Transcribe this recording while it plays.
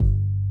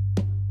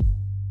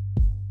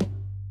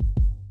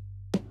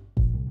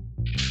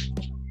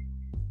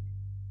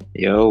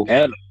Yo,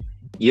 Hello.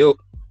 Yo.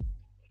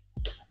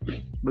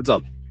 What's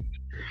up?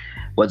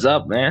 what's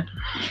up, man?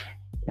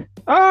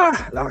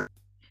 Ah,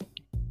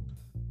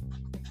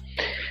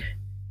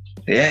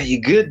 Yeah,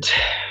 you good?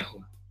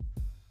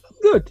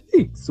 good.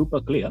 Hey, super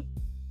clear.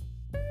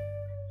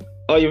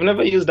 Oh, you've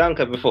never used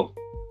Anchor before?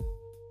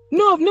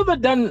 No, I've never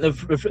done.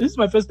 This is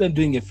my first time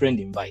doing a friend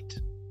invite.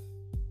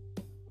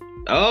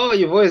 Oh,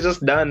 you've always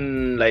just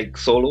done like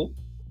solo?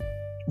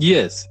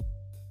 Yes.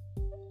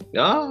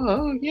 Yeah.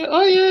 Oh,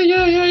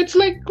 yeah. It's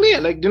like clear.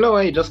 Like, you know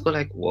why you just go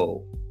like,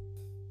 whoa.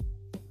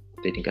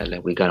 They think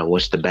we gotta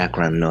watch the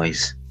background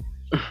noise.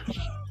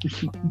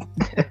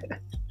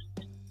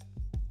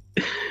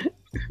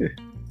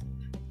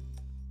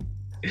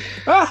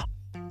 Ah.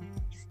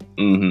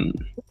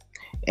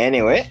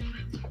 Anyway,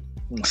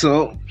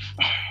 so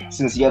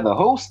since you're the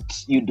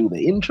host, you do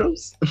the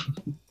intros.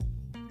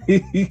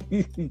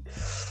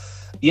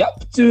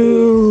 Yep.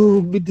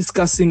 To be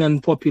discussing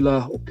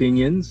unpopular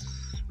opinions,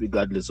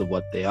 regardless of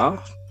what they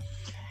are.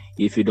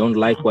 If you don't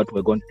like what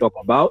we're going to talk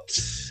about,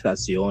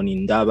 that's your own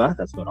indaba.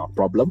 That's not our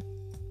problem.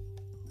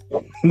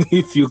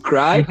 If you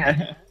cry,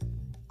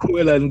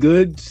 well and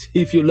good.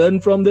 If you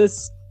learn from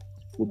this,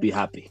 we'll be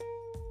happy.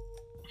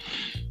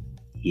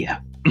 Yeah.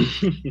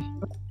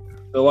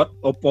 So what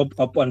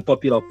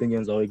unpopular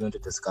opinions are we going to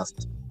discuss?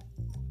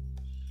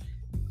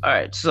 All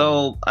right,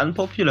 so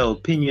unpopular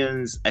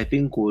opinions, I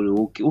think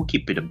we'll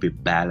keep it a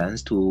bit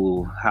balanced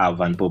to have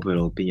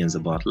unpopular opinions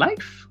about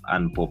life,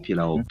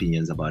 unpopular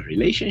opinions about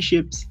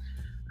relationships,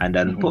 and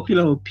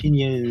unpopular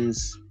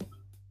opinions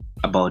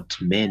about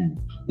men.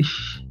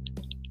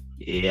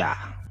 Yeah.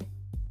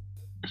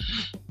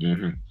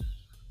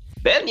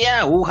 Then,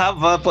 yeah, we'll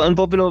have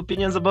unpopular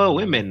opinions about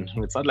women.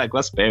 It's not like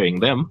we're sparing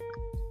them.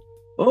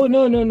 Oh,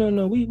 no.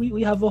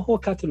 We have a whole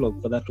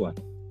catalog for that one.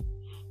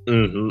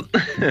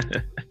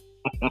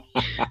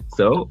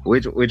 So,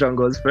 which one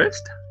goes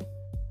first?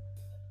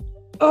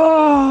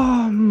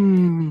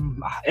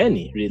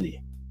 Any,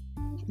 really.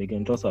 We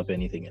can toss up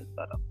anything and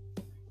start up.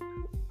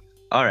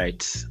 All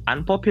right.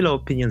 Unpopular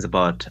opinions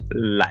about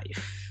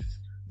life.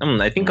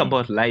 I think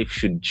about life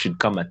should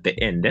come at the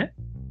end, eh?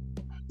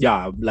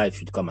 Yeah, life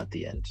should come at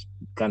the end.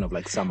 Kind of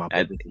like sum up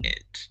at everything. the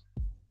end.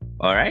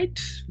 All right.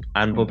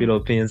 Unpopular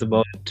opinions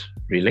about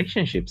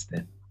relationships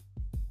then.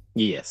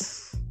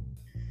 Yes.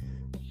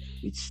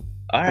 Which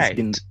all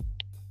right.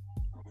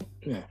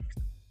 Yeah.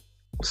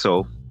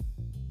 So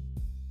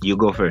you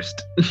go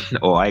first.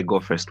 Or I go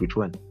first. Which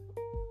one?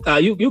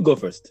 You go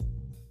first.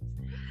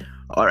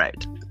 All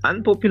right.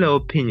 Unpopular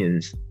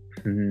opinions.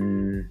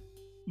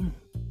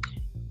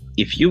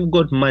 If you've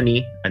got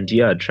money and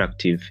you're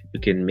attractive, you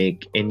can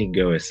make any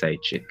girl a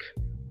side chick.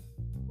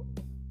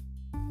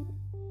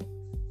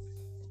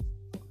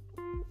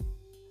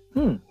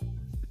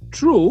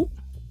 True.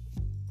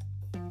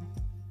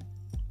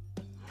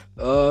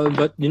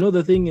 But you know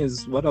the thing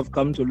is, what I've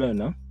come to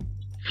learn,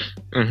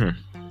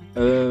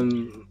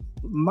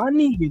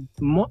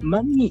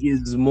 money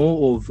is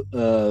more of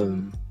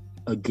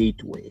a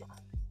gateway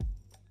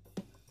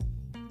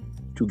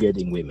to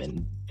getting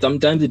women.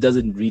 Sometimes it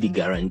doesn't really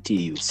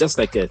guarantee you. It's just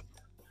like a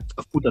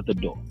foot at the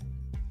door.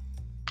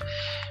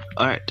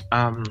 All right.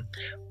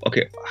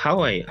 Okay.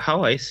 How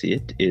I see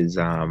it is,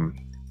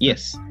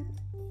 yes,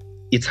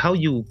 it's how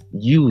you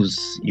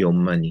use your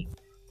money.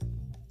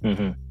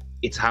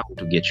 It's how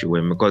to get you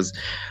women, because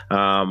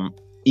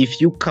if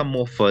you come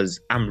off as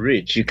I'm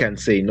rich, you can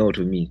say no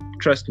to me.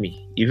 Trust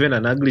me, even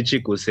an ugly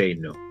chick will say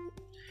no.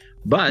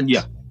 But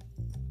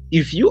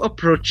if you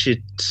approach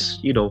it,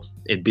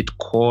 a bit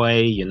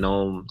coy,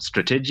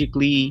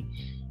 strategically,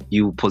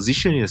 you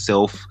position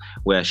yourself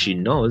where she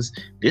knows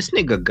this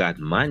nigga got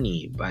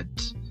money, but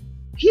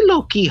he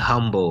low-key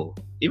humble.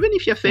 Even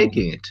if you're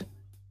faking it,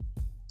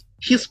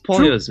 he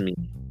spoils me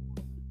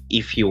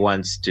if he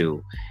wants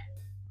to.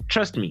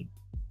 Trust me,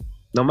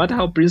 no matter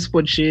how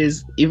principled she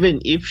is,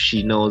 even if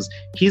she knows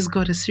he's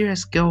got a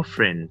serious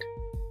girlfriend,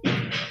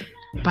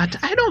 but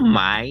I don't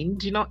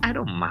mind, I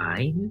don't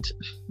mind.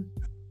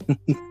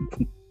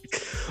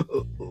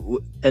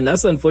 And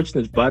that's the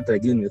unfortunate part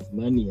again with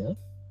money,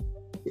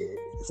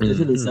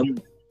 especially some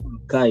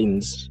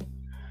kinds.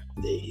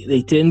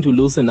 They tend to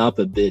loosen up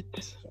a bit,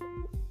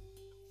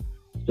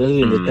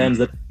 especially in the times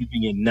that we're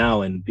living in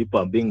now, and people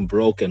are being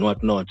broke and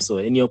whatnot. So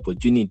any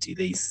opportunity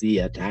they see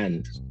at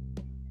hand.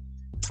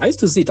 I used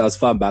to see it as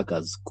far back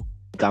as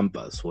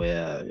campus,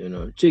 where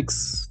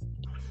chicks,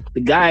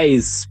 the guy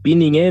is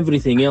spinning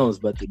everything else,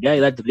 but the guy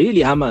that really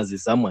hammers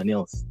is someone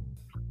else.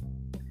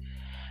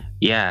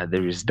 Yeah,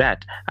 there is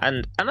that.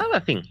 And another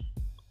thing,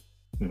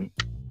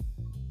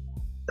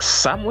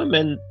 some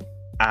women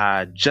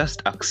are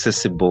just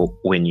accessible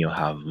when you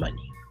have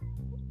money.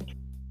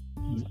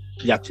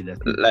 Actually,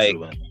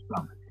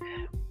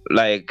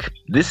 like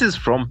this is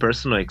from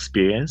personal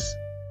experience.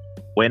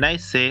 When I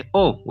say,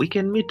 oh, we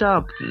can meet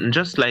up,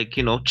 just like,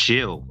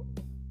 chill,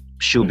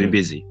 she'll be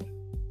busy.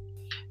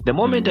 The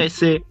moment I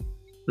say,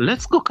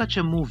 let's go catch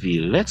a movie,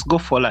 let's go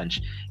for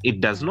lunch,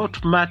 it does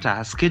not matter,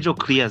 her schedule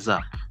clears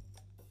up.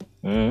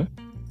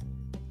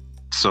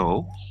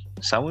 So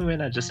Some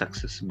women are just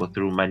accessible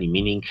through money,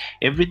 meaning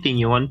everything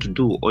you want to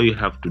do, all you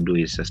have to do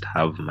is just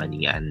have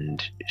money,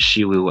 and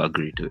she will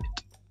agree to it.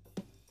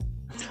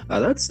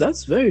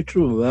 That's very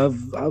true.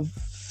 I've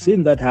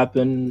seen that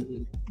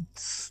happen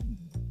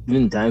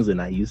in times when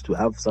I used to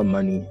have some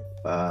money.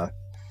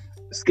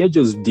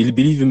 Schedules,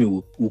 believe me,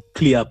 will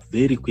clear up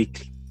very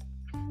quickly.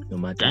 No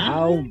matter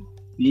how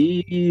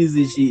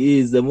busy she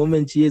is, the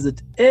moment she is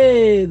at,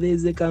 hey,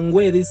 there's a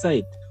Kangwe this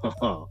side.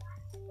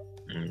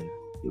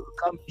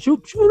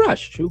 She'll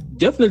rush. She'll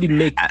definitely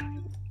make.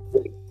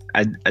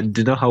 I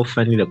do you know how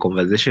funny the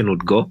conversation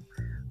would go?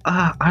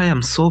 I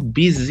am so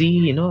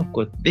busy, I've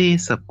got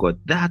this, I've got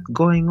that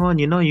going on,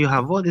 you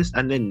have all this,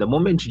 and then the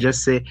moment you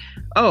just say,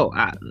 no,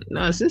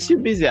 since you're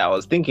busy, I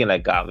was thinking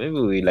like, maybe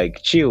we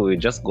like chill, we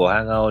just go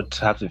hang out,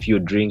 have a few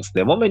drinks.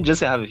 The moment you just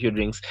say have a few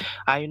drinks,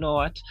 you know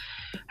what?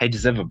 I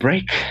deserve a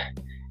break.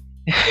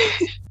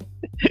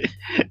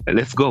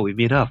 Let's go, we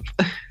meet up.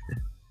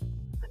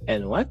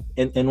 And what?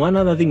 And one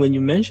other thing, when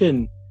you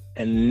mention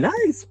a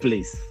nice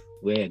place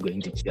where you're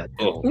going to chat,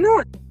 you know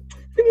what?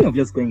 Thinking of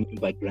just going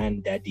to like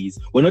Granddaddy's.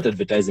 We're not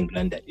advertising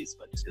Granddaddy's,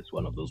 but it's just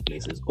one of those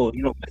places. Or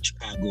like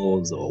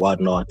Chicago's or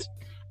whatnot.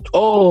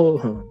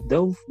 Oh,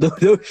 they'll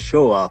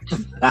show up.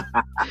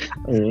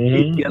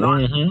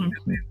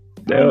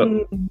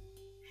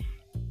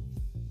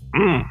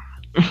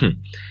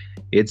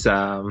 It's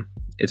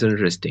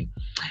interesting.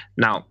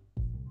 Now,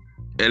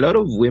 a lot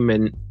of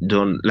women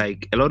don't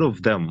like. A lot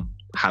of them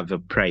have a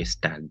price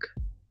tag.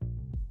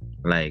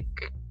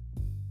 Like,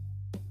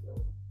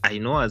 I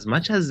know as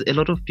much as a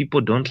lot of people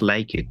don't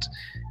like it,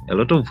 a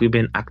lot of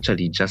women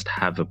actually just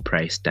have a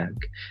price tag.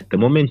 The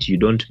moment you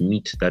don't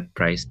meet that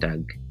price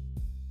tag,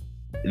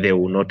 they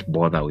will not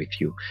bother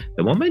with you.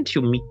 The moment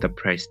you meet the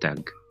price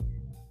tag,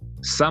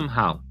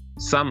 somehow,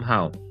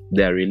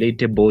 they're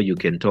relatable, you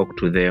can talk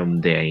to them,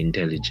 they're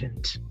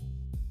intelligent.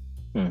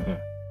 Mm-hmm.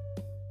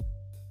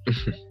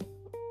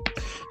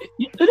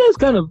 It is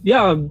kind of,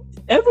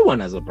 everyone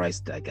has a price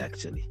tag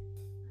actually.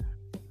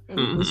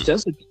 Mm-hmm. It's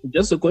just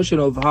a question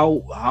of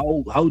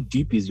how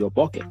deep is your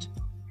pocket.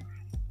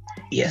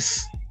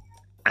 Yes.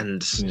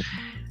 And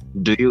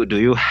do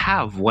you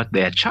have what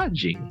they're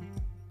charging?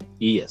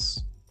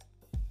 Yes.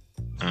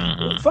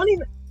 Mm-hmm.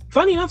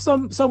 Funny enough,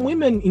 some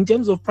women in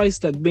terms of price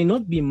tag may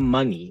not be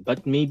money,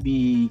 but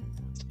maybe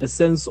a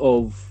sense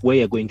of where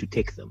you're going to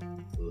take them.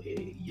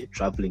 You're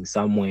traveling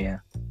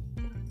somewhere,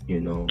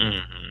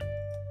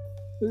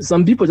 Mm-hmm.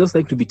 Some people just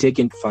like to be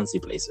taken to fancy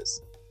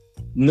places.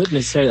 Not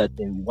necessarily that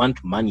they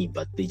want money,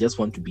 but they just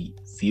want to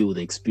feel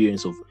the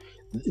experience of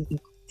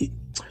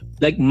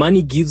like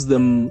money gives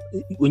them.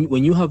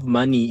 When you have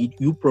money,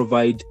 you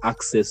provide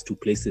access to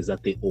places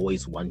that they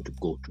always want to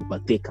go to,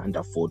 but they can't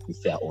afford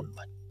with their own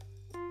money.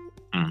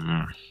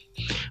 Mm-hmm.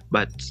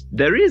 But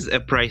there is a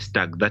price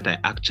tag that I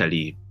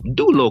actually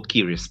do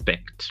low-key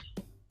respect.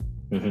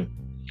 Mm-hmm.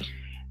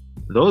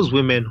 Those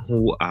women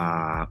who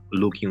are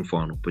looking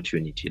for an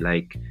opportunity,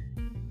 like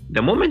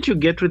the moment you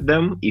get with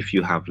them, if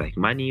you have like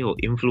money or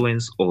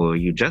influence, or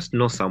you just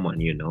know someone,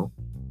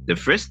 the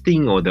first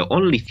thing or the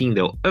only thing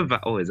they'll ever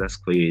always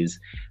ask for you is,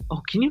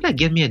 can you like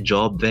get me a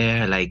job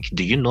there? Like,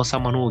 do you know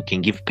someone who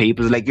can give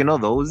papers? Like,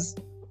 those?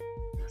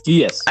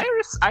 Yes. I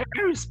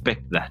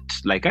respect that.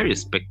 Like, I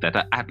respect that.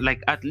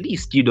 At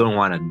least you don't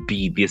want to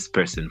be this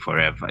person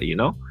forever,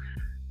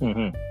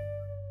 Mm-hmm.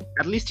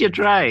 At least you're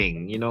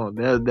trying,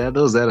 there are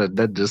those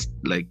that just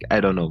like, I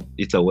don't know,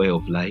 it's a way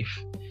of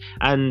life.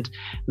 And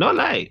no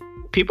lie,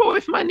 people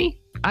with money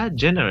are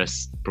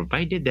generous,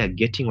 provided they're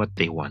getting what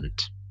they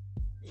want.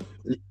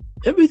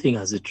 Everything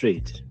has a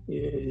trade.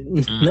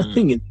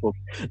 Nothing is for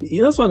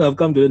that's what I've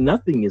come to.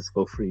 Nothing is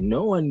for free.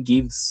 No one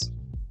gives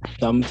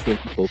something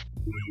for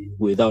free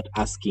without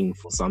asking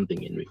for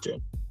something in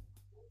return.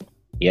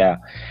 Yeah,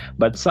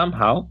 but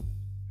somehow,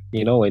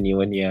 when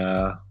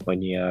you're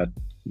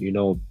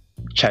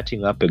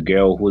chatting up a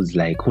girl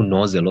who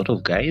knows a lot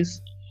of guys,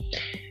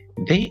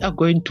 they are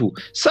going to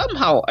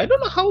somehow, I don't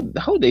know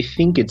how they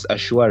think it's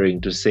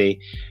assuring to say,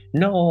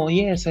 no,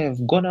 yes,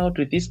 I've gone out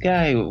with this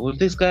guy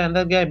and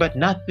that guy, but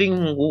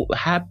nothing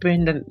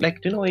happened, and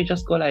you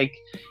just go like,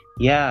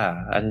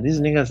 yeah, and these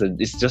niggas,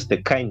 it's just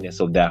the kindness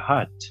of their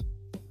heart.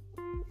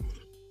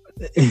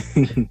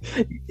 The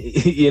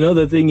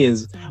thing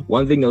is,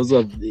 one thing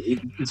also,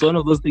 it's one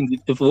of those things,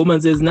 if a woman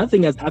says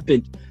nothing has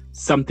happened,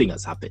 something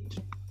has happened.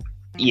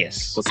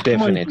 Yes,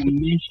 definitely.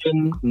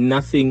 Mention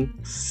nothing,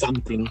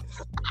 something.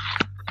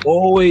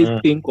 Always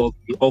think of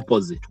the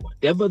opposite.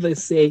 Whatever they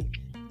say,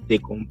 the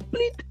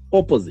complete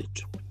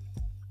opposite.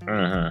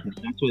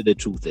 That's where the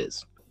truth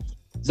is.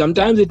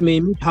 Sometimes it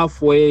may meet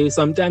halfway,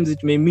 sometimes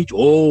it may meet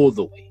all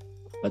the way,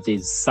 but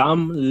there's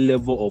some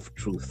level of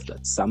truth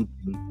that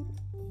something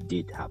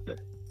did happen.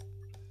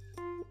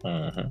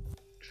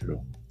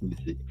 True.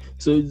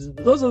 So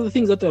those are the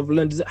things that I've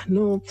learned. Is,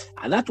 no,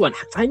 that one,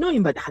 I know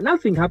him, but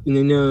nothing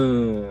happened.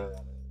 No.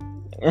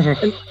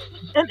 and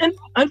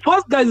for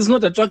us guys, it's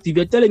not attractive.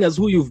 You're telling us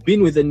who you've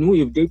been with and who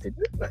you've dated.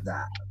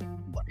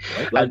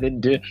 And then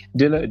do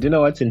you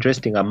know what's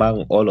interesting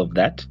among all of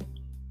that?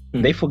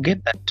 they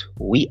forget that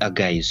we are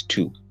guys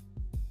too.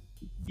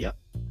 Yeah.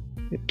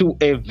 To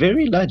a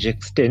very large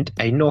extent,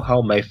 I know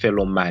how my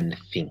fellow man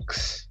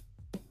thinks.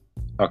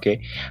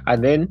 Okay.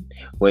 And then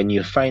when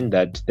you find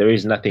that there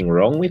is nothing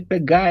wrong with the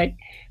guy,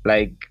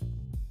 like,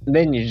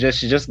 then she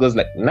just goes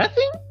like,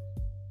 nothing?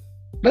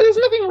 But there's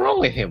nothing wrong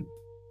with him.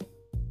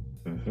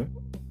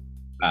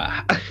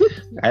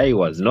 I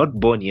was not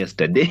born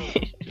yesterday.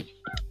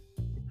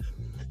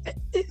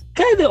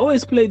 They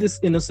always play this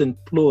innocent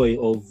ploy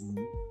of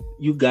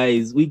we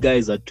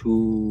guys are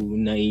too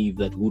naive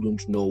that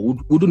wouldn't know,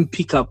 wouldn't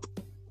pick up,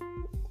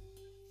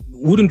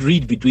 wouldn't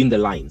read between the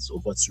lines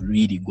of what's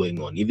really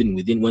going on, even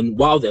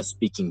while they're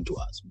speaking to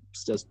us.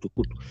 It's just to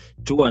put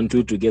 2 and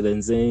 2 together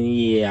and say,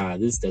 yeah,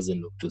 this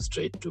doesn't look too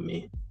straight to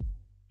me.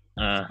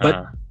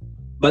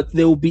 But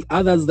there will be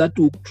others that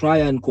will try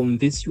and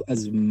convince you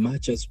as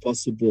much as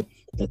possible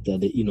that they're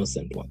the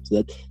innocent ones,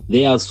 that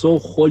they are so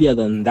holier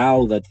than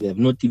thou that they have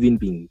not even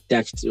been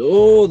touched.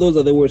 Oh, those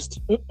are the worst.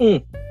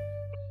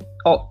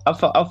 Oh,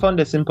 I found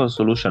a simple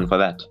solution for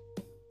that.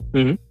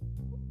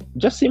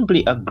 Just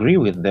simply agree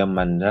with them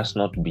and just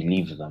not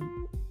believe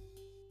them.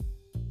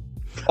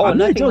 Oh,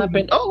 nothing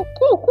happened. Oh,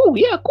 cool.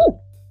 Yeah,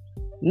 cool.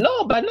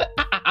 No, but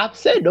I've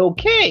said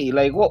okay.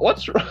 Like,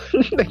 what's wrong?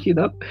 Like, you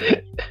know.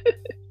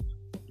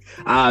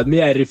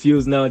 Me, I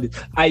refuse now.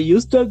 I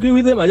used to agree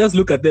with them. I just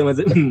look at them and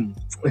say,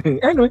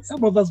 anyway,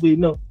 some of us we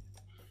know.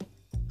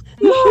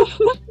 No.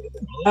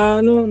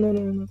 No.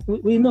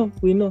 We know.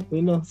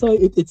 So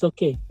it's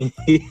okay.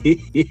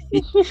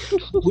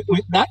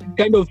 That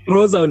kind of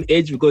throws her on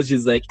edge because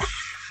she's like,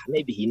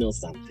 maybe he knows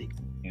something,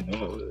 you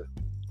know.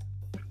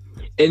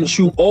 And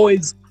she'll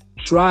always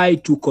try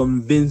to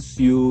convince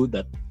you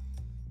that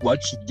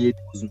what she did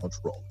was not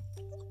wrong.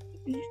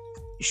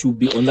 She'll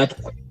be on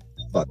that point.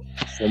 But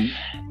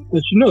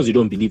she knows you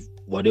don't believe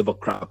whatever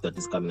crap that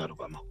is coming out of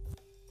her mouth.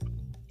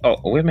 Oh,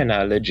 women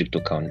are allergic to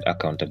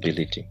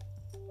accountability.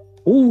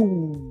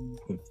 Ooh.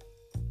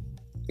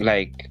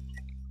 Like,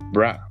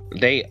 bruh,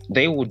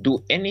 they would do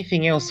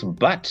anything else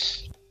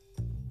but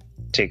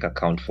take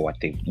account for what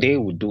they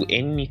would do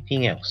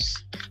anything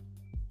else.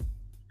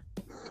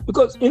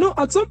 Because, you know,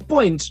 at some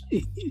point,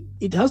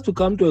 it has to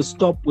come to a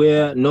stop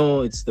where,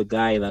 no, it's the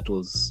guy that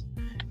was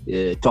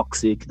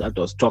toxic. That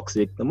was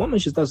toxic. The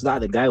moment she starts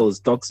that the guy was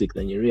toxic,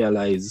 then you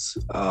realize,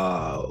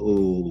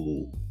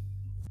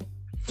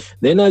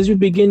 Then as you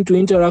begin to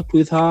interact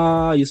with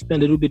her, you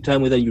spend a little bit of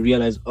time with her, you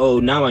realize, oh,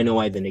 now I know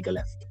why the nigga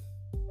left.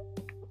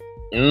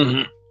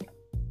 Mm-hmm.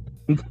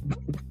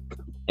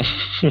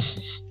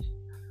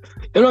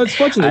 You know, it's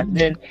fortunate.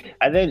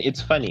 And then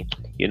it's funny,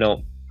 you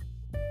know,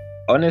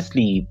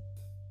 honestly,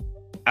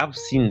 I've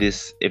seen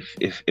this if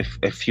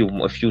a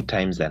few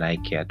times than I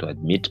care to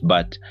admit,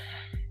 but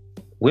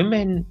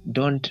women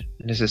don't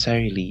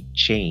necessarily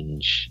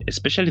change,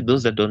 especially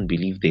those that don't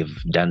believe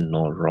they've done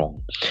no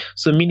wrong.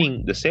 So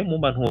meaning the same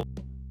woman who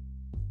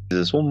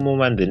this one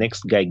woman the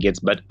next guy gets,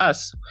 but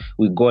us,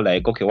 we go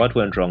like, okay, what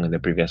went wrong in the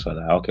previous one?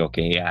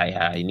 Okay,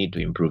 I need to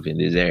improve in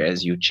these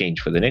areas. You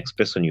change. For the next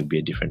person, you'll be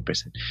a different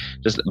person.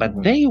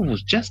 But they will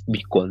just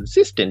be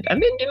consistent,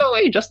 and then you know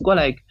you just go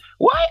like,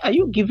 why are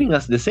you giving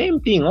us the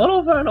same thing all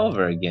over and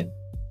over again?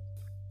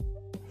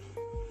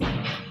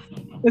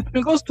 It's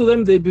because to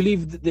them they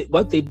believe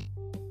what they do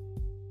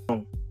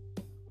wrong.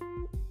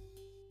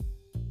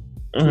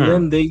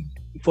 Mm-hmm.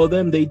 For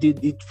them they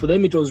did it. For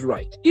them it was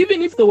right,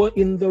 even if they were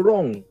in the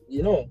wrong.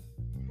 You know,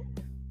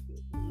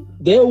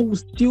 they will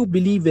still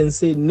believe and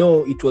say,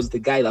 no, it was the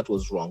guy that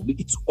was wrong.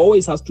 It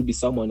always has to be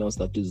someone else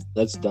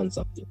that's done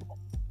something wrong.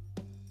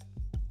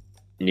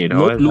 It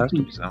always has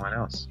to be someone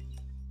else,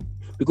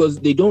 because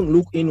they don't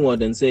look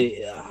inward and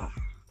say,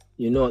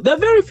 you know, there are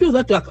very few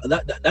that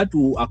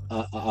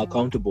are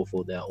accountable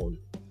for their own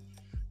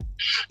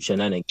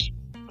shenanigans.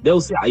 They'll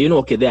say, you know,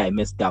 okay, there I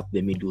messed up,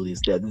 let me do this.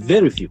 There are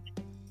very few.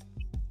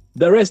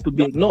 The rest will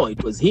be, no,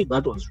 it was him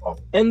that was wrong.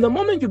 And the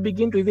moment you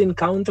begin to even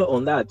counter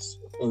on that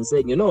and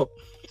saying, you know,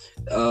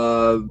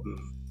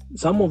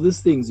 some of these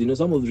things, you know,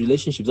 some of the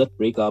relationships that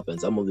break up and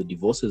some of the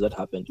divorces that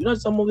happened, you know,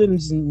 some of them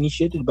is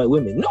initiated by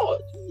women. No,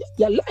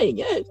 you're lying.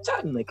 Yeah,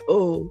 chatting like,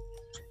 oh,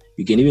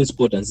 you can even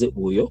spot and say,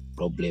 your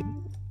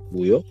problem.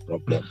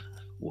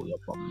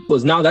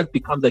 Because now that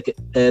becomes like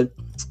a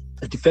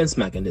defense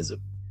mechanism.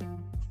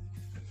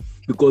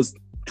 Because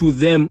to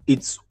them,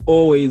 it's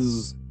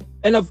always,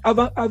 and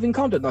I've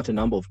encountered that a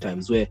number of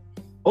times where,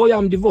 oh yeah,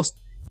 I'm divorced.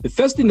 The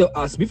first thing they'll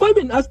ask, before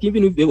even asking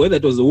whether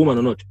it was a woman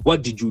or not,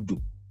 what did you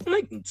do?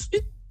 Like,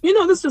 you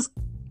know, let's just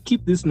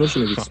keep this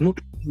notion of it's not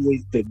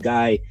always the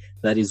guy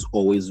that is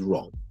always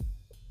wrong.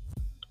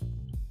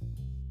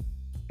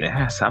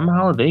 Yeah,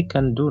 somehow they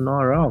can do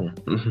no wrong.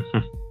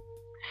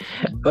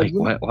 But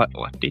like,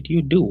 what did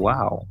you do?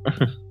 Wow.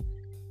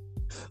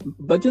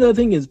 But the other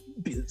thing is,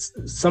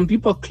 some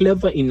people are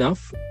clever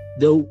enough,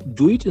 they'll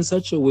do it in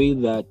such a way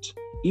that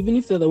even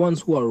if they're the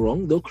ones who are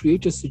wrong, they'll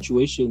create a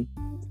situation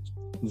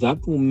that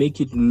will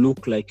make it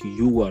look like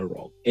you are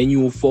wrong and you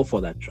will fall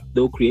for that trap.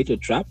 They'll create a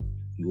trap,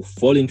 You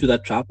fall into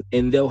that trap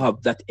and they'll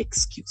have that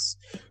excuse.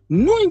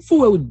 Knowing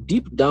full well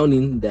deep down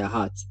in their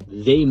hearts,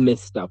 they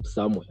messed up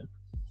somewhere.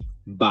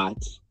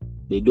 But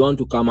they don't want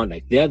to come out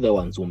like they're the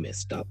ones who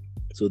messed up.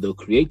 So they'll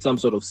create some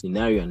sort of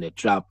scenario and a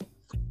trap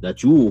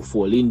that you will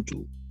fall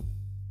into.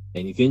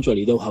 And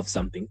eventually they'll have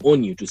something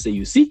on you to say,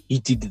 you see, he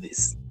did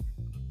this.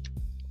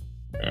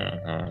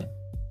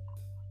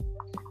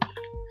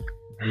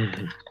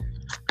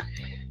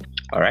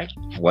 All right.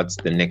 What's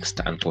the next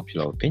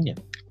unpopular opinion?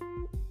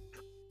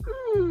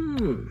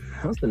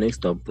 How's the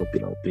next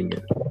unpopular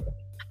opinion?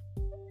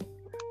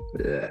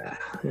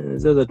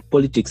 So that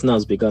politics now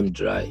has become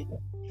dry.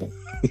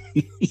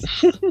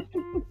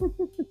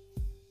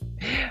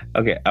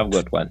 Okay, I've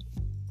got one.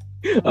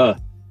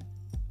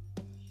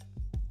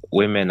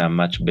 Women are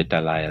much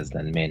better liars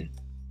than men.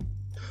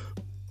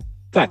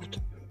 Fact.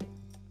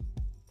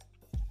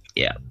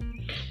 Yeah.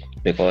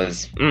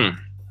 Because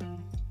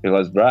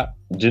bruh,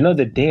 do you know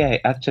the day I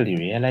actually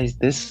realized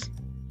this?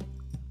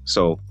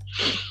 So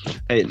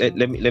hey,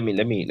 let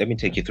me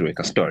take you through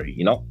a story,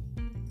 you know?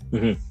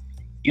 Mm-hmm.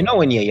 You know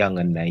when you're young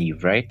and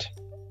naive, right?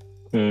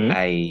 Mm-hmm.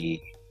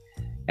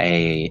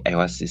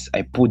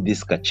 I put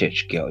this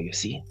church girl, you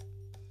see.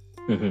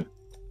 Mm-hmm.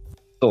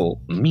 So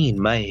me in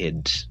my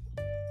head,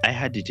 I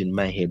had it in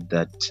my head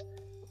that,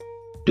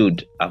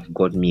 dude, I've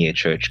got me a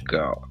church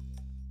girl.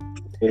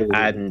 Oh.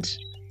 And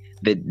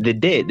the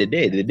day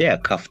I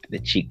cuffed the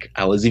chick,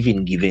 I was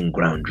even given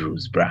ground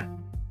rules, bruh.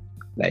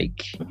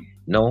 Like,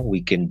 no,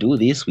 we can do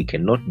this, we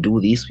cannot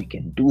do this, we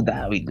can do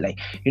that. We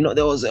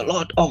there was a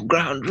lot of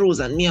ground rules,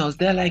 and me, I was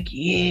there like,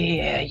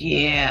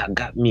 yeah,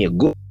 got me a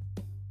good,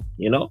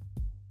 you know.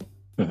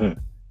 Mm-hmm.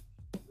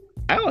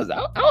 I was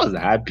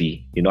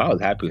happy, I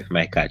was happy with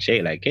my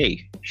cachet. Like,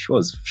 hey, she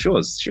was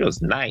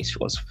nice, she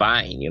was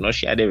fine,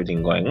 she had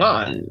everything going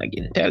on, like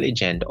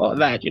intelligent, all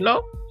that,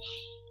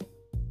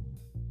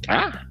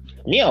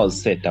 me, I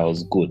was set, I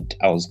was good,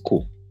 I was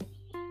cool.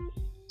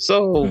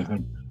 So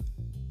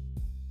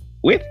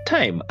with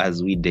time,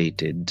 as we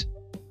dated,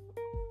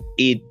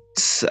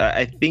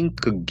 I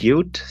think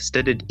guilt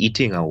started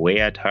eating away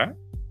at her.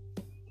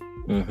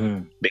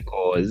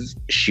 Because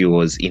she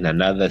was in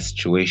another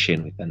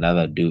situation with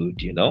another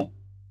dude,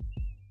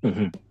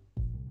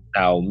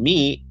 Now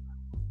me,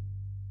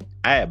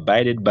 I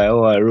abided by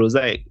all her rules.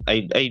 I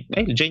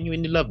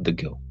genuinely loved the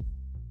girl.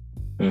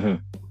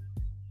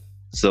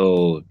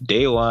 So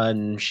day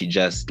one, she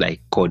just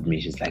like called me.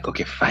 She's like,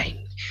 okay,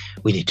 fine,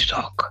 we need to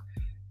talk.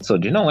 So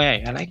do you know where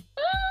you're like,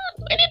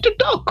 we need to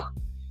talk?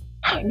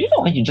 Do you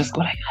know when you just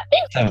go like,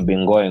 things have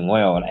been going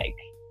well, like,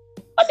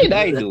 what did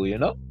I do,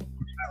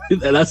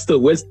 That's the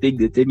worst thing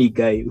that any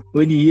guy,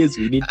 when he hears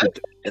we need to talk.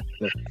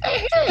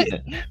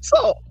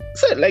 So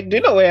like, do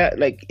you know where,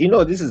 like,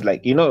 this is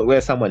like,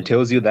 where someone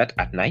tells you that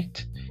at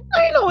night?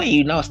 I know where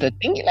you now start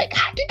thinking like,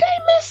 did I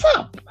mess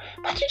up?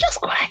 But you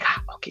just go like,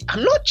 okay,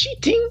 I'm not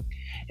cheating.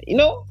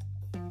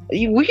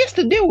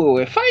 Yesterday we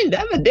were fine, the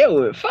other day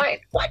we were fine.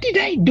 What did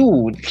I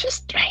do?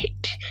 Just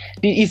right.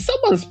 Is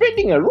someone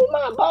spreading a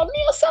rumor about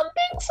me or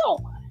something? So,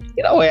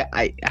 where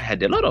I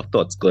had a lot of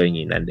thoughts going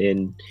in, and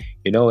then,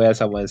 where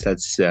someone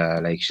starts,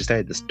 she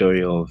started the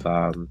story of,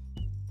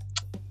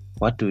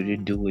 what do you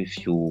do if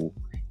you're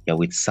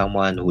with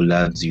someone who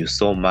loves you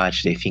so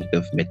much, they think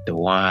they've met the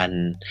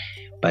one,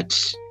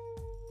 but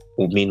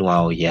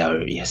meanwhile,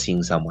 you're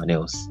seeing someone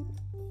else.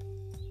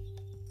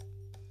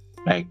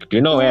 Like,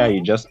 where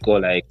you just go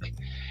like,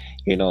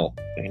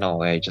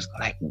 where you just go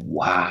like,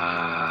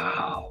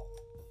 wow.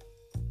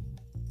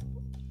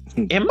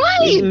 Am I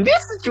in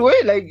this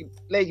situation?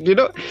 Like, do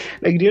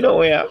you know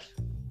where?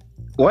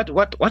 What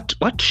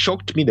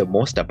shocked me the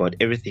most about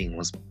everything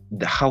was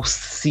how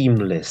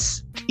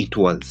seamless it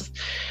was.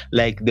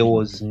 Like, there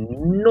was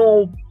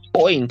no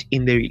point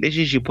in the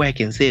relationship where I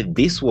can say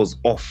this was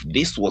off,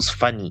 this was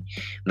funny.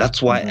 That's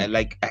why I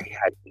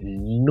had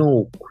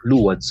no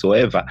clue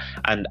whatsoever.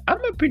 And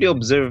I'm a pretty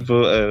observative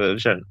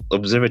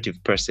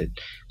person.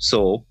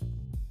 So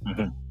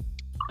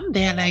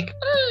they're like,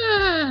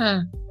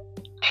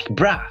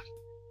 bruh,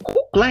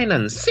 hook, line,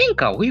 and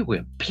sinker, we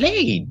were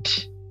played.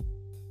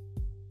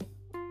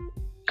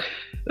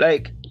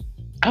 Like,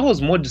 I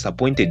was more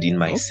disappointed in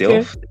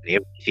myself than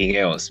everything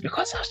else,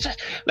 because I was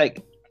just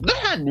like, that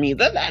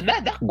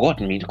got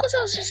me, because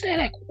I was just there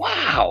like,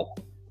 wow.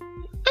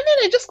 And then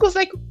I just goes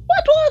like,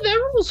 what were the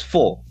rules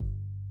for?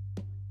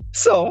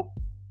 So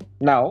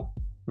now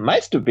my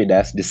stupid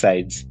ass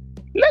decides,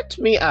 let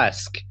me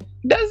ask,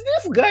 does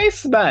this guy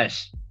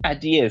smash?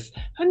 At yes.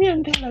 And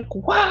then they're like,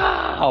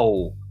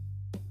 wow.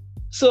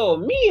 So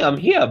me, I'm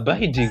here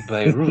abiding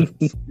by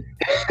rules.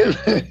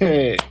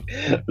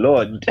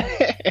 Lord.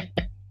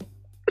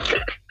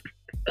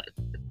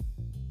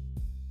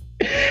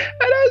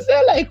 And I was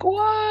there like,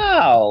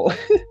 wow.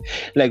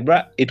 Like,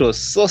 bruh, it was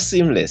so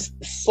seamless.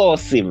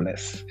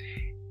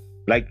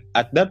 Like,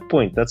 at that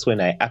point, that's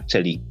when I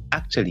actually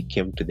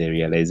came to the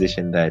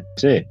realization that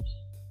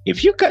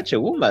if you catch a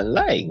woman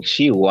lying,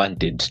 she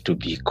wanted to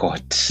be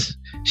caught.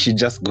 She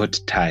just got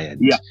tired.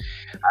 Yeah.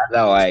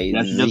 Otherwise,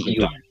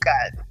 you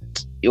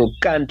can't. You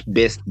can't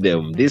best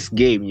them. This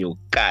game, you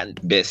can't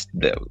best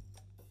them.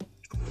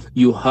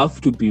 You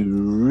have to be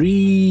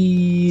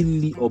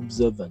really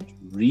observant,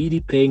 really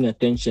paying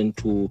attention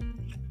to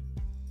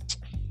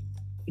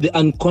the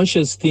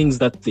unconscious things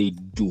that they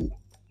do,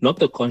 not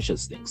the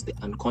conscious things, the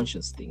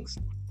unconscious things.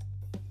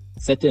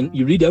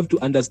 You really have to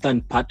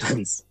understand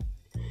patterns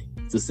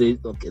to say,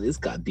 okay, this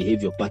kind of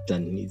behavior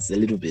pattern is a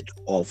little bit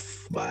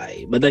off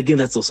but again,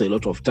 that's also a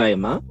lot of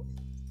time, huh?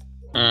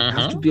 You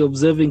have to be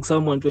observing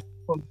someone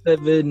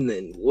 24/7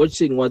 and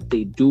watching what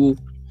they do.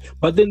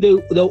 But then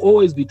there'll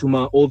always be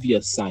more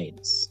obvious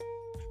signs.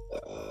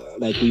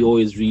 Like we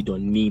always read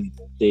on memes,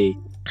 say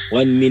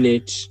 1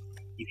 minute,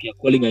 if you're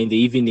calling her in the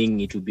evening,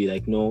 it will be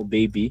like, no,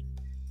 baby,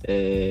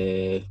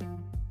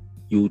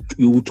 you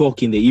will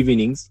talk in the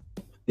evenings.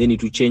 Then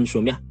it will change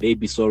from, yeah,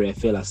 baby, sorry, I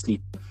fell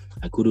asleep.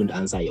 I couldn't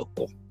answer your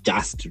call.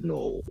 Just to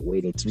know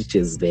when it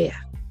reaches there.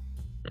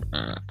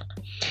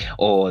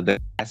 Or the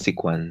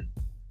classic one,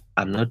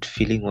 I'm not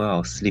feeling well,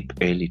 I'll sleep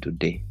early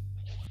today.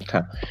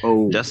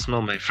 Just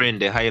know, my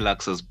friend, the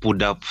Hilux has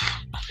pulled up,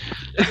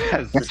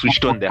 has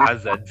switched on the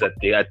hazards at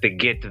the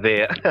gate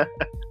there.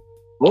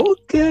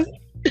 Okay.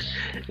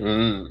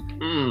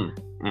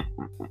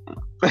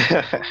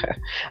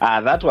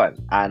 That one.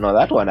 No,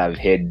 that one I've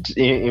heard.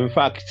 In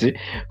fact,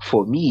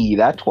 for me,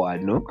 that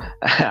one, no,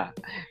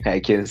 I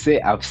can say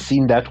I've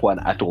seen that one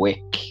at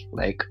work.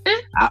 Like,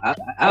 I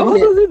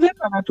also see that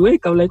one at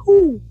work. I'm like,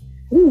 ooh,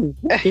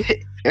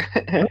 okay.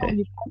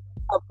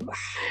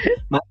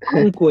 My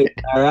uncle is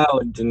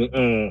around.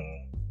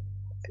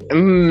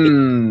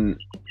 The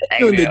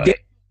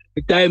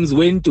times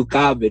when to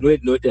come and when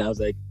not, I was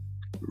like,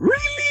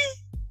 really?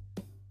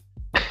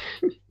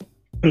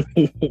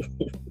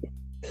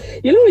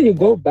 You know, when you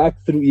go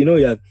back through, you know,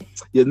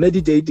 you're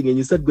meditating and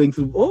you start going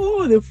through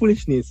all the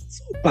foolishness.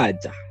 So bad.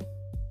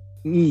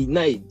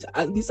 Night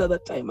and this other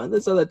time and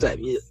this other time.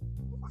 Yes.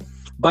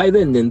 By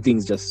then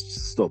things just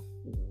stop.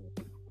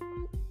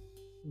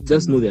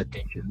 Just know their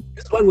attention.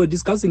 That's what we're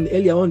discussing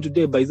earlier on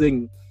today by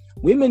saying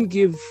women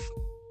give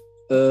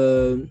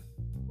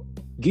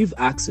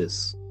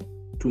access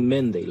to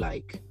men they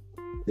like.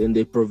 Then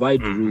they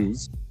provide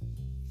rules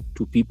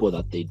to people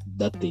that they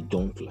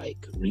don't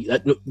like.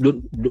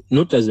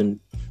 Not as in,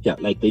 yeah,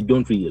 like they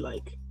don't really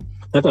like.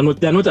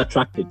 They're not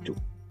attracted to.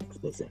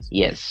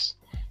 Yes.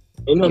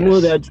 And I know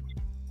that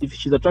if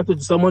she's attracted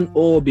to someone,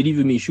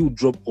 believe me, she'll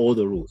drop all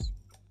the rules.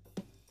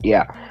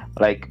 Yeah,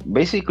 like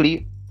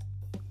basically,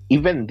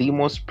 even the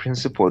most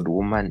principled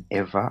woman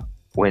ever,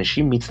 when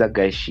she meets that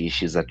guy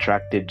she's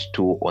attracted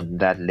to on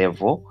that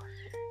level,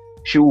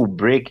 she will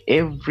break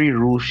every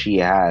rule she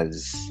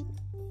has.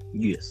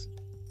 Yes.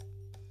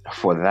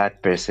 For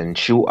that person,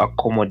 she will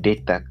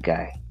accommodate that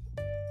guy.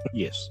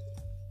 Yes.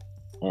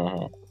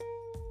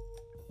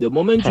 The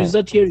moment you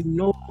start hearing,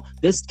 no,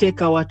 let's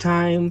take our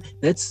time,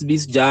 let's be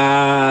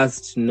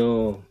just,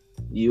 no,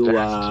 you're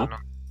an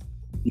option.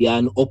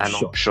 An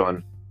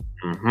option.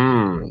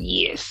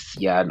 Yes,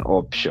 you're an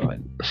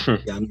option.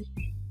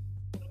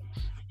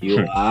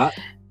 You are,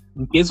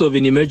 in case of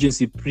an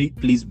emergency,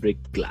 please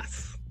break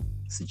glass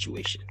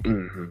situation.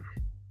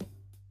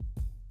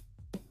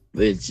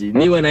 Which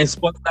me, when I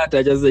spot that,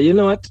 I just say, you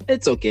know what,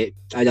 it's okay.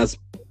 I just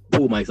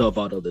pull myself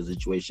out of the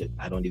situation.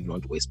 I don't even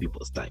want to waste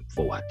people's time.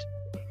 For what?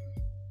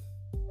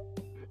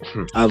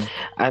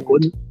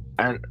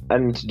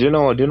 And do you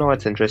know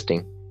what's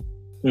interesting?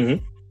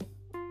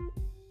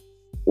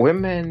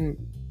 Women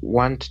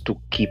want to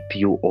keep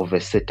you of a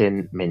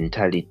certain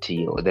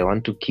mentality, or they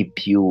want to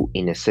keep you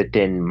in a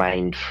certain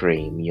mind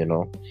frame, you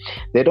know.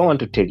 They don't want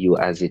to tell you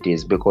as it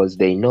is, because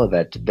they know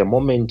that the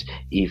moment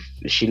if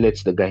she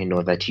lets the guy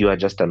know that you are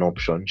just an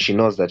option, she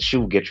knows that she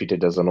will get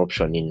treated as an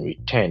option in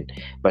return,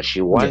 but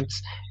she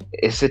wants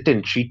a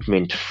certain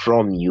treatment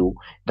from you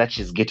that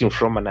she's getting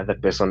from another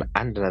person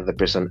and another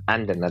person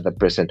and another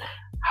person.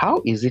 How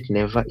is it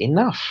never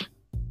enough?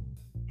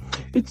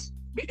 It's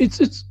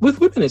with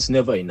women, it's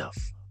never enough.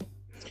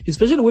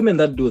 Especially women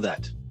that do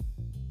that.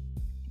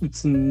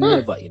 It's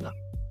never enough.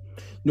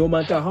 No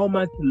matter how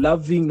much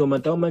loving, no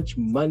matter how much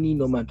money,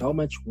 no matter how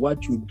much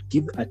what you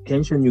give,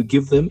 attention you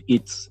give them,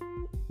 it's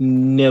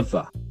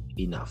never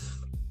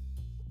enough.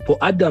 For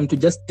Adam to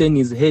just turn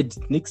his head,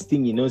 next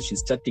thing you know,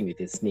 she's chatting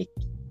with a snake.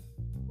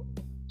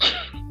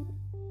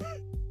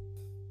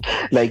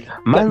 Like,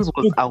 Mans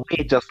was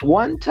away just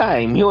one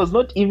time. He was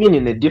not even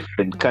in a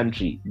different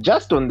country,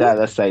 just on the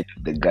other side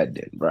of the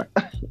garden, bro.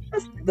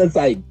 Just the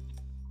side.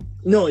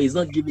 No, he's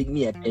not giving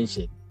me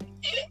attention.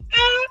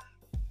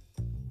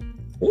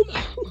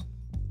 Woman.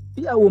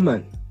 Yeah,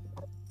 woman.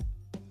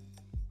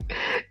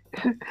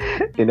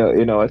 You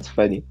know what's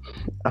funny?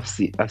 I've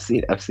seen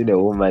a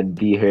woman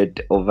be hurt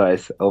over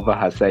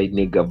her side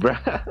nigga, bro.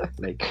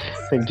 like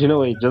do you know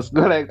when you just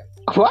go like,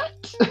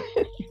 what?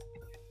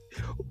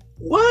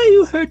 Why are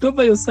you hurt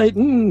over your side?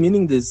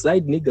 Meaning the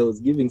side nigga was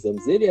giving some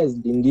serious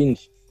ding.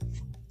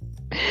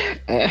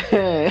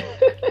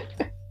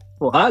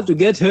 For her to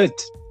get hurt,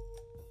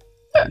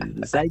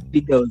 the side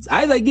nigga was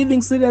either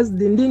giving serious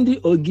ding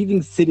or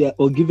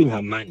giving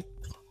her money.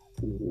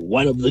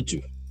 One of the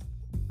two.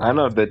 I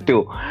know the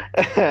two.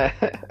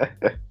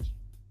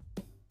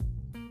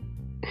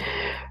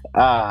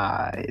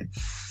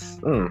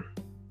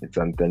 It's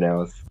something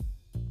else.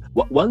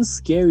 One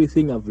scary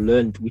thing I've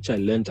learned, which I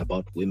learned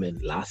about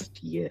women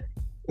last year,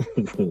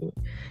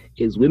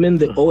 is women,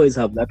 they always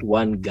have that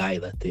one guy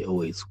that they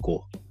always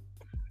call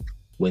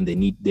when they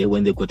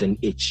got an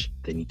itch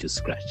they need to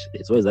scratch.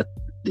 There's always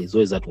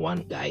that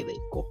one guy they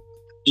call.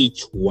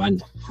 Each one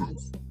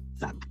has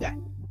that guy.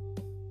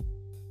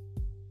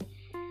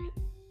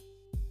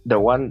 The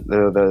one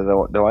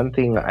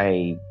thing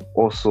I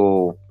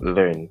also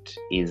learned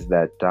is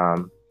that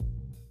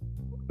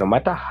no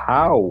matter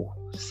how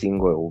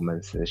single a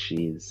woman says she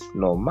is,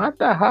 no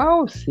matter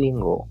how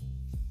single,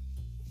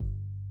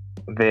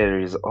 there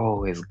is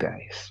always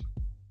guys.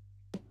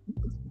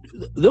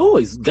 There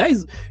always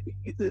guys.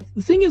 The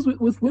thing is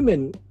with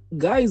women,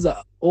 guys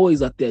are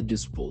always at their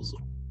disposal.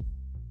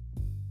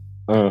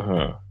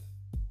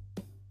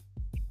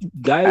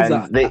 Guys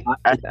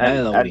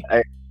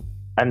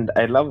and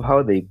I love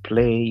how they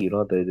play.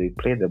 They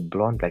play the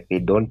blonde like they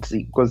don't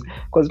see, because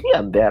me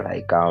and they're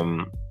like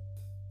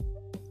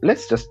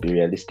let's just be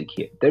realistic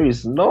here. There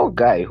is no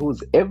guy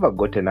who's ever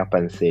gotten up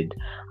and said,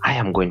 I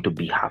am going to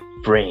be her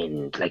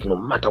friend. Like, no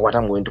matter what,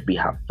 I'm going to be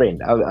her friend.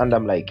 And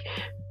I'm like,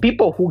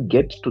 people who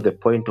get to the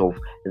point of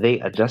they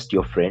are just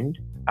your friend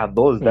are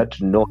those that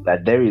know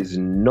that there is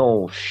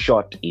no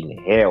shot in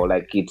hell.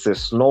 Like, it's a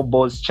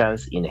snowball's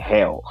chance in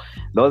hell.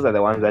 Those are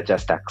the ones that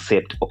just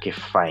accept, okay,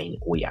 fine,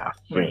 we are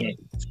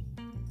friends.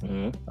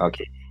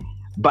 Okay.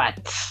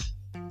 But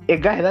a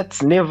guy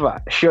that's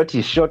never shot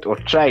his shot or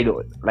tried,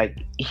 like,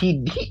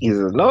 he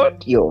is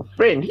not your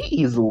friend.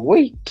 He is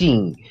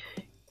waiting.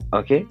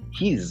 Okay?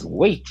 He is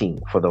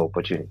waiting for the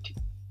opportunity.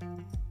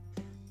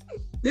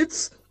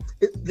 That's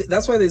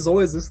why there's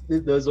always this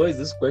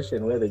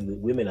question where the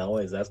women are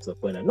always asked to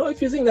point out, no,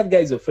 if you think that guy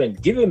is your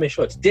friend, give him a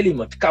shot. Tell him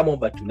to come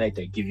over tonight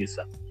and give you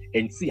some,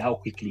 and see how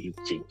quickly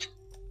he'll change.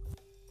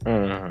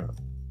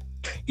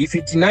 If he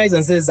denies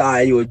and says,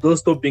 don't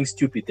stop being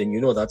stupid, then you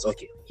know that's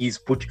okay. He's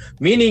put,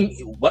 meaning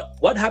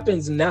what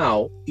happens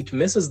now, it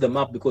messes them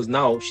up, because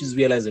now she's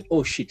realized that,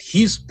 oh shit,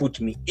 he's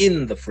put me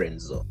in the friend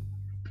zone.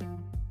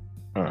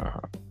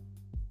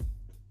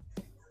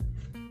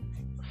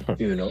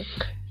 You know?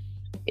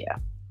 Yeah.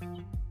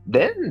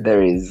 Then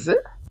there is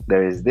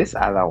this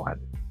other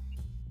one.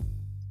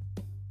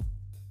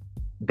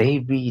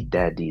 Baby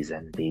daddies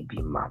and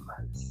baby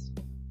mamas.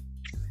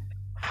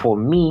 For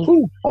me,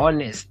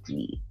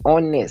 honestly,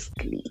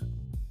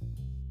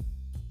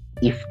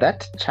 if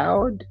that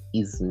child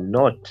is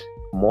not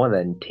more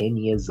than 10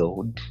 years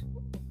old,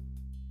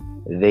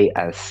 they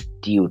are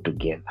still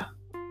together.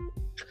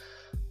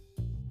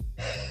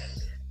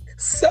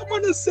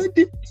 Someone has said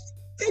it.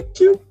 Thank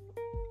you.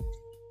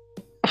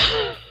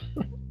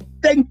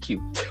 Thank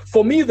you.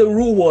 For me, the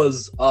rule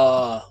was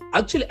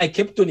actually I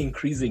kept on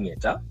increasing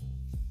it.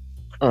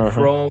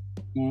 From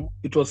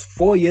it was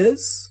 4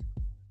 years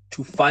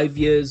to 5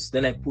 years,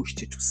 then I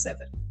pushed it to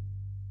 7.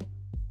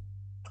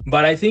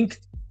 But I think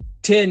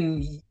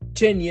 10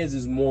 years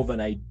is more of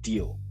an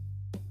ideal.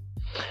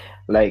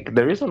 Like,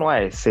 the reason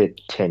why I said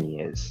 10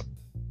 years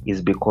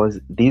is because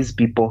these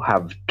people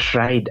have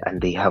tried and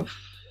they have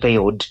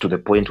failed to the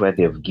point where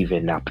they've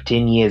given up.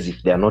 10 years,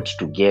 if they're not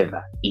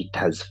together, it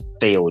has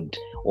failed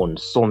on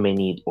so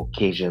many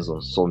occasions, on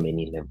so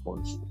many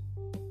levels.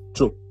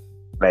 True.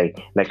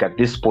 Like at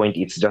this point,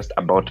 it's just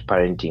about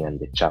parenting and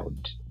the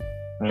child.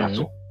 That's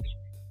all.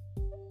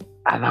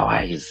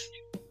 Otherwise,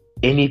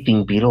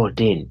 anything below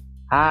 10,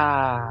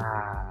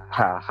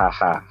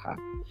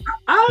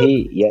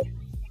 Hey, yeah.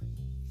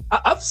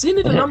 I've seen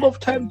it a number of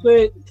times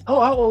where,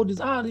 how old is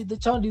the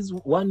child is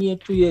 1 year,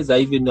 2 years. I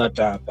even not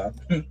let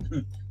me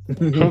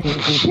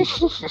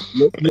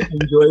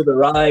enjoy the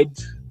ride.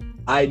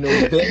 I know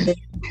that.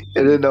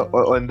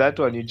 On that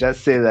one, you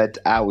just say that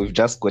we've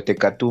just got a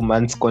 2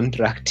 months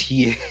contract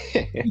here.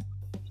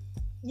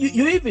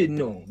 You even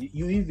know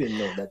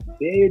that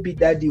baby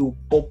daddy will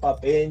pop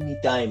up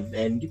anytime,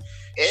 and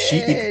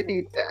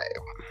anytime.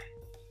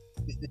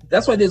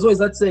 That's why there's always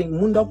that saying,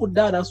 Munda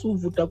kudara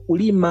suvuta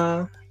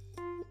kulima.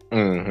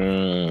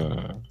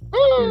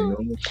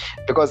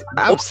 Because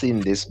I've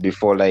seen this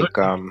before, this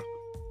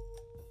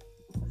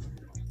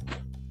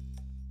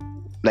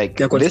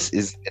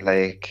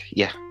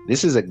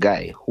is a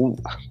guy who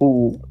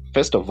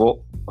first of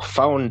all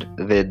found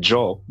the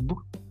job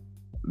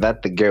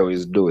that the girl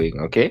is doing,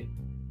 okay,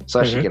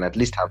 so she can at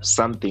least have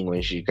something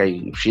when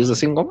she's a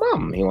single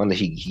mom.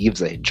 He gives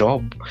her a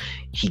job,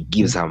 he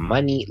gives her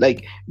money.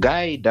 Like,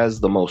 guy does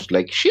the most.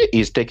 Like, she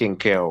is taken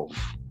care of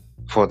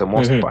for the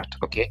most part,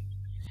 okay.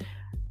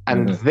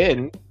 And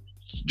then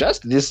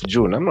just this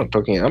June, I'm not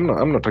talking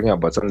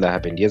about something that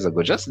happened years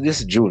ago. Just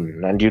this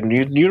June, and you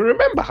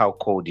remember how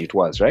cold it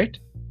was, right?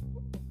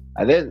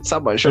 And then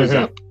someone shows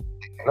up,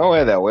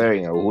 where they're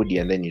wearing a hoodie,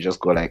 and then you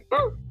just go like,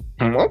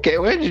 okay,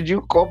 where did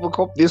you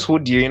cop this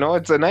hoodie?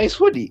 It's a nice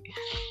hoodie.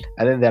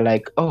 And then they're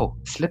like,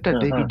 slept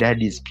at baby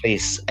daddy's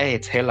place. Hey,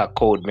 it's hella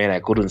cold, man. I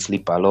couldn't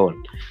sleep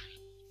alone.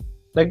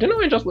 Like, you know,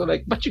 we just go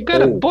like, but you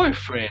got a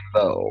boyfriend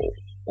though.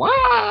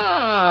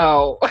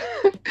 Wow.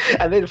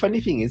 And then the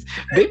funny thing is,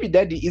 baby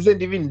daddy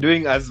isn't even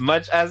doing as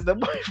much as the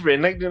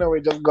boyfriend. Like, you know,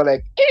 we just go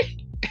like,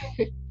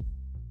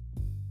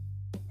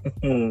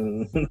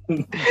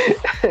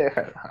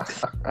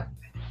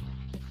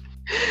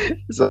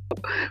 So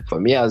for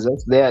me, I was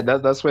just there.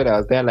 That's when I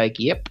was there, like,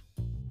 yep,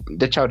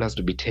 the child has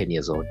to be 10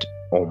 years old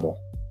or more.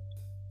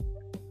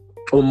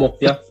 Or more,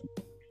 yeah.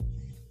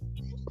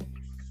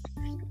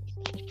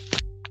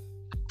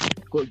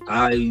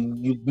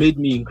 You made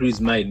me increase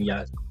mine.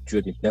 Yeah,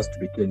 it has to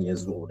be 10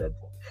 years old.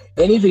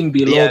 Anything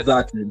below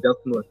that,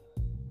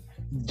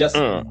 just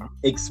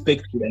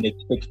expected and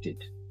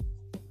expected.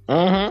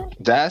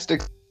 Just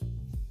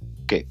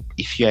okay.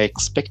 If you are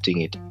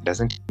expecting it,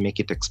 doesn't it make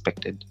it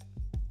expected?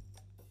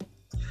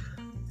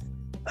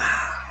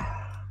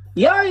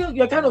 Yeah,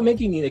 you're kind of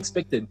making it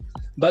expected,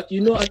 but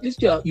you know, at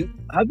least you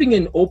having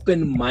an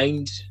open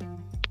mind.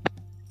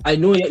 I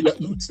know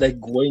it's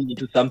like going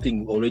into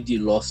something already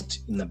lost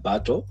in a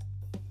battle,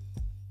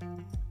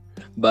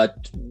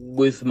 but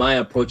with my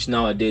approach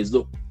nowadays,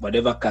 look,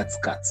 whatever cuts.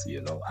 You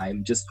know,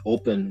 I'm just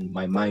open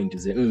my mind to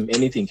say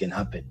anything can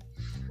happen,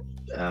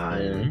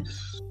 and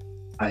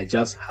I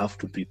just have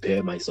to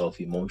prepare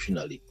myself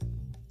emotionally.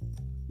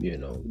 You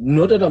know,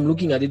 not that I'm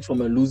looking at it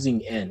from a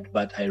losing end,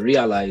 but I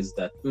realize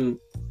that,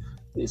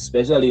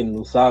 especially in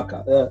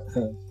Lusaka,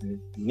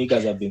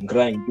 niggas have been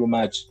crying too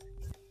much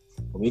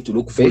for me to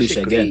look foolish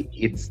again.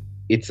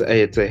 It's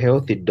a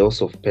healthy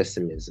dose of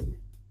pessimism.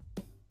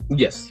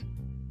 Yes.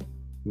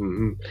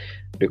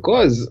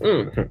 Because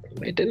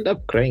might end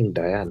up crying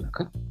Diana.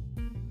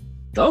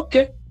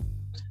 Okay.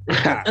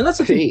 And that's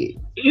the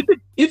thing.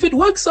 If it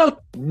works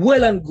out,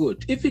 well and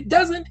good. If it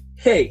doesn't,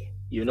 hey,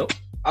 you know,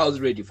 I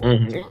was ready for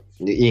it.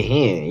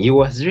 You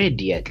was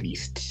ready at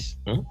least.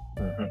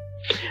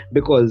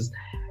 Because,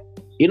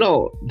 you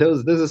know,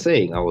 there's a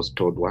saying I was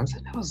told once,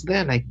 and I was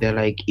there like, they're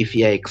like, if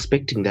you're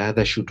expecting the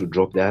other shoe to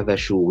drop, the other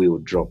shoe will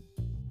drop.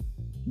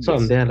 So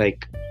I'm there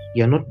like,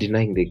 you're not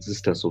denying the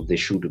existence of the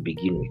shoe to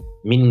begin with,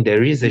 meaning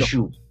there is a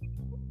shoe.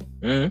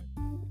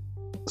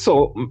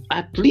 So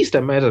at least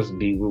I might as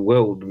be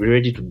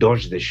ready to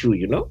dodge the shoe,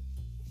 you know?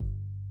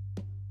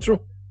 True.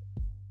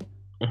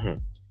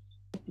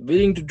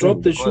 Willing to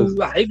drop the shoe,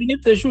 even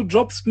if the shoe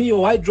drops me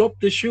or I drop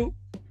the shoe.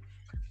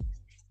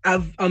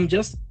 I'm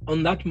just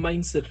on that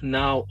mindset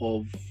now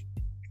of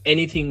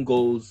anything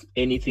goes,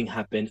 anything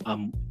happens.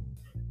 I'm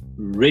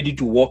ready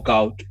to walk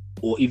out,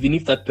 or even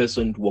if that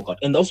person walk out.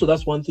 And also,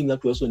 that's one thing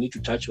that we also need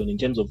to touch on in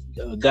terms of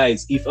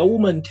guys. If a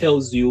woman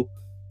tells you,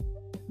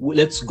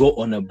 "Let's go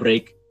on a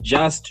break,"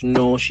 just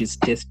know she's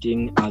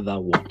testing other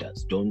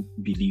waters. Don't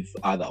believe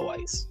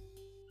otherwise.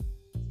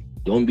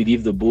 Don't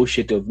believe the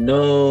bullshit of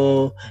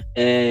no,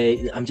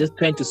 I'm just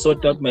trying to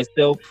sort out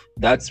myself.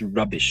 That's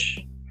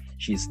rubbish.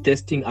 She's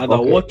testing other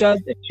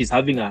waters, and she's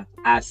having her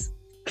ass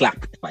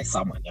clapped by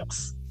someone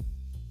else.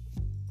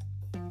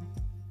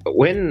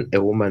 When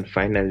a woman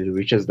finally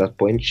reaches that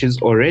point,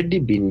 she's already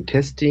been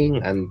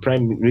testing, and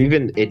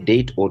even a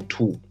date or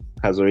two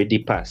has already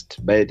passed.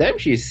 By the time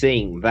she's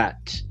saying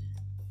that,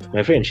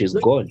 my friend, she's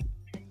gone.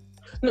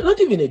 No, not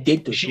even a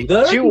date or two.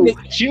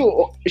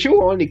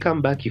 She'll only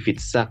come back if it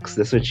sucks.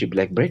 That's when she'll be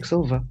like, break's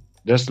over.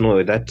 Just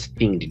know that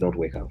thing did not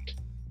work out.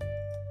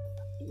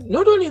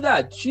 Not only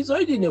that, she's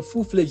already in a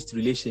full-fledged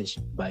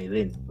relationship by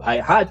then. By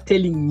her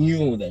telling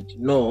you that,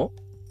 no,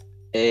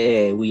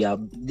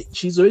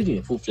 she's already in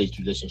a full-fledged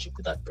relationship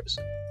with that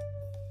person.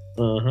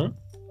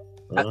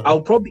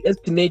 I'll probably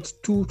estimate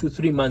 2 to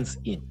 3 months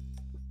in.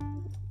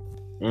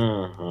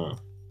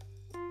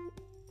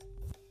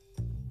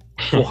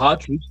 For her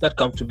to reach that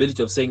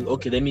comfortability of saying,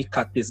 okay, let me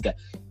cut this guy.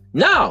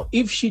 Now,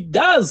 if she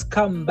does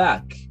come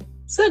back,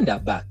 send her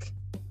back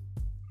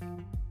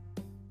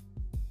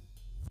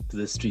to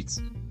the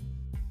streets.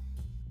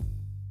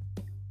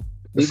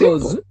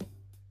 Because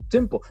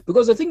simple.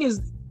 Because the thing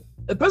is,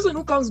 a person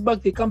who comes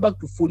back, they come back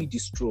to fully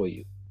destroy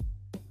you.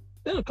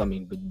 They're not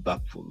coming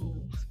back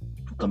to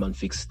come and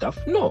fix stuff.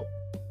 No.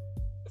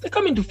 They're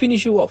coming to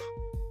finish you off.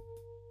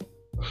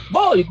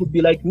 Well, it could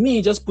be like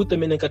me, just put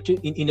them in a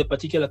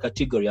particular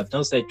category. I've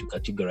now started to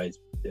categorize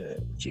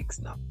chicks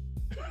now.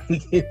 You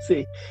can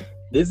say,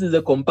 this is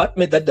a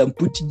compartment that I'm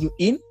putting you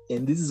in,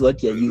 and this is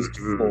what you're used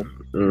for.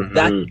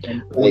 That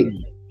and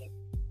only.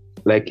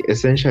 Like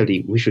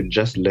essentially, we should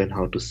just learn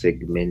how to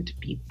segment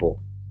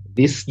people.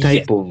 This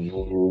type of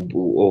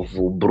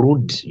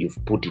brood, you've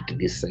put it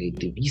this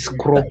side. This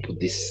crop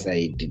this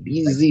side.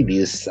 Busy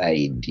this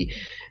side.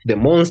 The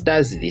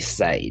monsters this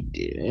side.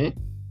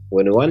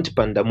 When we want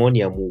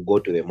pandemonium, we'll go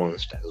to the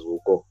monsters.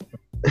 We'll go.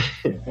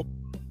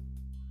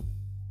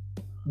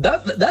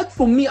 That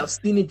for me, I've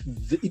seen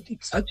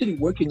it's actually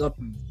working out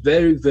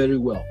very, very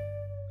well.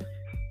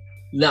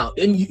 Now,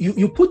 and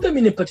you put them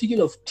in a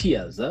particular of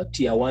tiers,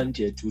 tier 1,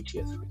 tier 2,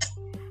 tier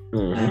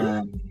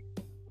 3.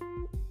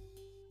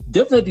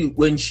 Definitely,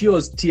 when she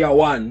was tier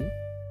 1,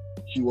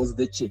 she was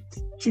the chick.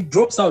 She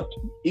drops out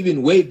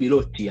even way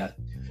below tier.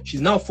 She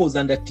now falls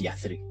under tier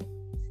 3.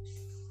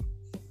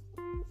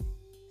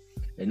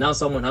 And now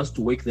someone has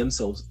to wake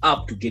themselves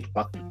up to get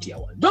back to tier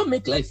 1. Don't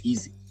make life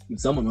easy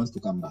if someone wants to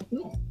come back.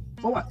 No.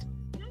 For what?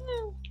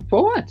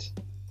 For what?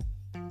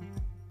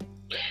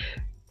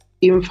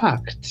 In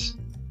fact,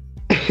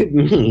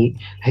 me,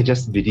 I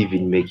just believe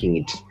in making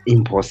it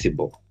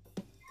impossible.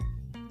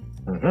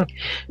 Mm-hmm.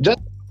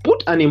 Just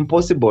put an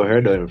impossible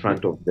hurdle in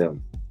front of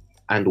them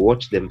and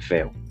watch them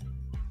fail.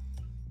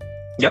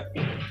 Yep.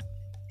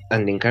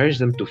 And encourage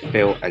them to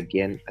fail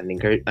again and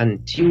encourage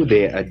until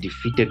they are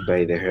defeated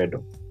by the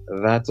hurdle.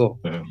 That's all.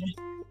 Mm-hmm.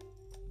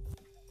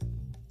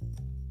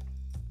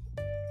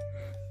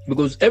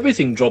 Because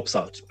everything drops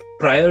out.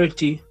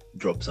 Priority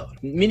drops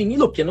out. Meaning,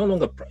 look, you're no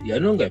longer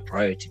a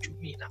priority to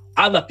me now.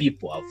 Other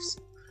people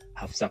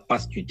have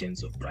surpassed you in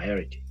terms of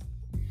priority.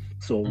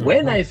 So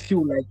when I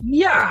feel like,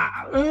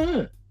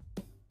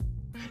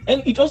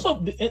 and it also,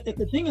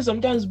 the thing is,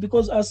 sometimes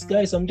because us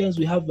guys, sometimes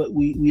we have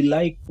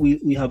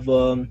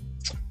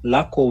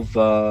lack of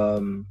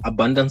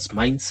abundance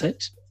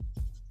mindset.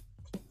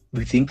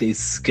 We think there's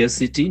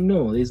scarcity.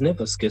 No, there's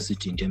never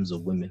scarcity in terms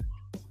of women.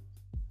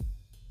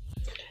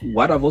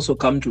 What I've also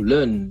come to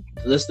learn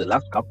just the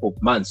last couple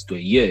of months to a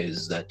year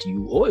is that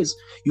you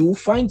will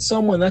find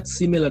someone that's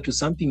similar to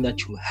something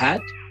that you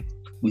had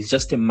with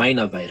just a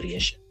minor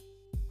variation.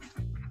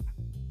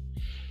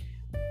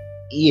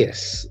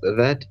 Yes,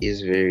 that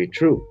is very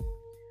true.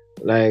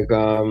 Like,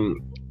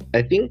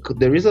 I think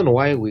the reason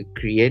why we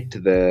create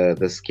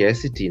the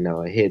scarcity in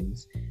our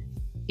heads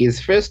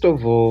is, first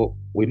of all,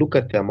 we look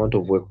at the amount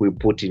of work we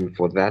put in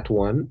for that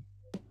one,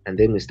 and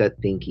then we start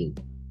thinking,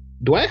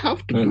 do I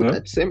have to do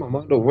that same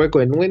amount of work?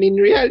 When in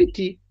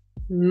reality,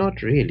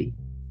 not really.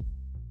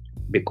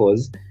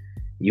 Because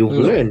you've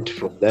learned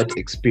from that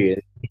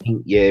experience,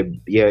 you're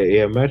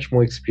a much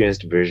more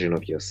experienced version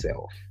of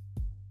yourself.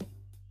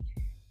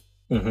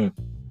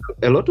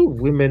 A lot of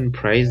women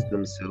prize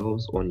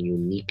themselves on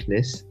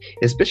uniqueness,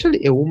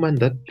 especially a woman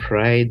that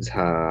prides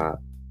her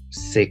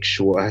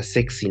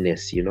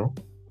sexiness, you know?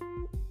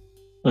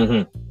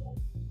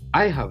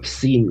 I have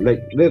seen,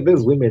 like,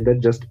 there's women that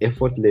just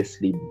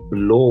effortlessly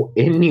blow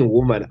any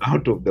woman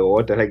out of the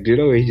water. Like, do you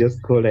know, we just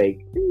go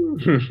like,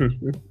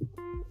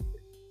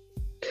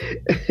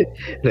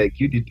 like,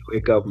 you need to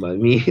wake up,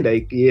 mommy.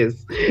 Like,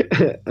 yes,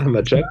 I'm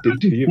attracted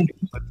to you.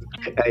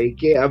 I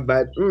care,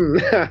 but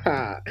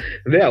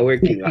they are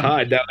working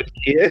hard out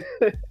here.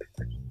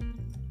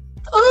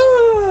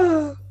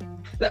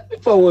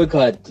 People work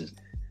hard.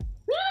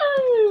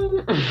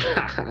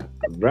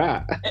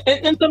 Bruh.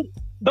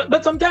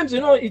 But sometimes,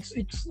 you know, it's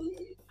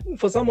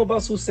for some of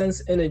us who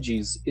sense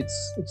energies,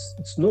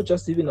 it's not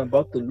just even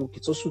about the look,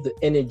 it's also the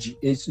energy.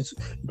 It's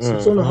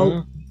on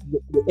how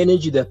the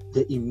energy that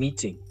they're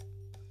emitting.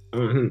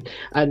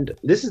 And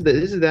this is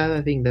the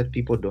other thing that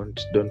people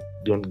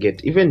don't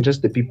get. Even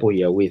just the people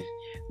you're with,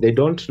 they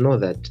don't know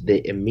that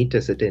they emit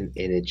a certain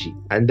energy,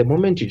 and the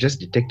moment you just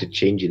detect a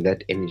change in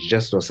that energy,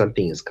 just know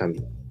something is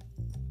coming.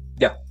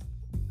 Yeah.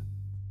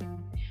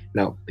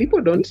 Now,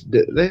 people don't.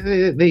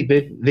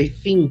 They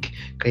think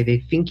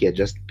you're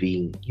just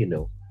being, you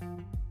know.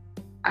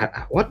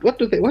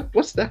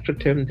 What's the actual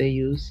term they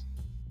use?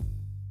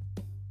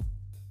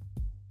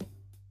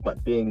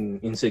 But being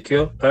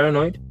insecure,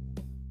 paranoid.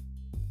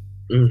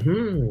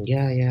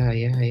 Yeah.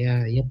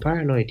 You're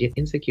paranoid. You're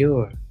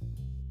insecure.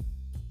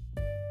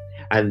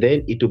 And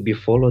then it will be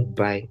followed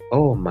by,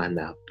 oh, man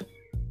up.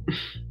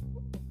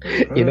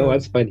 You know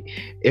what's funny?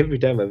 Every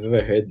time I've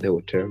ever heard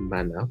the term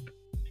man up,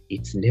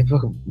 it's never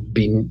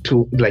been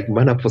to like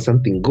man up for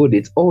something good.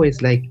 It's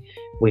always like,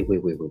 wait.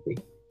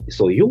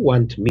 So you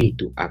want me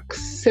to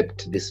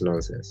accept this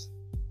nonsense?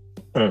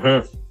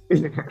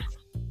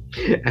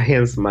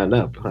 Hence man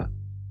up,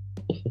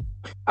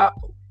 huh?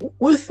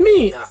 With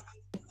me,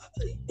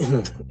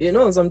 you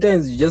know,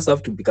 sometimes you just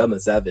have to become a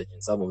savage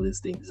in some of these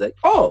things. Like,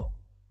 oh,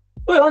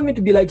 you want me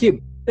to be like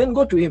him? Then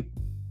go to him.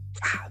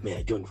 Man,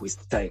 I don't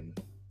waste time.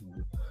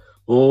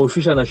 Oh,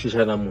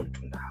 shishana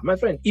muntu. My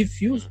friend, if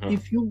you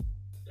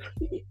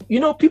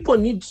know, people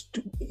need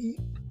to,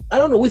 I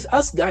don't know, with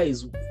us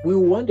guys, we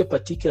want a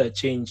particular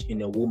change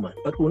in a woman,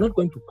 but we're not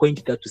going to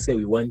point that to say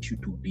we want you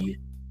to be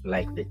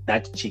like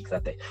that chick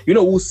that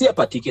we'll see a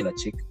particular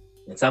chick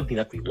and something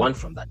that we want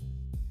from that,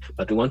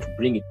 but we want to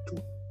bring it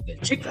to the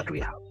chick that we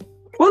have.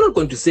 We're not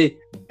going to say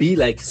be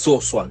like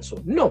so and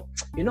so. No,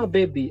 you know,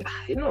 baby,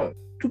 you know,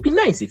 to be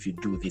nice if you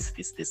do this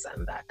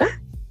and that.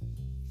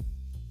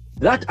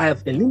 That I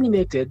have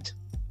eliminated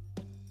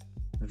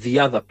the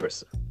other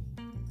person.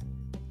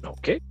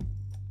 Okay,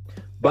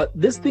 but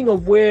this thing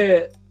of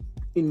where,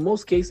 in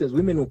most cases,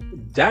 women will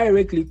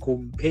directly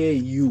compare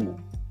you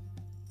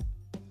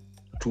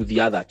to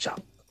the other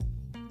chap,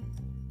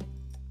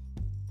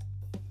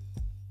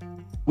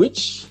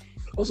 which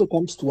also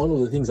comes to one of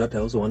the things that I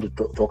also want to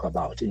talk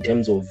about in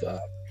terms of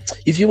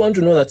if you want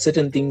to know that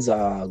certain things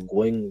are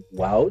going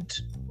wild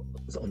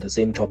on the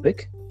same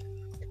topic.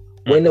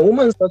 When a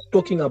woman starts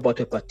talking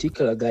about a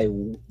particular guy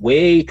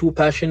way too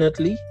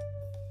passionately,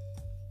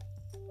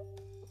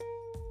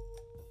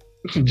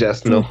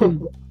 just know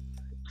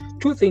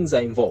two things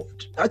are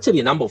involved.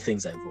 Actually, a number of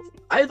things are involved.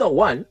 Either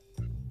one,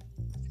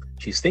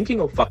 she's thinking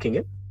of fucking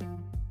him,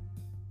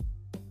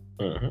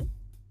 Mm-hmm.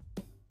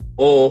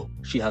 or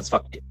she has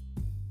fucked him.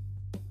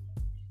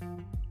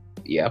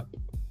 Yep,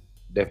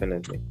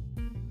 definitely.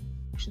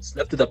 She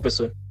slept with that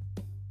person,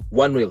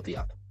 one way or the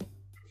other.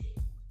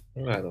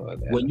 I know that.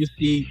 When you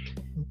see,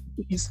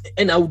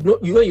 and I would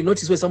not, you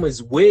notice where someone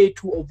is way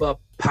too over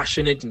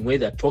passionate in where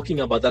they're talking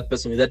about that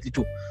person with that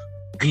little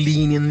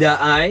gleam in their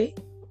eye.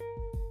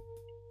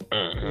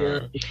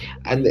 Mm-hmm.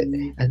 And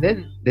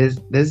then there's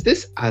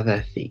this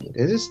other thing.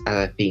 There's this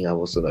other thing I've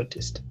also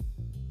noticed.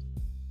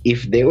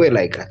 If they were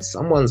like at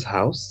someone's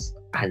house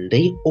and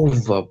they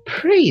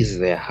overpraise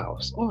their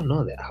house, oh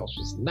no, their house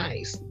was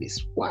nice.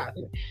 This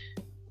one,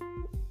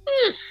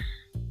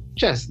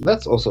 just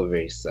that's also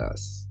very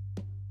sus.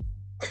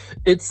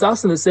 It's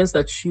sus in the sense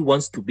that she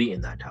wants to be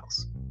in that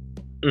house.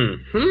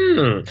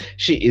 Mm-hmm.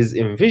 She is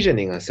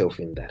envisioning herself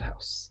in that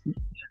house.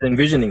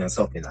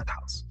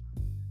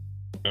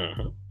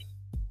 Mm-hmm.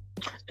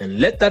 And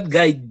let that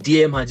guy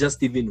DM her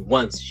just even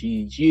once.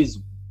 She is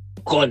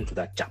gone to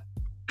that chap.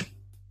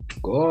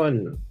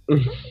 Gone.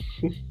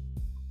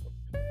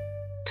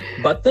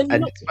 But then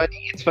and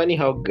it's funny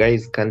how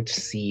guys can't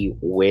see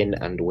when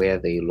and where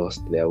they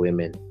lost their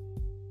women.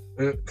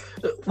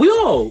 We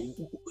all,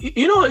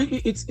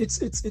 it's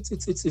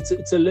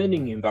a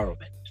learning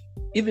environment.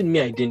 Even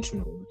me, I didn't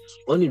know.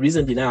 Only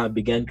recently now I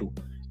began to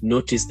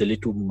notice the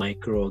little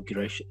micro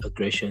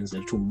aggressions,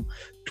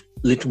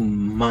 little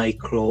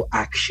micro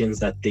actions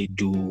that they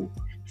do,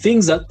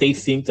 things that they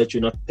think that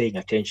you're not paying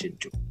attention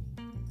to.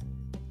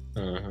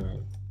 Mm-hmm.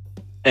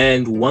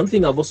 And one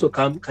thing I've also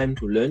come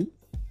to learn,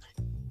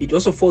 it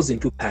also falls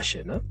into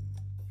passion. Huh?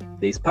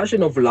 There's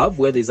passion of love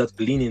where there's that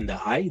gleam in the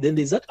eye. Then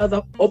there's that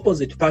other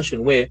opposite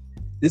passion where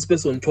this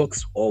person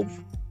talks of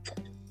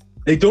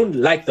they don't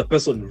like the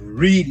person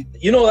really.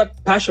 You know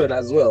that passion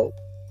as well,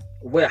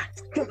 where I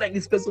don't like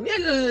this person.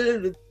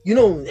 I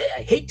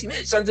hate him.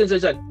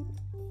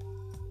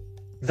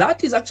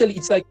 That is actually,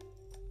 it's like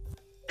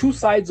two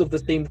sides of the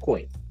same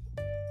coin.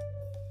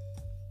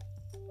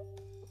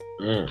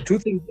 Two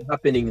things are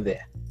happening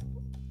there.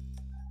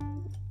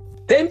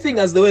 Same thing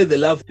as the way the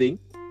love thing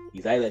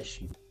is either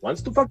she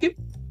wants to fuck him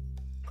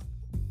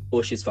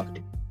or she's fucked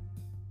him.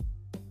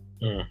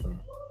 Mm-hmm.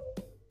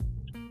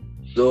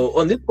 So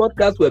on this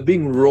podcast, we're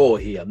being raw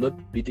here. I'm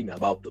not beating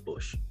about the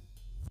bush.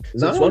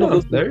 So it's one of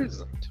those. There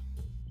isn't.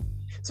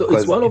 So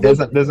it's one of those.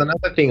 There's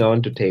another thing I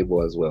want to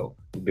table as well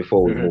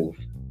before we move.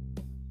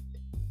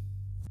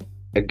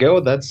 A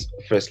girl that's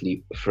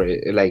firstly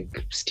like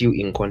still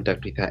in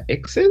contact with her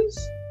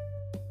exes,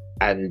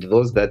 and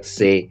those that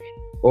say,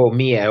 "Oh,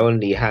 me, I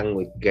only hang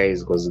with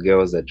guys because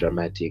girls are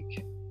dramatic."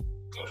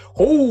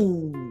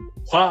 Oh,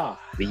 wow!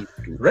 These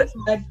two. Red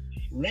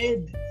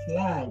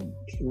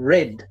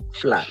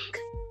flag.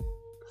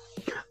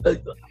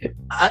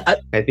 I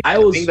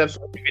think that's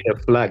not even a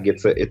flag.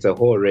 It's a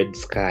whole red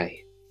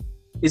sky.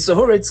 It's a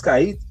whole red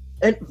sky,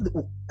 and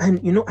I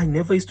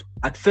never used to.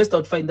 At first,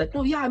 I'd find that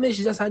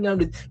she's just hanging out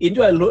with.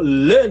 Until I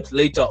learned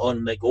later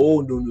on, like,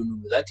 oh no,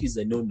 that is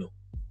a no.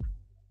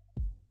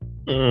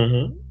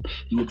 Mm-hmm.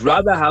 You would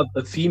rather have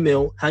a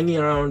female hanging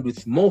around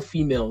with more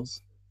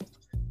females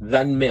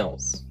than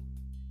males,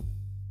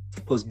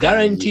 because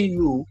guarantee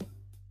you,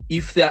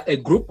 if there are a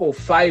group of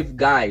 5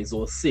 guys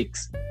or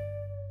 6,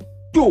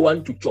 2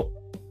 want to chop,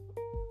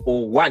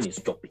 or 1 is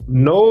chopping.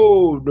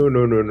 No.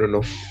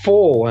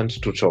 4 want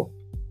to chop.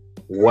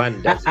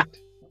 1 doesn't.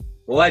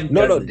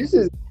 No. This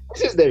is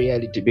the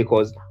reality,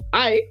 because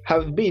I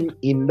have been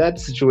in that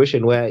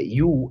situation where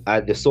you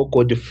are the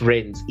so-called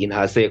friends in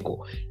her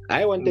circle.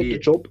 I wanted to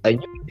chop, and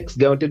the next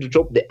guy wanted to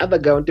chop, the other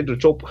guy wanted to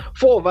chop.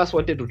 4 of us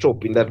wanted to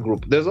chop in that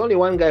group. There's only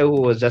one guy who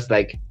was just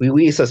like,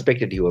 we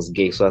suspected he was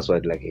gay, so that's why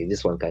like, hey,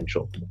 this one can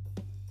chop.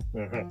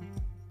 Mm-hmm.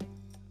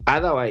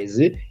 Otherwise,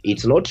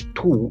 it's not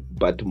 2,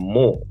 but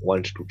more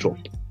want to chop.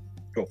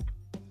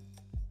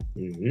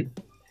 Mm-hmm.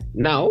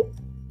 Now,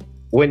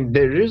 when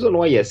the reason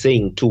why you're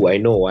saying 2, I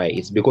know why.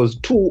 It's because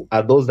 2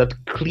 are those that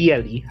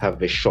clearly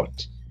have a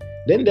shot.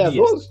 Then there are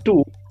those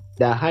 2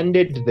 that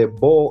handed the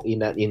ball in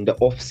the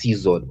off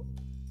season.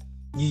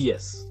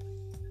 Yes.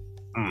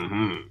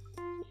 Mm-hmm.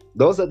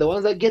 Those are the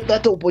ones that get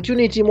that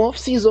opportunity more off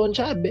season,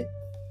 chabe.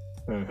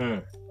 Mm-hmm.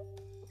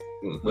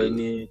 Mm-hmm.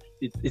 When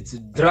it's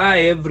dry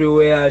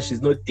everywhere,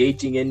 she's not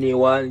dating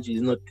anyone.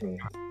 She's not.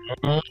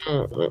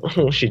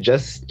 She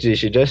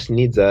just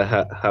needs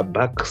her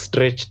back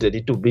stretched a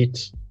little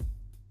bit.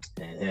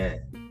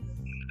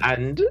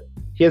 And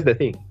here's the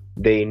thing: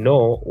 they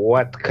know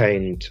what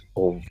kind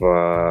of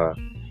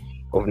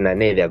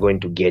nane they're going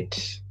to get,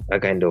 a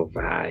kind of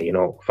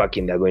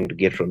fucking they're going to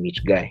get from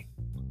each guy.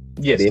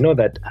 Yes, they know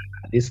that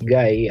this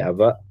guy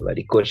ava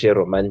varikoshe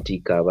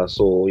romantic ava,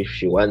 so if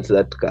she wants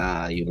that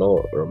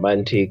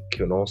romantic,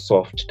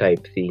 soft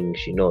type thing,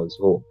 she knows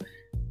who.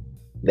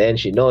 Then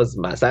she knows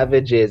my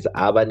savages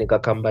ava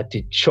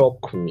nikakambati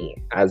choke me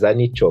as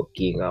any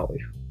choking out.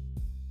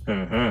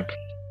 Mm-hmm.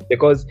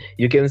 Because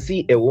you can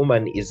see a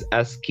woman is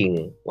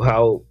asking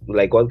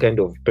what kind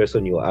of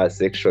person you are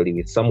sexually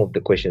with some of the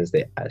questions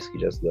they ask. You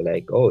just go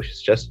like, oh,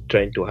 she's just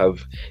trying to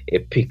have a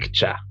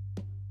picture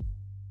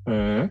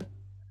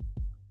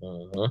Mm-hmm.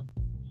 Mm-hmm.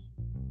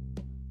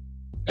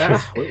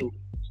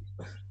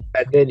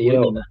 And then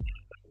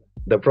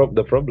the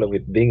problem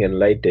with being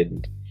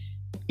enlightened,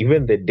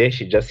 even the day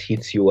she just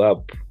hits you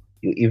up,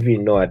 you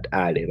even know at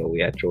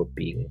we are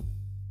chopping.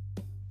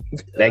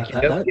 Like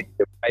you just get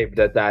the vibe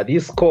that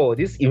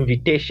this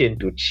invitation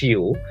to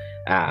chill,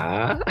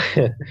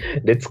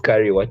 let's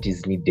carry what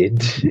is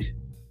needed.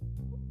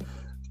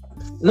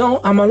 No,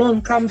 I'm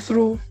alone. Come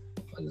through.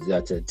 And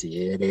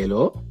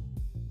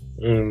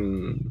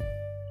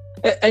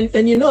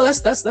you know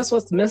that's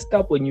what's messed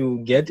up when you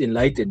get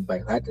enlightened by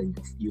that and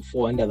you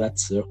fall under that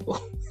circle.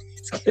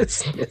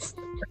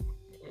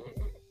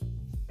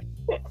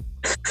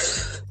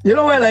 You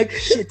know where like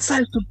shit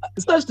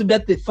starts to be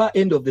at the far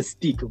end of the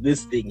stick of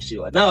this thing.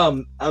 Sure.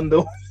 Now I'm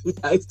the one who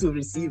has to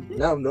receive.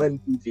 Now I'm the one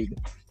giving.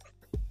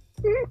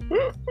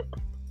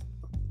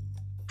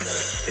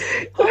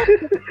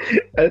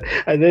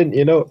 And then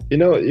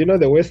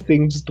the worst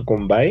things to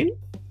combine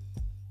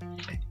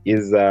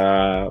is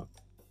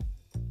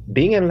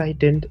being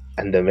enlightened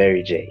and the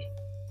Mary J.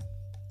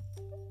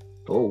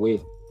 Oh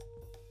wait.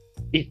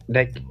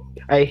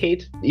 I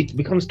hate it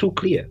becomes too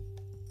clear.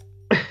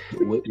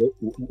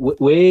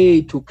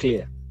 Way too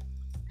clear.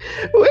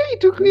 Way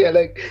too clear,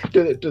 like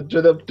to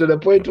the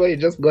point where you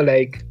just go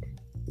like,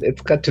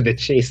 let's cut to the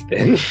chase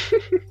then.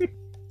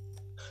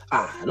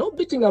 No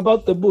beating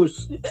about the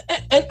bush.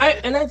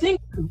 And I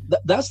think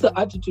that's the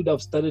attitude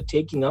I've started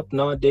taking up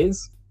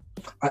nowadays.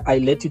 I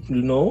let it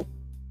known.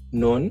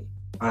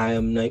 I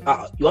am like,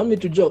 you want me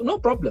to joke? No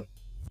problem.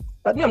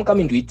 But me, I'm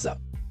coming to eat some.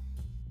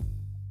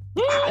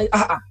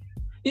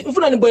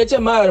 Ufuna niboyeche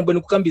mara mbona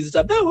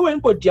kukambizisa wewe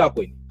import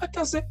yako ni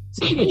atase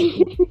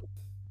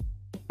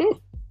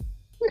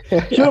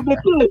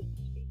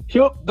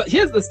but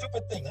here's the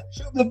stupid thing.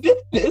 She'll be a bit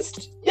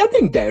pissed. You're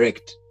being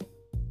direct.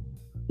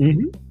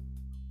 Mm-hmm.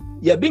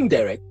 You're being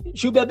direct.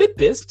 She'll be a bit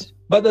pissed,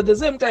 but at the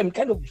same time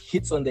kind of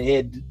hits on the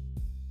head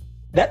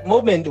that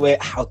moment where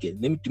okay,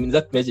 let me do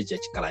that message.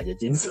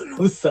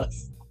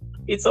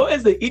 It's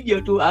always the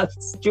idiot who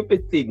asks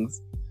stupid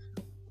things.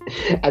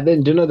 And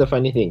then do you know the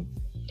funny thing?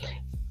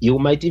 You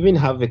might even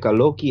have like a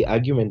low-key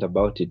argument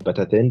about it, but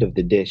at the end of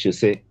the day, she'll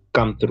say,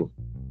 come through.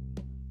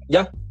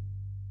 Yeah.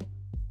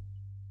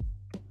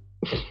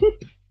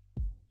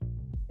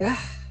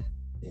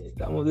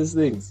 Some of these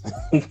things.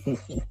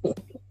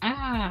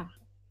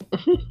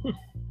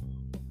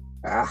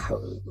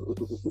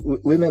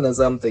 Women are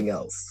something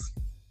else.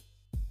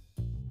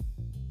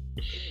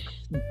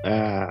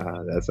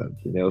 That's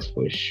something else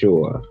for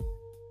sure.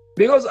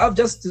 Because I've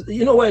just,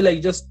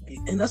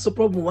 and that's the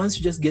problem. Once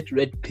you just get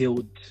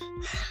red-pilled,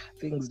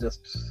 things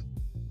just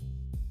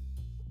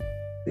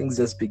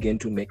begin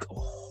to make a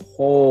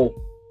whole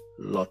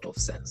lot of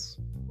sense.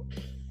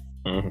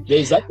 Mm-hmm. There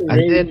is that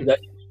range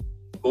that you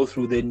go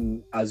through.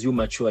 Then, as you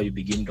mature, you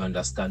begin to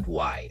understand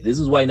why. This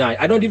is why now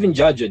I don't even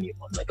judge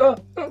anyone. I'm like,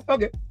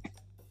 okay.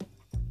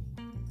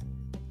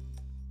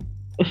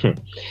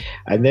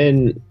 And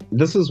then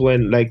this is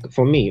when, like,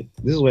 for me,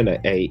 this is when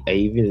I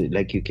even,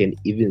 like, you can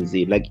even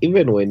see, like,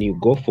 even when you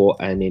go for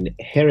an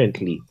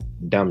inherently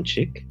dumb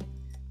chick,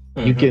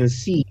 mm-hmm. you can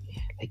see,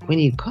 like, when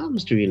it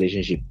comes to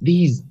relationship,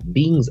 these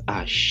beings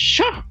are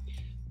sharp.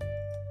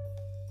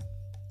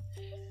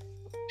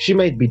 She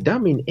might be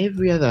dumb in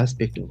every other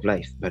aspect of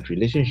life, but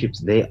relationships,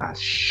 they are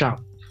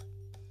sharp.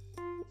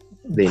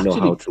 They know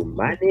how to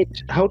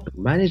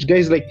manage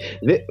guys. Like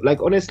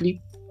honestly,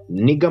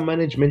 nigger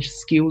management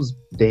skills,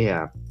 they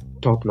are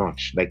top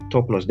notch.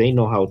 They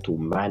know how to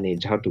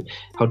manage, how to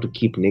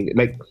keep nigger.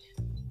 Like,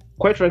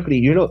 quite frankly,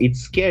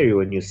 it's scary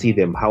when you see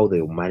them how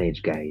they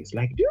manage guys.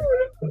 Like, you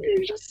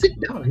just sit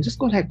down and just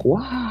go like,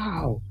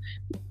 wow,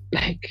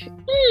 like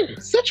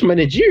such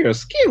managerial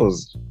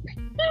skills.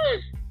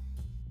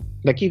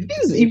 Like if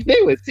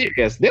they were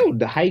serious, they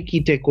would high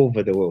key take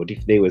over the world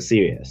if they were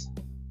serious.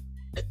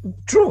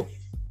 True.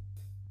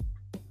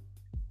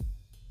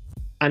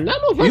 And none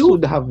of us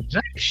would have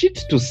jack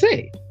shit to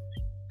say.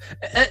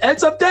 And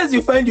sometimes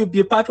you find you'll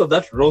be part of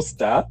that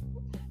roster.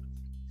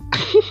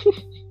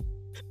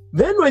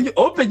 Then when you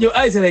open your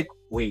eyes, you're like,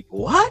 wait,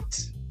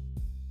 what?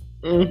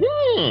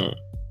 Mm-hmm.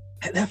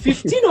 There are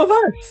 15 of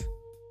us.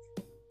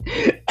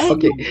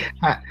 Okay.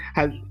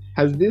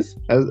 Has this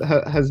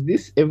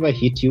ever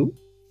hit you?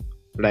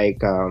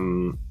 Like,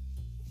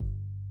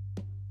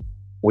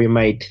 we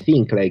might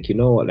think like,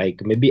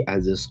 like maybe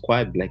as a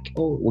squad, like,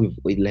 oh,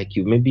 we like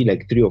you, maybe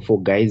like 3 or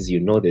 4 guys,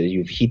 that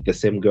you've hit the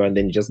same girl and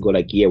then just go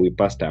like, yeah, we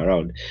passed her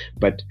around.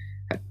 But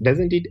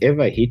doesn't it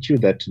ever hit you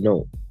that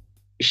no,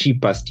 she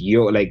passed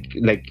your, like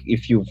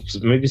if you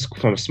maybe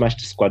from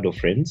smashed a squad of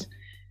friends,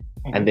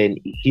 mm-hmm. and then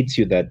it hits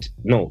you that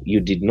no, you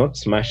did not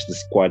smash the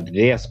squad,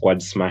 their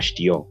squad smashed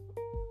your.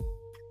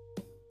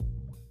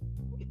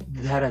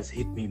 That has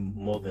hit me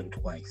more than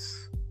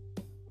twice.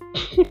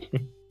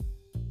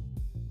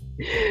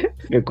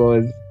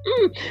 because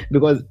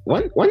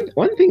one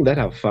thing that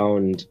I've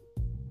found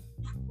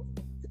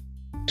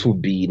to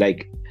be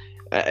like,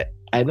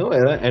 I know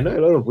a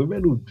lot of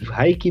women who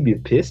high key be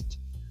pissed,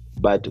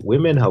 but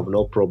women have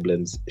no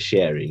problems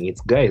sharing.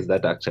 It's guys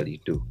that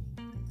actually do.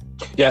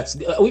 Yes,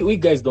 we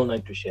guys don't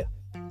like to share.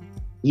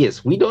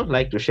 Yes, we don't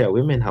like to share.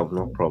 Women have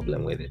no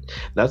problem with it.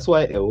 That's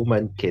why a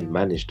woman can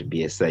manage to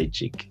be a side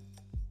chick.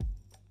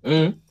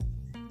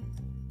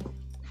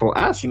 For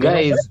us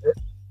guys,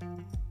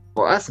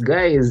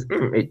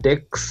 it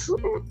takes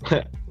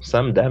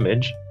some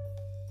damage.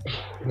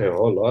 A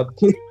whole lot.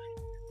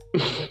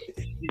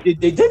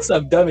 It takes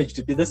some damage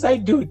to be the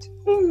side dude.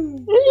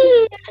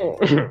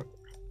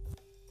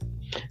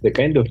 The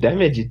kind of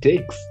damage it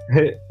takes,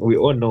 we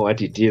all know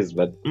what it is,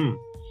 but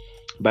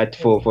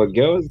for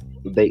girls,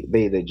 they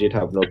legit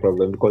have no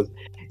problem, because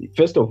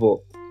first of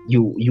all,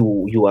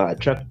 you are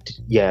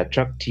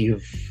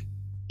attractive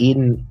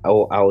in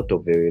or out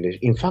of a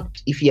relationship. In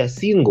fact, if you are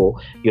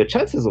single, your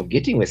chances of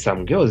getting with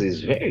some girls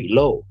is very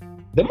low.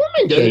 The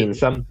moment you're in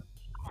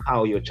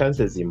somehow, your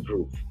chances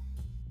improve.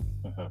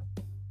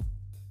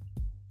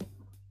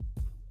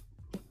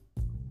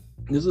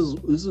 This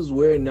is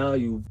where now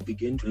you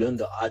begin to learn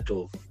the art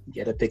of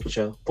get a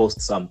picture,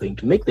 post something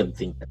to make them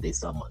think that there's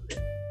someone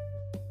there.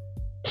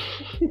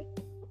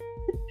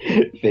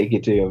 Fake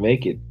it till you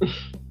make it.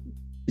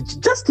 It's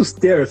just to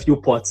stir a few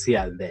pots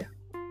here and there.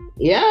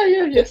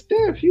 Yeah, just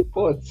stir a few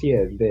pots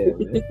here and there.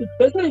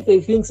 Especially if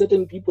they think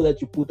certain people that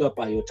you put up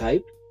are your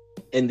type,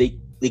 and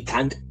they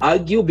can't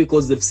argue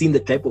because they've seen the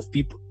type of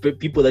people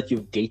that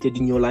you've dated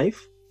in your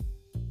life.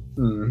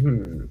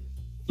 Mm-hmm.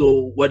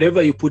 So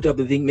whatever you put up,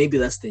 they think maybe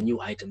that's the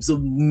new item. So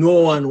no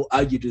one will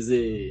argue to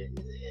say,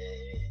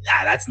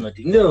 that's not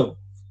it. No.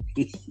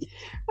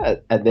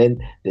 And then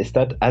they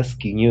start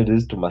asking you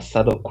these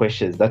subtle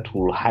questions that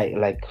will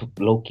like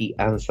low-key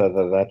answer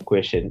that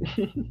question.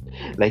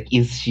 Like,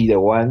 is she the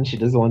one? She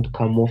doesn't want to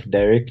come off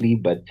directly,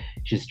 but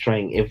she's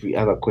trying every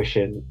other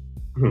question.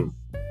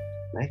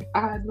 Like,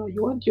 no,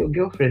 you want your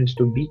girlfriend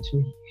to beat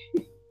me.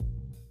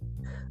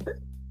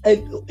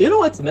 And you know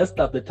what's messed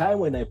up? The time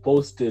when I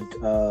posted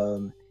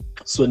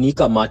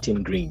Sonika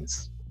Martin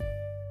Greens.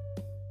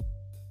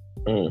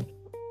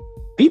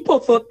 People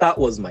thought that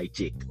was my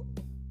chick.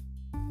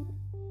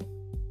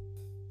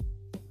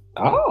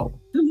 Oh.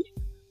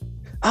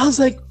 I was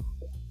like,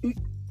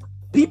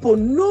 people,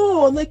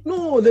 no. I'm like,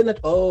 no. They're not,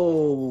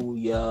 oh,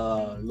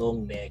 yeah,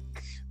 long neck,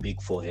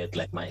 big forehead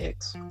like my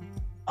ex.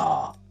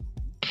 I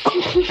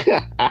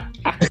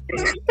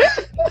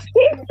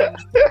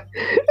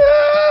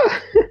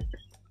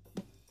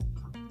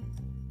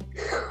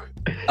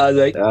was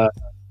like,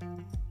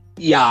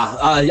 yeah,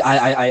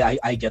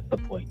 I get the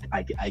point.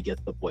 I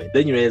get the point.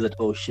 Then you realize that,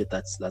 oh shit,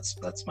 that's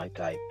my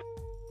type.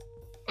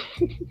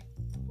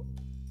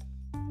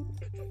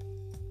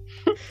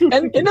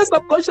 And in the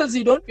subconscious,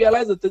 you don't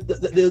realize that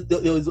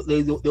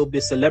there'll be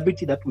a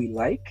celebrity that we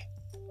like,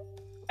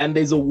 and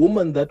there's a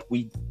woman that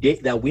we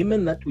date. There are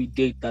women that we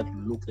date that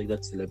look like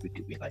that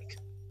celebrity we like.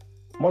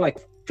 More like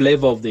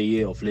flavor of the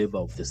year or flavor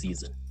of the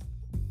season.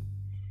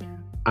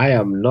 I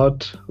am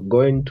not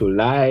going to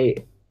lie.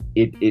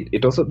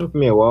 It also took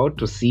me a while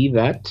to see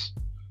that,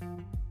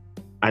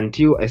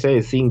 until I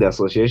started seeing the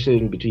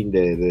association between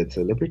the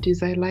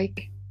celebrities I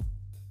like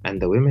and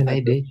the women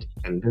I date,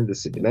 and then the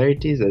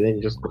similarities, and then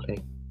you just go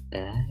like,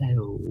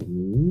 oh,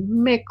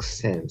 makes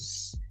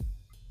sense.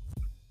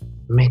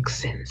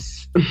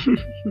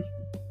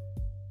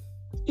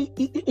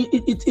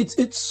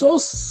 It's so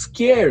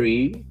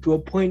scary to a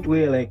point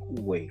where, like,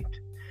 wait,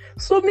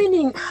 so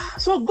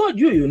God,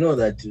 you know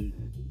that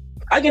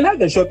I can have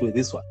a shot with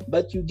this one,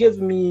 but you gave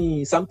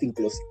me something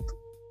close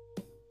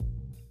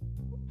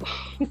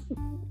to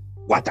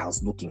what I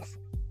was looking for.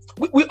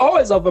 We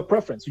always have a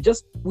preference.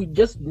 We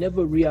just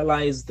never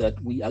realize that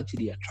we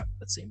actually attract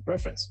the same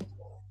preference.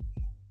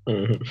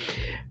 Mm-hmm.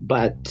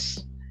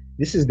 But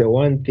this is the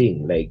one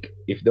thing, like,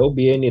 if there'll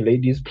be any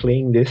ladies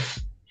playing this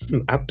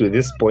up to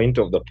this point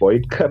of the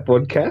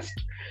podcast,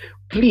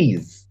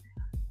 please,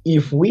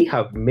 if we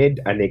have made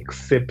an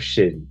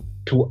exception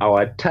to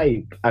our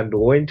type and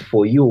went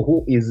for you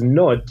who is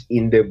not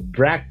in the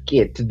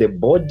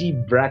body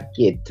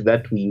bracket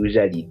that we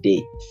usually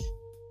date,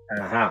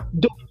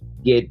 don't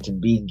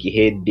get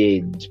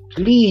big-headed,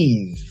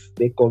 please.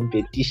 The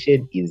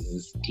competition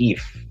is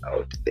stiff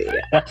out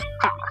there.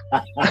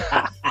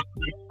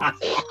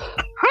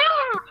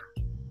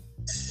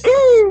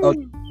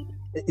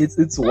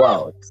 It's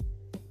wild.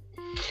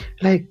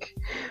 Like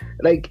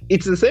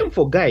it's the same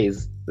for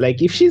guys.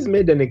 Like, if she's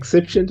made an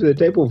exception to the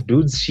type of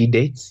dudes she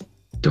dates,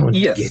 don't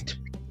get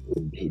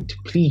big-headed,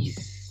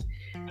 please.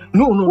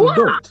 No,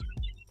 don't.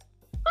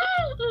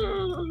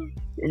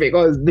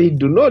 Because they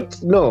do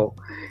not know.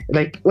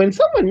 Like, when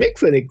someone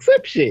makes an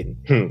exception,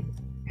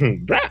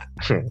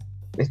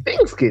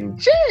 things can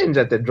change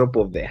at the drop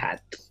of the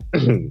hat.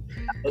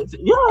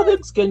 Yeah,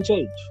 things can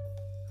change.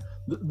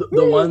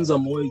 The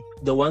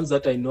ones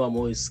that I know I'm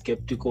always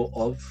skeptical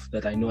of,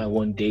 that I know I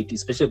won't date,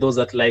 especially those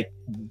that like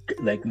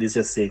let's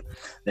just say,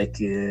 like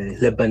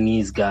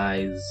Lebanese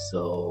guys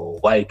or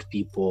white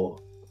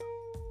people.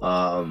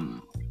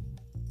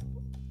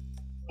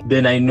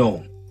 Then I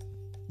know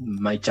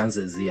my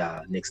chances here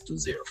are next to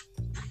zero.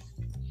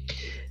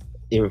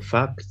 In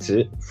fact,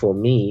 for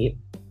me,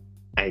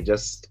 I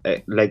just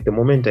like the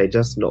moment I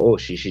just know, oh,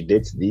 she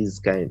dates these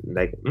kind,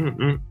 like,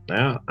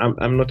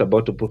 I'm not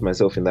about to put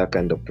myself in that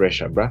kind of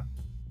pressure, bruh.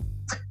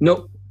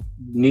 No,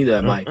 neither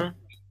am I.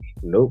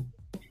 Nope.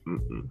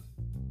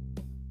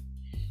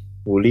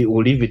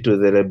 We'll leave it to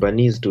the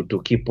Lebanese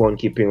to keep on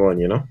keeping on,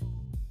 you know.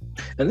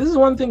 And this is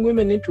one thing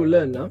women need to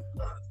learn now.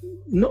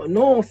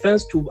 No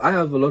offense to,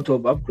 I've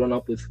grown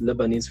up with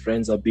Lebanese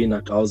friends. I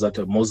was at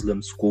a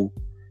Muslim school,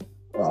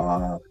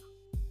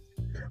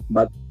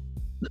 but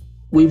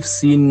we've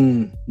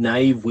seen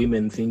naive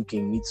women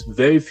thinking it's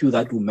very few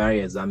that will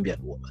marry a Zambian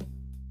woman,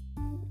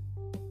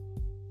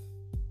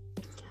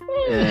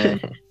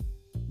 and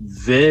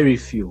very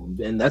few,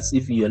 and that's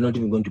if you're not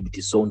even going to be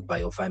disowned by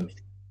your family.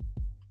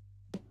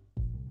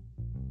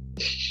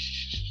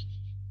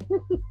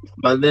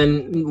 But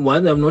then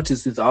what I've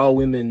noticed is our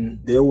women,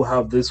 they will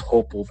have this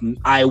hope of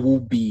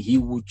he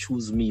will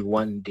choose me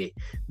one day.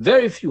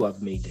 Very few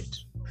have made it.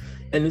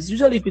 And it's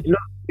usually if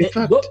in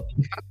fact,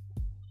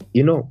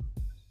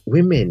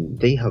 women,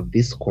 they have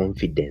this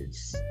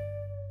confidence.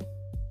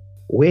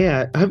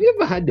 Where have you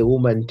ever had a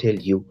woman tell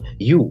you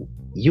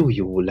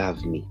will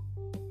love me?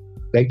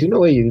 Like, do you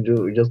know where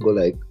you just go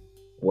like,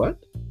 what?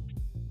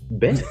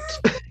 Bet?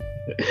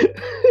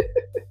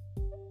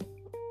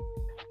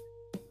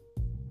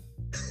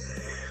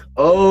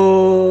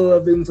 Oh,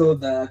 I've been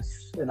told that,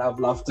 and I've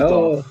laughed it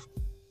off.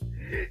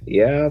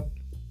 Yeah.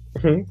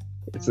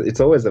 It's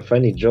always a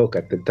funny joke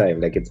at the time.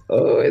 Like, it's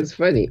always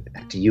funny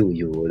that you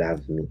will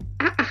love me.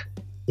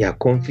 You're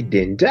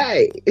confident,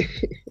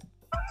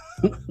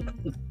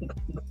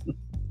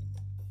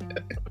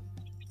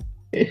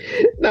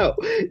 Now,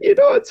 you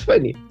know what's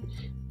funny?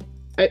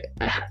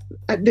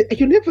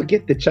 You never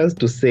get the chance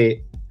to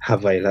say,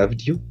 have I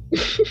loved you?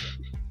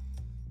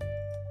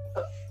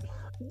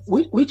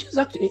 Which is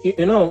actually,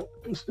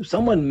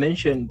 someone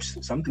mentioned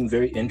something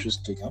very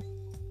interesting.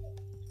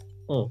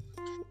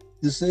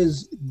 It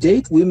says,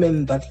 date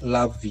women that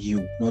love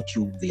you, not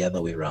you the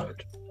other way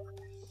around.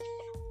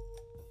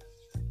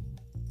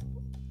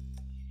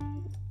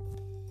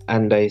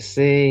 And I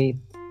say,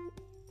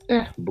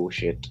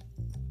 bullshit.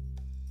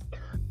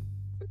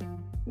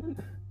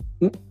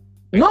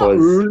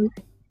 Because,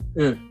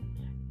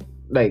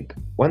 like,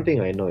 one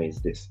thing I know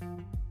is this.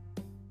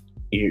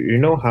 You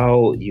know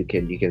how you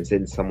can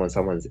sense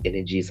someone's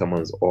energy,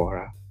 someone's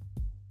aura.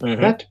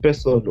 That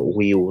person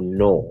will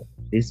know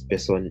this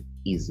person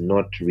is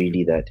not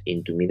really that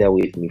into me. They're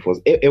with me for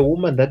a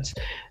woman that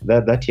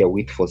you're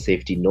with for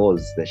safety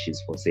knows that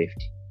she's for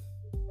safety.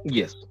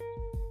 Yes.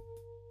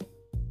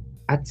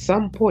 At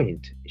some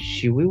point,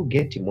 she will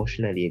get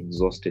emotionally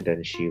exhausted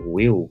and she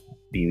will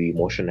be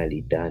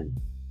emotionally done.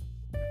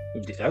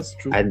 That's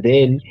true. And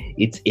then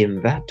it's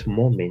in that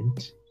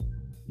moment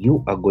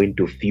you are going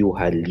to feel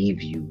her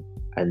leave you,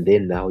 and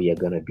then now you're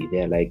gonna be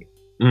there like,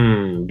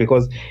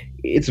 because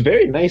it's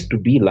very nice to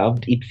be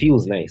loved. It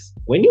feels nice.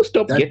 When you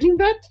stop getting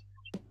that,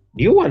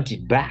 you want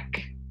it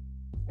back.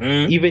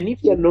 Even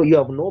if you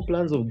have no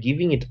plans of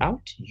giving it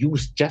out, you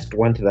just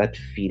want that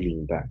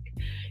feeling back.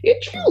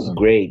 It feels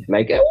great.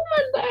 Like a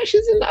woman,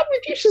 she's in love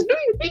with you, she's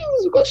doing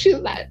things because she's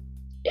like,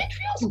 it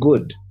feels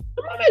good.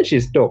 The moment she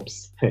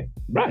stops,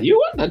 bruh, you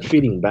want that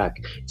feeling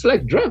back. It's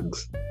like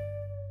drugs.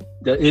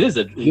 It is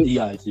it's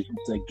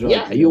like drugs.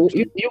 Yeah, you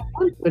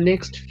want the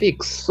next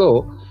fix.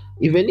 So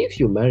even if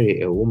you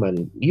marry a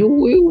woman, you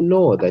will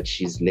know that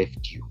she's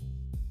left you.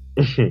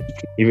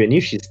 Even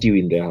if she's still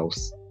in the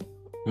house.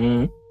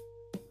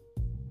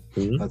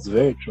 That's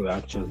very true,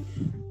 actually.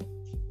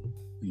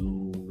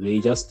 They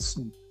just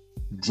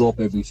drop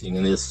everything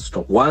and they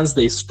stop. Once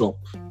they stop,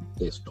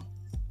 they stop.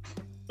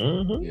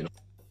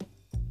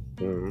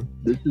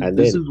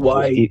 This is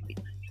why.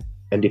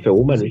 And if a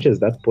woman reaches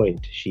that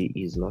point, she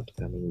is not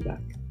coming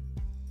back.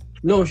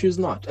 No, she's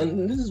not.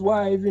 And this is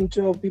why I even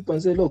tell people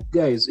and say, look,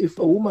 guys, if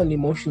a woman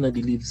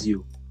emotionally leaves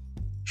you,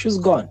 she's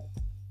gone.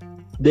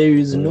 There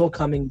is no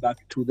coming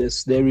back to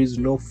this. There is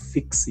no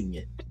fixing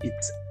it.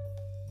 It's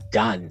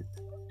done.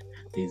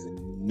 There's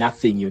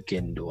nothing you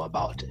can do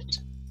about it.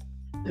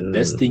 The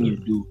best thing you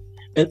do.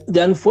 And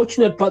the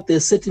unfortunate part,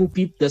 there's certain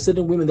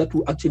women that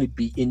will actually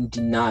be in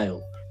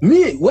denial.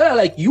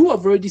 Like you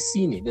have already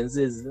seen it and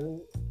says,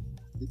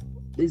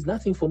 there's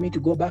nothing for me to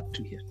go back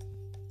to here.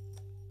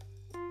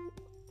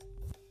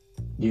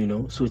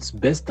 So it's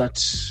best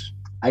that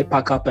I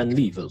pack up and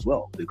leave as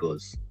well,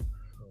 because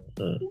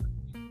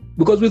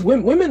with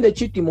women, they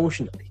cheat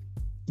emotionally.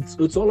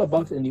 It's all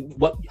about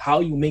how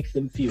you make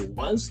them feel.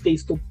 Once they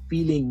stop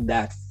feeling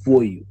that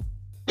for you,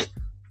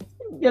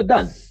 you're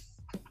done.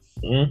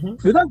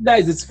 With us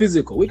guys, it's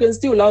physical. We can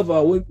still love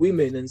our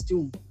women and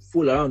still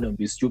fool around and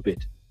be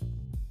stupid.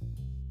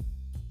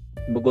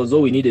 Because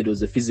all we needed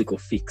was a physical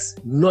fix,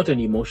 not an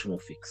emotional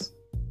fix.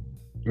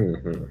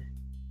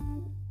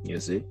 You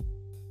see?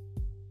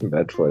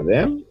 But for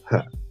them,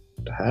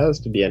 it has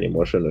to be an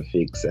emotional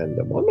fix. And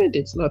the moment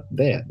it's not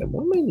there, the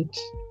moment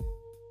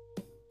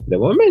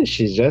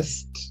she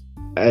just,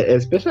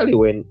 especially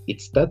when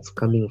it starts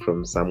coming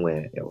from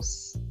somewhere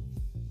else.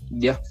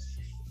 Yeah.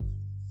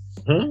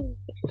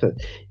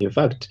 In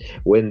fact,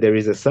 when there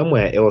is a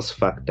somewhere else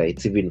factor,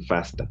 it's even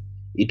faster.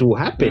 It will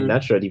happen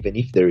naturally, even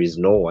if there is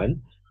no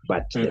one.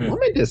 But the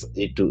moment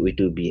it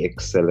will be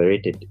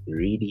accelerated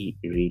really,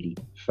 really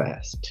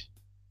fast.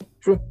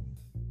 True.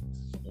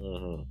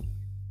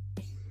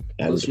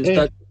 And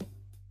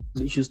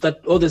she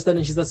start all of a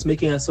sudden she starts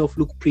making herself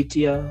look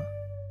prettier.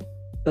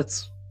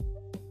 That's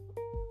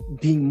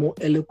being more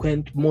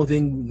eloquent, more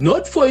than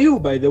not for you,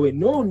 by the way.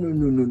 No,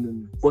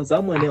 for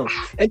someone else.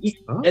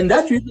 And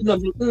that reason I'm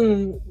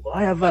like,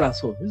 why have I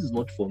so? This is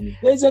not for me.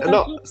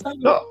 No.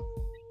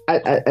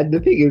 And the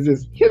thing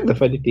is, here's the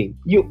funny thing.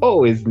 You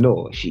always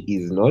know she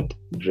is not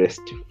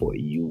dressed for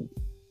you.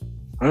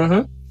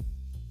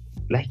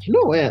 Like, you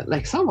know, where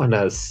like someone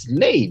has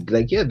slayed.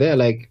 Like, yeah, they're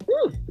like,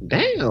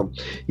 damn.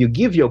 You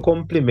give your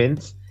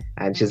compliments,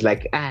 and she's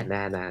like,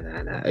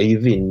 nah. You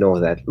even know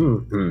that,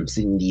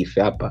 Cindy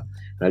Fapa.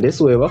 And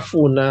this way,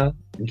 Wafuna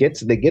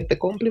they get the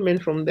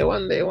compliment from the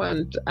one they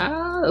want.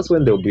 That's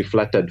when they'll be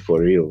flattered for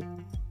real.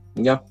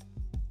 Yeah.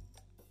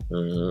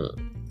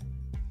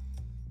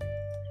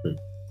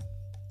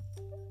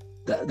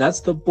 That's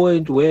the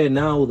point where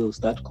now they'll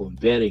start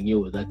comparing you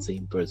with that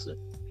same person.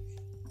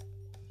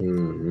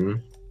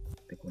 The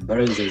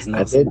comparison is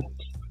not.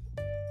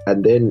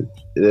 And then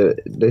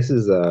this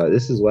is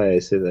why I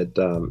say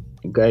that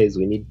guys,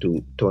 we need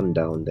to tone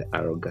down the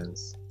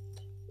arrogance.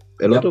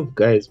 A lot of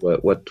guys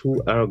were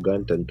too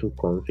arrogant and too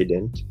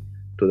confident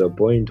to the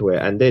point where,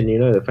 and then, you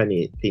know, the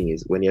funny thing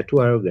is, when you're too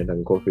arrogant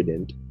and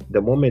confident,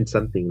 the moment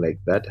something like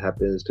that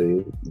happens to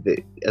you,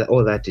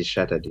 all that is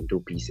shattered into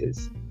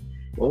pieces.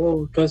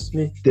 Oh, trust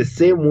me. The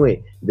same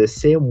way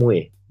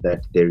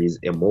that there is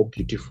a more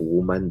beautiful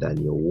woman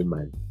than your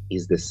woman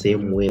is the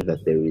same way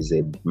that there is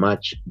a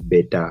much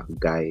better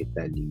guy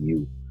than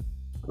you.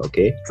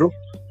 Okay? True.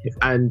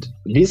 And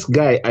this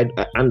guy and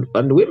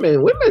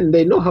women,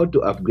 they know how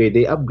to upgrade.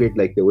 They upgrade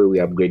like the way we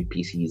upgrade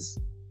PCs.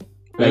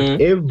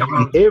 Like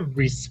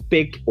every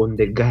spec on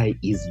the guy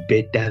is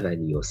better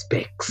than your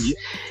specs.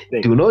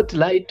 Do not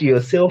lie to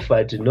yourself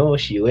and know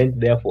she went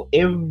there for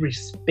every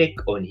spec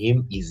on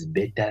him is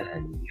better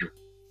than you.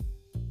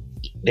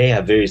 They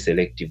are very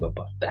selective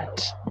about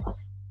that.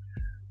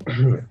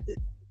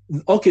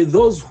 Okay,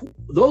 those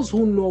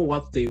who know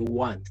what they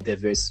want, they're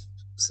very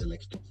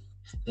selective.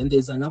 And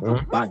there's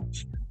another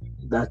bunch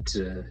that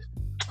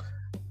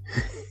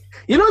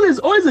you know, there's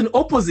always an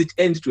opposite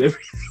end to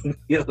everything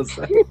else.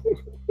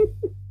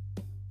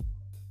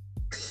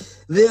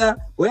 There,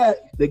 where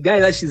the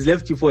guy that she's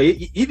left you for,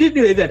 he didn't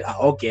know that.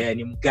 Okay,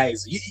 and him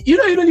guys, you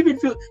know, you don't even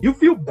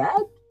feel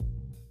bad,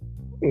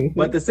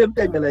 but at the same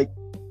time you're like,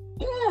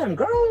 damn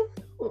girl,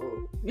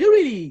 you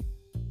really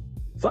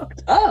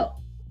fucked up,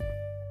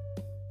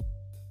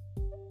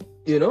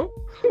 you know.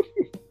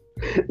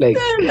 Like,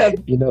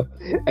 you know,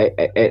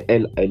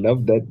 I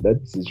love that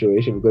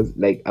situation, because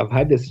like I've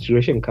had the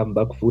situation come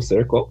back full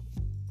circle.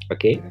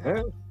 Okay.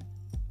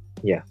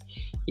 Yeah,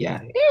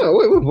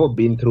 we've all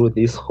been through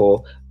this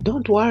whole,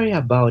 don't worry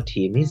about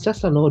him, he's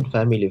just an old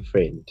family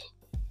friend.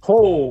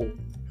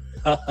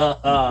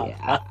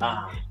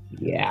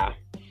 Yeah.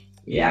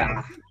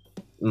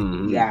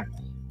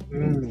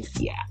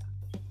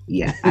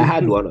 I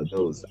had one of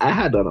those.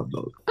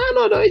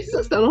 No, it's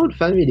just an old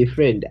family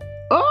friend.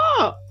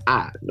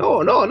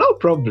 No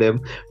problem.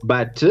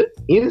 But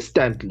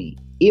instantly,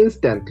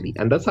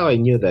 and that's how I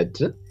knew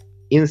that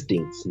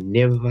instincts,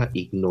 never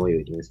ignore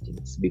your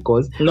instincts,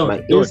 because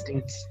my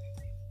instincts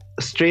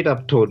straight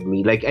up told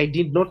me, like, I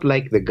did not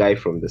like the guy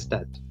from the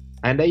start,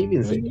 and I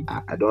even said,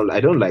 I don't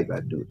like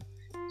that dude.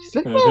 She's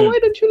like, oh, why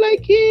don't you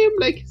like him?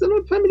 Like, he's an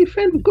old family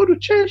friend, we go to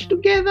church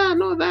together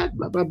and all that,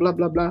 blah blah blah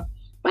blah blah.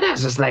 But I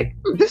was just like,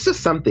 this is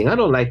something, I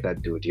don't like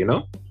that dude, you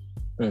know.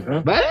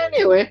 But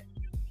anyway,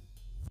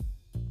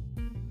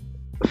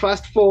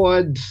 fast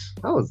forward,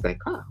 I was like,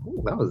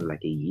 that was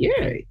like a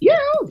year.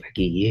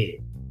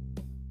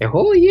 A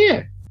whole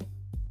year.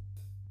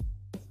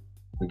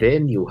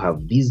 Then you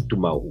have these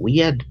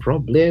weird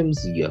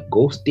problems. You're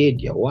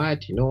ghosted. You're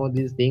what? You know, all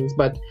these things.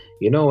 But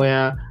you know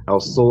where I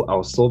was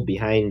so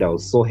behind. I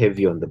was so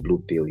heavy on the blue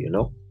pill. You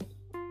know,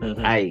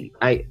 I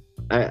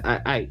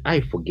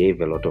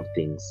forgave a lot of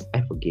things.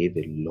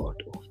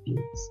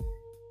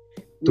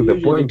 To the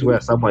point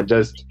where someone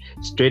just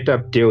straight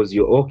up tells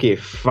you, okay,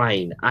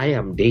 fine, I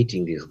am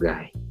dating this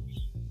guy,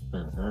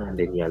 and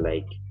then you're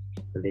like,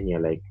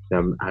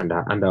 and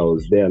I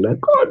was there like,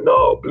 oh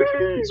no,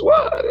 please,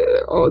 what?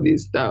 All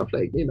this stuff,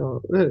 like, you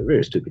know,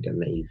 very stupid and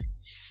naive.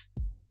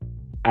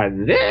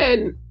 And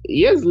then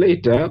years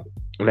later,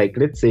 like,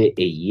 let's say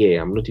a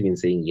year, I'm not even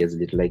saying years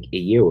later, like a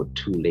year or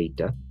two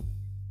later,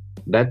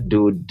 that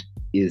dude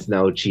is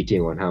now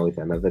cheating on her with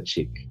another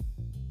chick,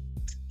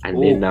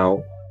 and then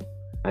now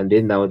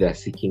they're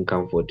seeking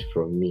comfort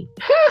from me.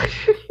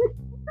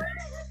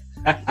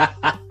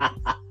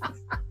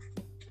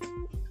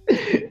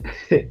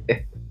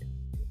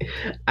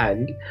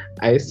 And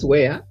I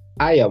swear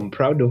I am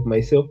proud of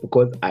myself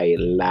because I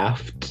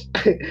laughed.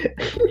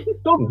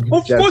 Of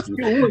course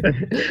you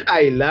would.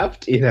 I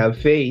laughed in her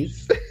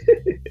face.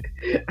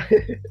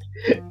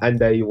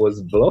 and I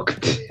was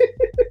blocked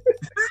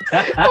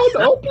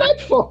on all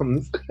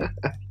platforms.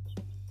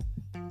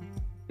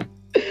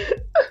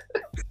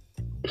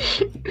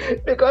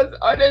 Because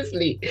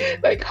honestly,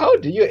 like, how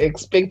do you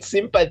expect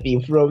sympathy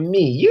from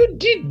me? You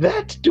did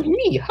that to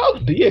me. How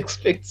do you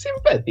expect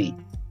sympathy?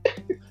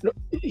 No,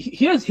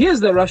 here's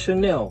the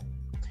rationale,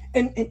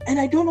 and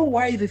I don't know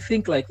why they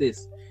think like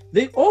this.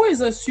 They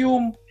always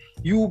assume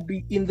you'll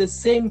be in the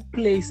same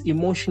place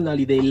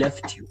emotionally they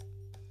left you.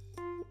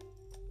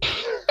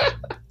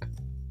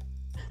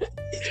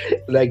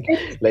 like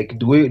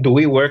do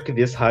we work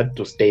this hard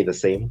to stay the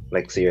same?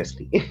 Like,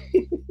 seriously?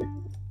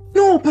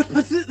 No, but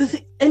the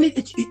thing, and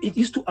it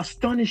used to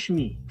astonish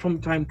me from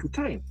time to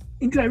time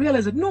until I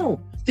realized that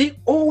no, they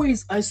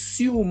always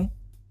assume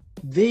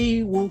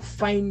they will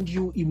find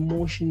you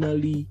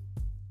emotionally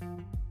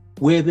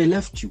where they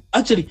left you.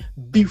 Actually,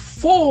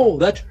 before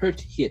that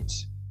hurt hit,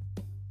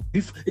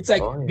 it's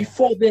like,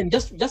 before then,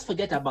 just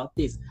forget about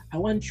this. I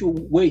want you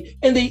away,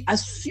 and they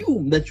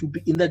assume that you'll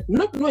be in that,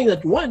 not knowing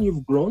that one,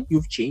 you've grown,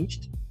 you've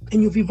changed,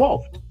 and you've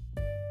evolved.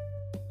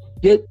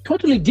 You're a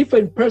totally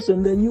different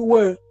person than you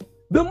were.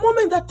 The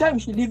moment that time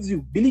she leaves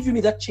you, believe you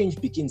me, that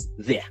change begins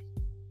there.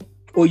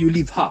 Or you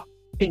leave her,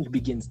 change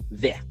begins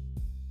there.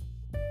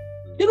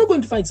 You're not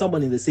going to find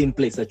someone in the same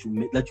place that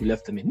you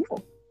left them in.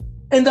 No.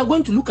 And they're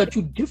going to look at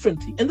you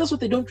differently. And that's what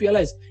they don't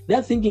realize.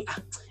 They're thinking,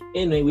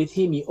 anyway, with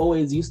him, he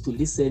always used to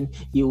listen.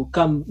 He will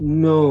come.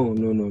 No.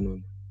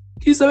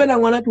 After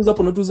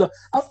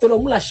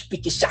all,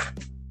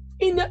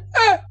 in the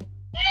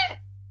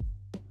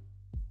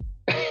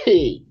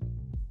Hey.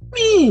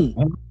 Me.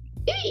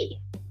 Hey.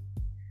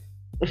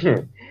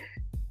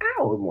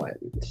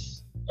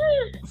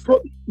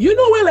 You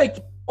know where, like,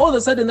 all of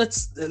a sudden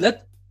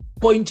that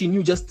point in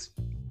you just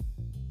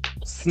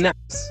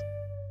snaps.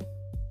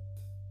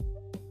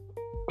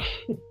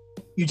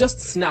 You just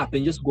snap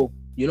and just go,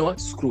 you know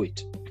what, screw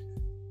it.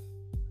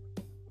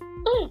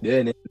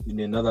 Then in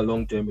another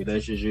long-term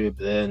relationship,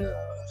 then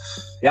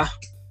yeah.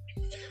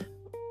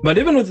 But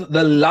even with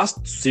the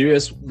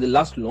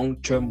last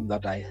long-term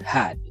that I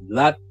had,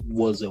 that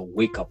was a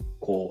wake-up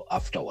call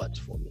afterwards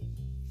for me.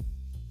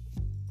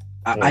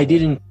 I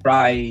didn't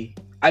cry.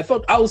 I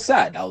felt I was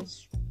sad.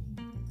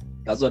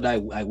 That's what I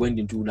went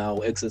into now,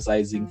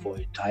 exercising for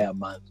an entire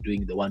month,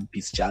 doing the One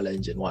Piece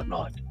challenge and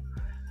whatnot,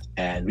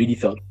 and really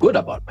felt good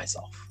about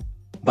myself.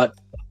 But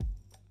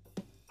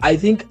I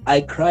think I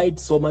cried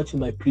so much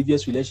in my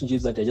previous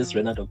relationships that I just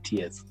ran out of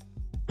tears.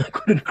 I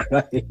couldn't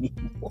cry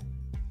anymore.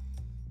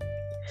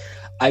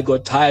 I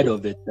got tired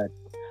of it, that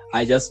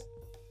I just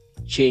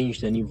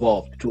changed and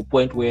evolved to a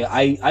point where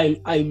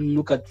I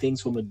look at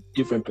things from a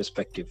different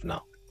perspective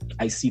now.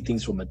 I see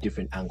things from a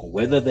different angle.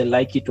 Whether they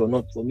like it or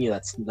not, for me,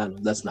 that's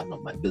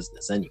not my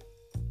business anyway.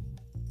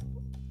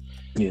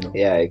 You know?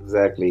 Yeah,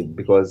 exactly.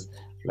 Because,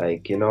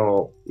 like, you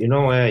know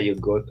where you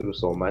go through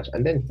so much,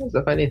 and then here's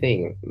the funny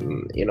thing,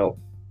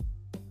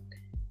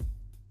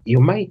 you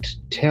might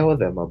tell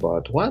them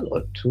about one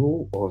or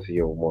two of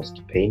your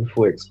most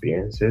painful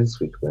experiences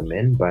with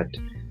women, but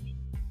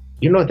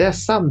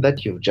there's some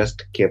that you've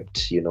just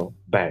kept,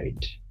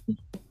 buried.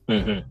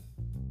 Mm-hmm.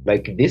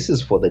 Like, this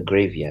is for the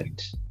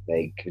graveyard.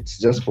 Like, it's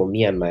just for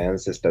me and my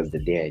ancestors the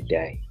day I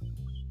die.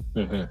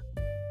 Mm-hmm.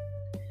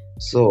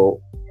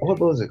 So all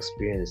those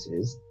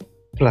experiences,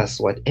 plus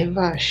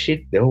whatever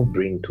shit they'll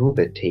bring to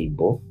the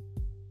table,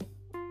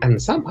 and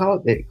somehow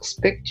they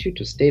expect you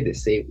to stay the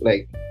same.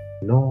 Like,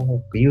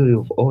 no,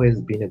 you've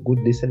always been a good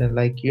listener.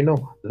 Like,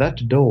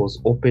 that door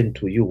was open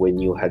to you when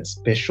you had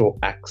special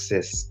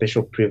access,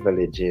 special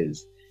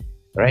privileges.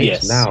 Right?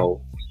 Yes.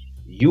 Now,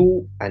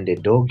 you and a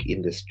dog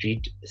in the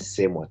street,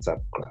 same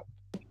WhatsApp club.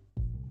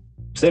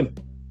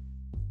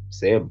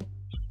 Same.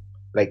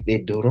 Like, they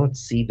do not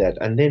see that,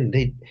 and then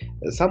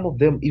some of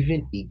them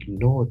even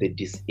ignore the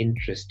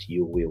disinterest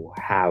you will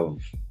have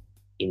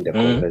in the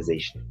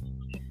conversation.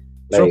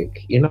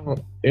 Like,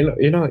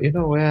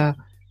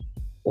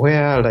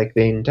 where like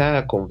the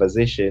entire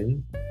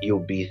conversation you'll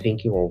be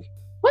thinking of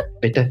what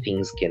better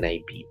things can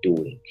I be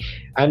doing,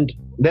 and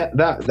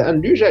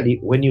and usually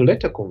when you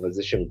let a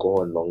conversation go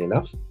on long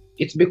enough,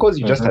 it's because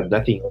you just had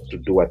nothing else to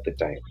do at the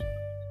time.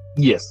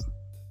 Yes.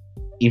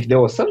 If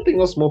there was something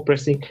else more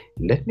pressing,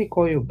 let me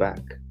call you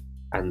back.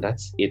 And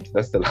that's it.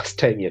 That's the last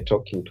time you're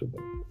talking to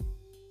them.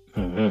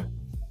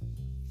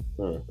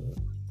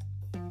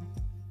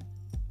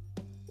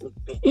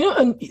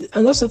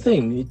 And that's the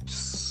thing.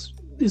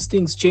 These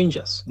things change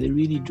us. They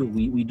really do.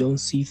 We don't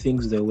see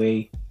things the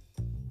way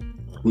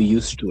we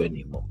used to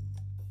anymore.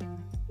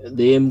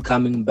 Them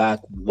coming back,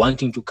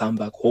 wanting to come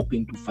back,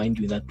 hoping to find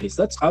you in that place.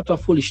 That's utter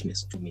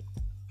foolishness to me.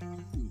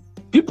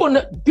 People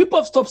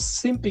have stopped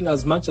simping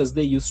as much as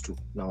they used to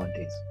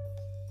nowadays.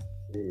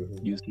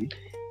 You see?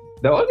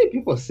 The only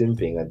people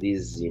simping are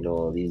these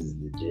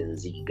Gen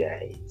Z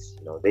guys.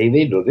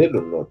 They do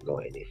not know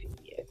anything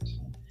yet.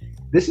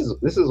 This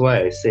is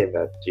why I say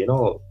that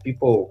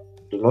people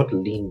do not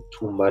lean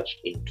too much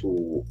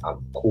into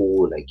I'm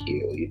cool, like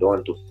you don't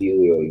want to feel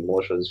your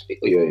emotions.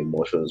 Feel your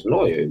emotions.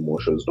 Know your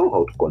emotions. Know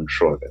how to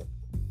control them.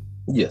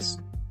 Yes.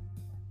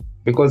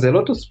 because a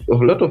lot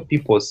of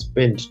people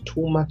spend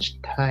too much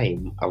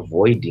time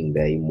avoiding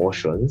their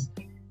emotions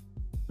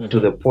to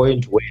the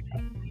point where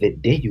the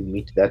day you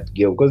meet that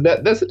girl, because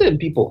there's certain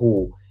people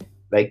who,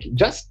 like,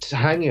 just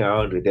hanging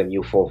around with them,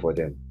 you fall for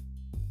them.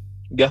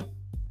 Yeah.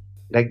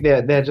 Like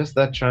they're just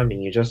that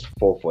charming, you just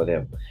fall for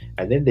them.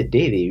 And then the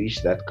day they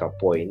reach that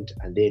point,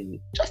 and then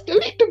just a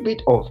little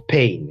bit of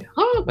pain.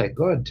 Oh my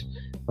God,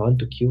 I want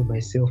to kill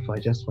myself. I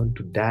just want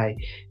to die.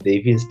 They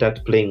even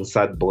start playing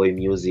sad boy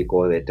music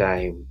all the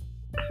time.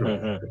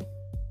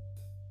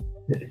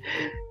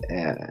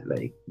 Yeah,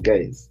 like,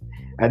 guys.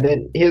 And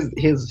then here's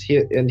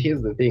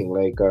the thing,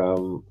 like,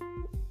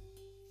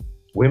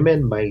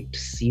 women might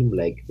seem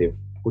like they've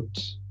put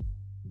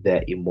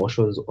their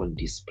emotions on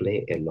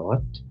display a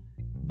lot,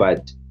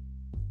 but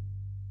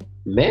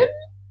men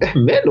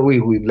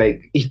we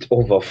like, it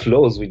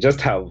overflows. We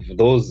just have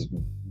those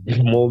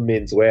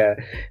moments where,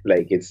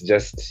 like, it's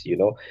just,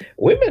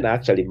 women are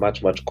actually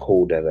much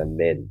colder than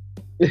men.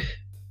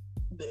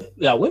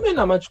 Yeah, women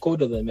are much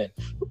colder than men.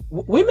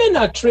 Women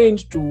are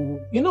trained to,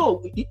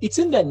 it's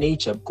in their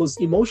nature, because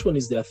emotion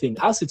is their thing.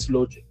 Us, it's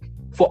logic.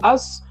 For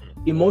us,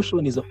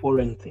 emotion is a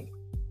foreign thing.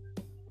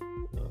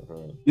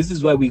 This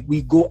is why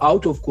we go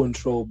out of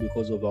control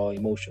because of our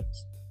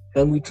emotions.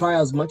 And we try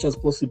as much as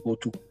possible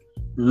to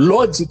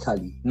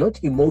logically, not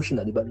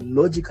emotionally, but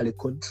logically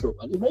control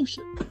an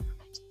emotion,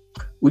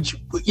 which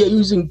you're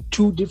using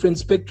two different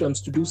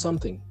spectrums to do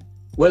something.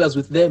 Whereas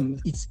with them,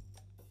 it's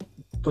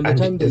from the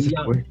time they're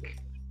young.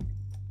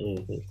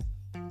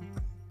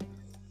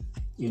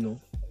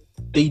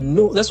 They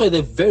know. That's why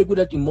they're very good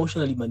at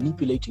emotionally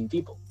manipulating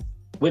people.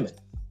 Women.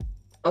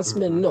 Us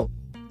men know.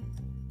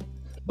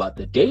 But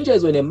the danger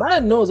is when a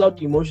man knows how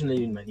to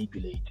emotionally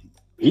manipulate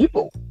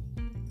people.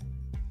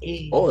 Do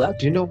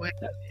you know what?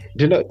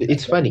 Do you know?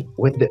 It's funny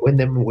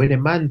when a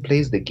man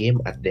plays the game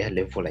at their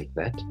level like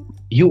that,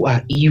 you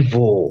are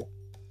evil.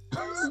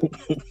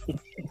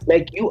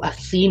 Like, you are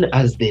seen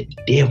as the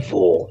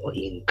devil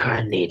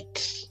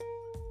incarnate.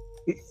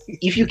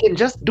 If you can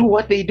just do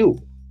what they do,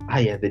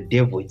 yeah, the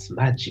devil, it's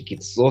magic,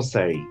 it's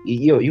sorcery.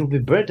 You'll be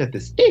burnt at the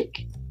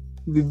stake.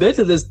 You'll be burnt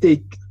at the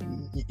stake.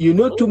 You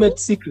know too much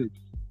secrets.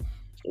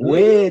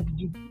 Where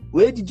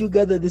did you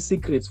gather the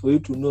secrets for you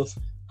to know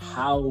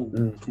how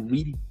to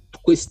really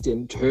twist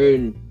and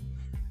turn?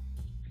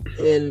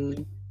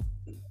 And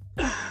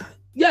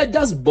yeah, it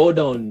does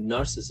border on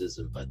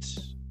narcissism, but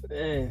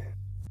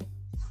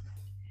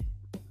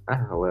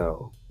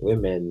well,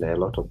 women, a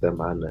lot of them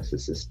are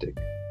narcissistic.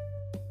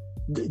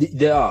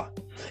 They are.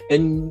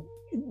 And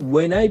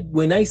when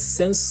I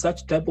sense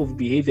such type of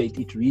behavior,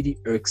 it really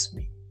irks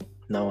me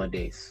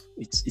nowadays.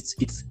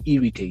 It's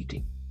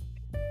irritating.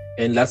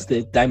 And that's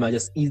the time I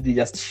just easily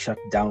just shut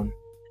down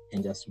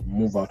and just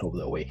move out of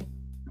the way.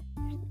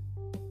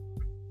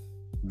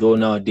 Though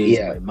nowadays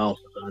my mouth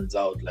runs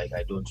out, like,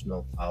 I don't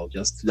know.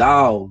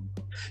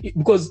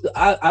 Because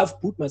I've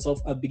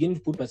begun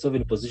to put myself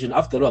in a position.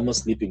 After all, I'm not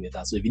sleeping with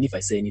her. So even if I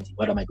say anything,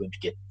 what am I going to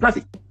get?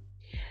 Nothing.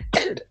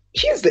 And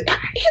here's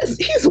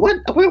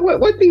one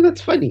thing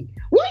that's funny.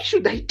 Why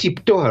should I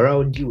tiptoe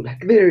around you?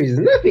 Like, there is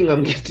nothing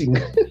I'm getting.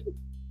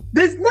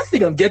 There's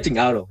nothing I'm getting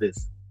out of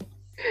this.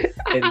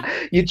 And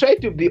you try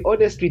to be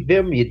honest with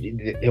them,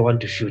 they want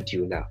to shoot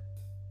you now.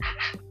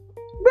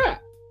 Bruh,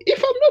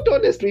 if I'm not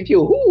honest with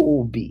you, who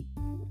will be?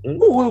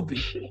 Who will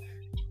be?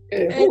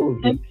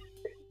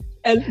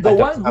 And the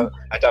one who...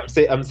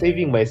 I'm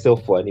saving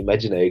myself for an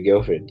imaginary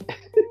girlfriend.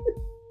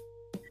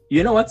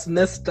 You know what's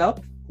messed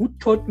up? Who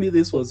taught me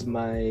this was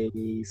my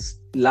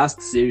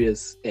last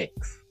serious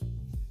ex.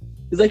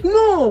 He's like,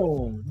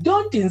 no,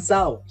 don't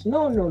insult.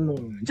 No.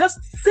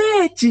 Just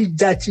say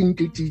that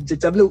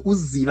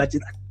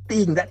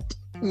thing, that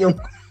thing.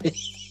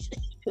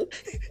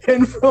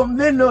 And from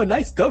then on,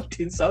 I stopped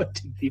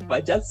insulting people.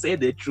 I just say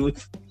the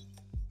truth.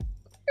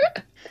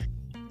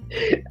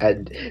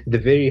 And the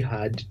very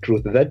hard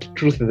truth, that,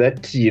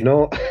 you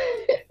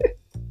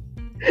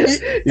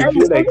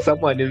feel like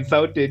someone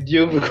insulted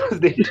you because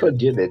they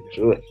told you the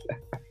truth.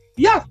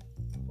 Yeah.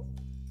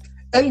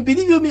 And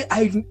believe you me,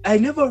 I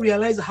never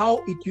realized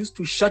how it used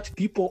to shut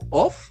people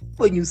off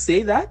when you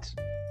say that.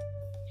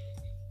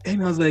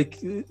 And I was like,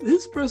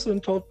 this person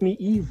taught me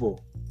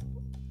evil.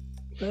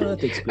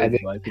 That explains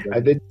why.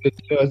 And then, you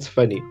know what's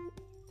funny?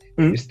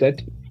 You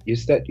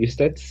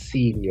start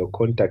seeing your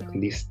contact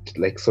list,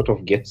 like, sort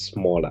of get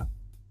smaller.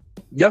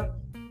 Yep.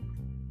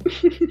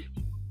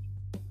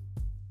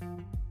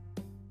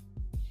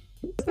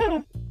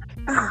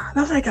 I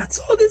was like,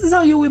 so this is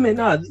how you women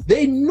are.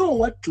 They know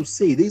what to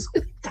say. There's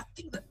not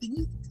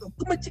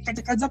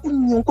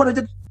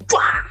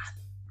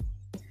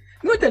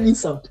an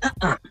insult.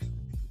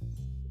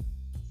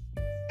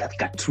 That's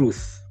the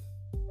truth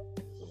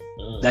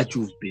that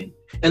you've been.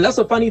 And that's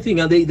a funny thing.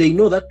 And they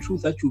know that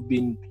truth that you've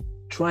been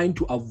trying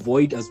to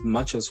avoid as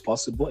much as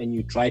possible, and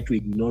you try to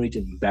ignore it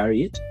and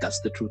bury it.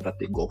 That's the truth that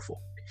they go for.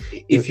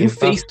 If you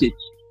faced it.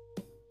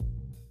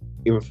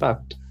 In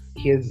fact,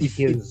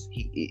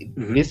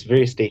 this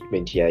very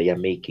statement here you're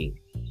making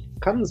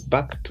comes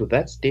back to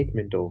that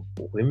statement of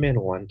women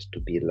want to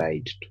be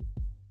lied to.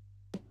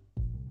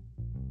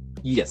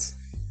 Yes.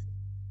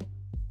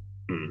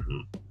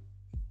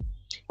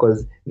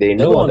 Because they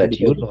know that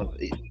you know,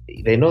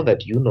 they know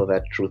that you know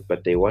that truth,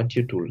 but they want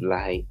you to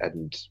lie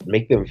and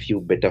make them feel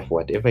better for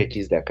whatever it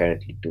is they're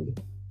currently doing.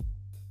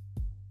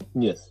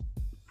 Yes.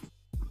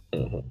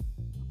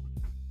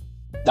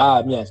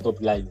 Yeah,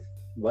 stop lying.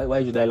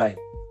 Why should I lie?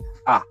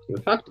 In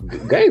fact,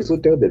 guys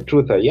who tell the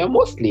truth are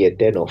mostly a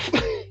turn off.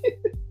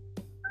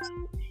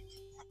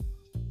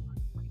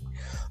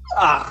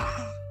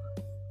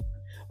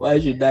 Why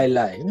should I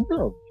lie?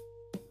 No.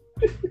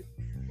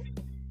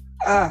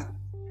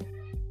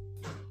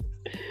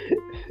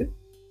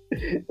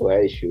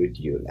 Why should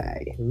you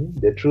lie?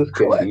 The truth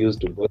can be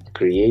used to both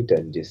create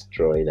and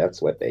destroy.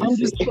 That's what I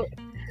say.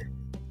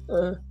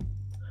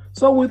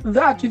 So with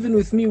that, even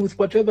with me, with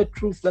whatever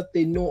truth that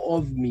they know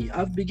of me,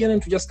 I've begun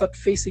to just start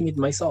facing it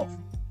myself.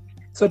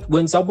 So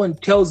when someone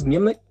tells me,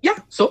 I'm like, yeah,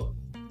 so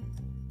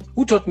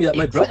who taught me that?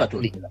 My brother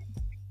told me that.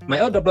 My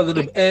elder brother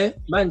told me,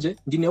 manje,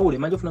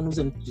 manje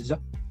funanuza njija.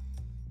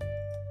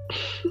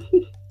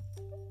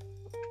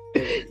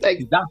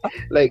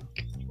 like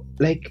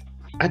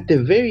at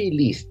the very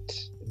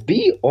least,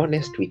 be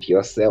honest with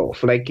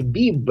yourself. Like,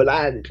 be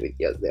blunt with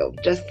yourself.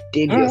 Just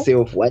tell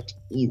yourself what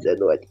is and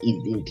what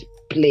isn't,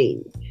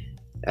 plain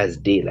as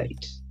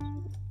daylight.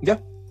 Yeah.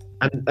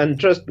 And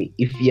trust me,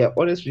 if you're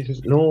honest with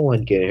yourself, no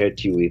one can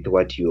hurt you with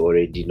what you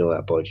already know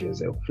about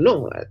yourself. No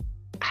one.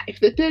 If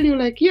they tell you,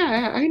 like,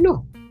 yeah, I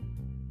know.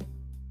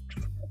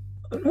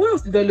 Where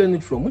else did I learn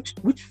it from?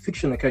 Which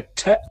fictional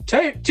character?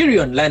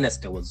 Tyrion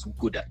Lannister was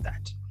good at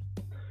that.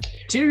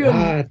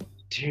 Tyrion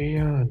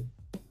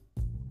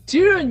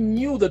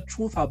knew the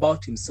truth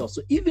about himself.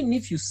 So even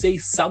if you say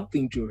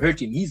something to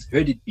hurt him, he's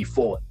heard it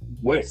before.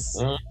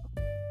 Worse.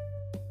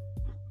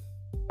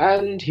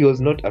 And he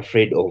was not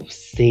afraid of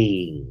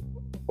saying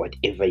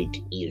whatever it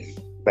is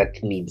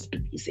that needs to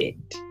be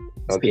said.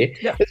 Okay?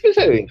 Yeah.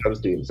 Especially when it comes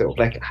to himself.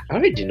 Like, I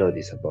already know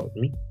this about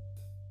me.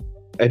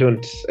 I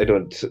don't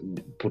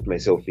put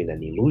myself in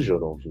an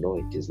illusion of no,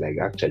 it is like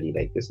actually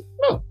like this.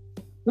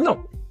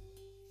 No.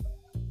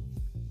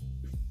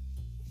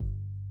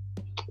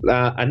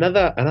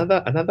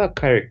 Another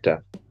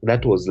character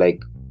that was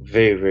like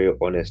very, very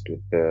honest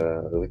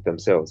with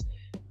themselves.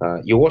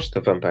 You watched The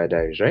Vampire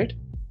Diaries, right?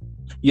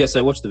 Yes,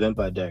 I watched The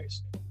Vampire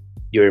Diaries.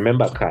 You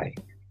remember Kai?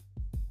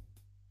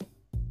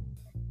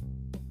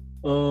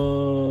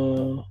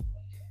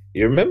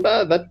 You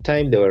remember that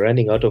time they were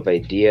running out of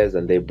ideas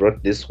and they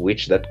brought this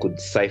witch that could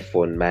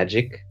siphon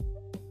magic?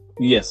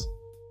 Yes.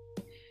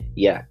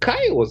 Yeah,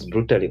 Kai was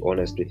brutally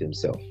honest with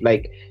himself.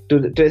 Like,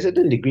 to a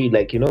certain degree,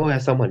 like, you know, where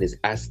someone is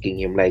asking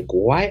him, like,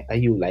 why are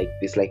you like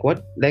this? Like,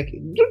 what? Like,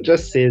 you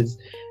just says,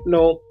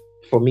 no,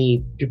 for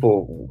me,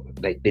 people,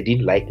 like, they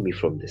didn't like me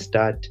from the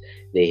start.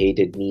 They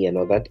hated me and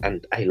all that.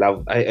 And I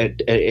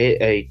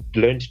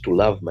learned to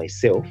love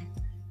myself.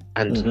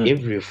 And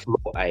every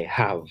flaw I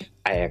have,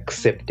 I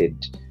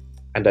accepted.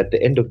 And at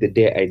the end of the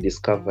day, I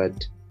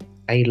discovered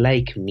I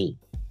like me.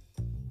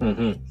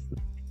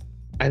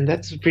 And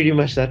that's pretty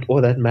much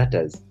all that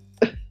matters.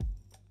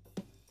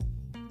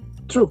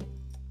 True.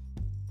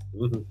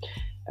 And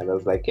I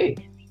was like, hey,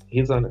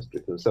 he's honest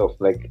with himself.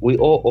 Like, we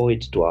all owe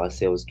it to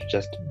ourselves to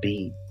just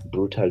be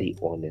brutally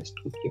honest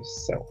with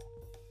yourself.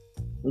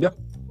 Yeah.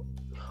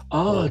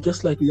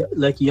 Just like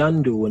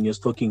Yandu when you're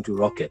talking to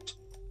Rocket.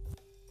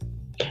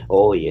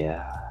 Oh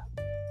yeah.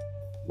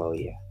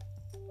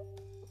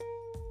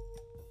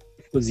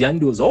 Because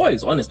Yandu was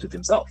always honest with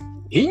himself.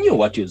 He knew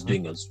what he was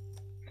doing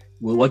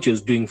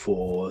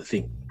for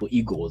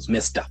Ego was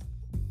messed up.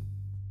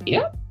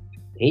 Yeah,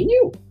 he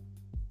knew.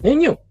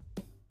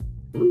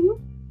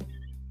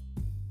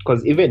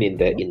 Because even in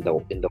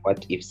the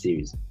What If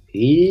series,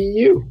 he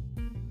knew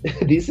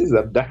this is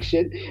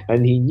abduction,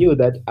 and he knew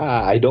that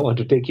I don't want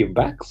to take him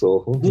back,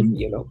 so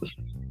you know,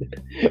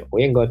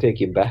 we ain't gonna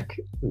take him back.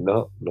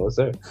 No,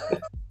 sir.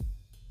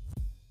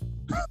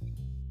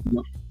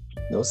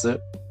 No, sir.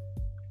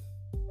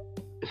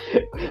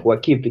 We're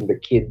keeping the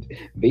kid.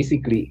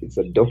 Basically, it's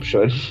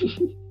adoption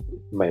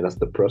minus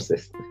the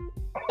process.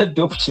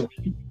 Adoption.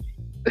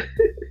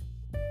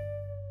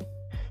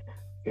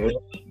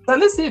 Now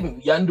let's say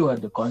Yandu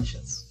had the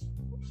conscience.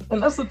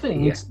 And that's the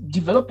thing. Yeah. It's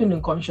developing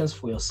a conscience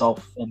for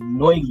yourself and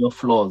knowing your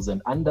flaws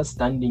and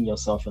understanding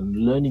yourself and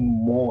learning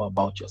more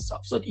about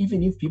yourself. So that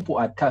even if people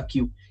attack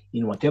you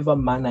in whatever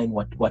manner, in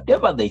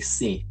whatever they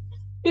say,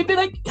 you'd be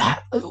like,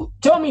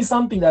 tell me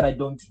something that I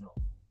don't know.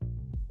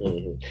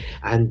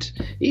 And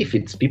if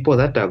it's people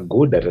that are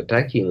good at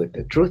attacking with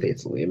the truth,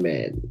 it's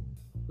women.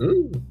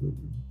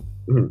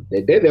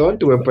 They want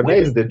to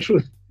weaponize the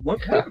truth.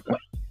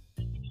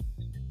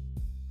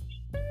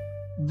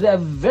 They're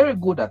very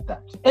good at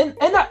that. And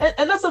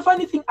that's the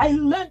funny thing. I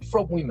learned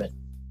from women.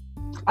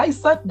 I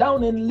sat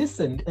down and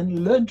listened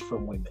and learned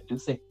from women to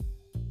say,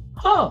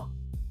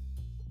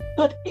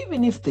 but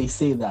even if they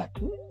say that,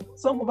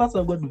 some of us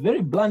have got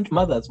very blunt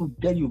mothers who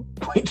tell you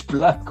point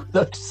blank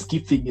without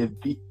skipping a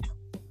beat.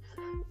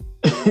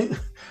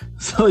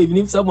 So even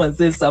if someone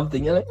says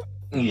something, you're like,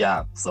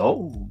 yeah,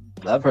 so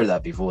I've heard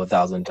that before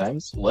 1,000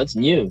 times. What's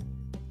new?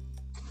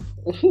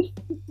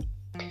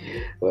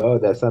 Well,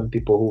 there's some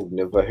people who've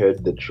never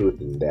heard the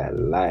truth in their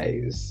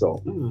lives.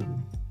 So,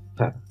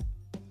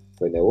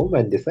 when a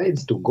woman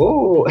decides to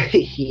go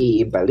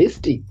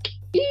ballistic,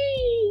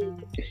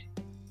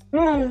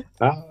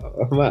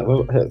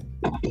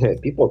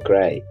 people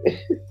cry.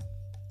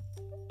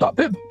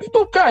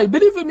 People cry.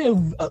 Believe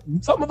me,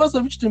 some of us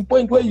have reached a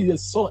point where you're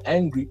so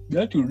angry, you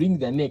have to wring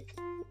their neck.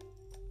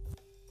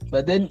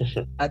 But then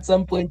at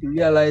some point you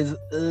realize,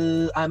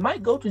 I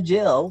might go to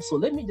jail, so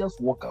let me just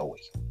walk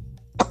away.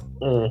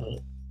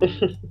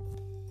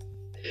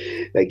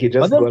 Like you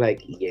just go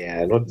like,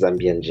 yeah, not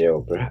Zambian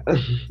jail, bro.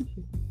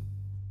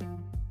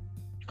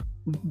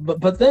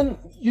 but then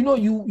you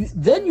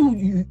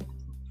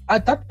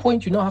at that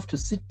point you now have to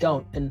sit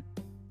down and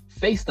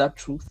face that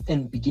truth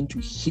and begin to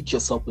hit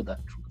yourself with that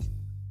truth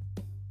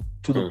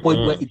to the point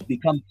where it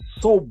becomes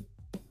so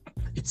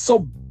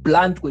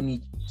blunt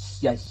when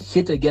you're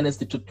hit against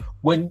the truth.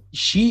 When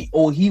she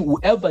or he,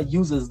 whoever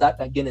uses that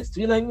against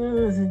you, you're like,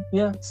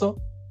 yeah, so.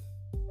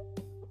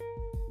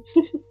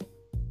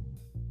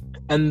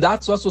 And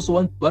that's also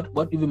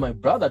what even my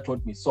brother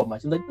taught me so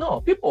much. And like,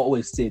 no, people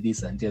always say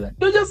this and that.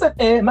 You just say,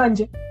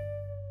 manje,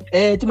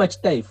 too much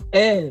time,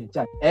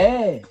 chat,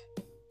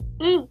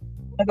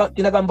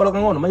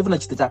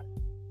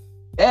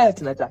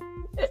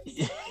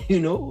 you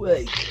know,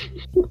 like,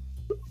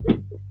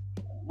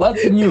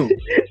 what's new?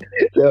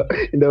 So,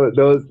 there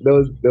was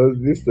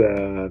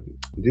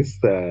this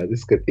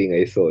good thing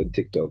I saw on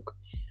TikTok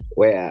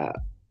where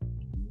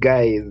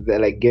guys,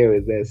 like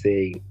girls, they're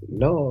saying,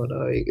 no,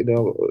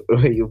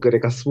 you've got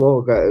like a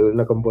small,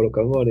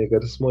 you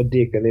got a small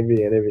dick and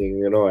everything,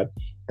 you know what?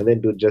 And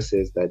then dude just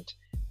says that,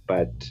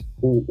 but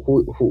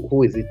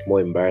who is it more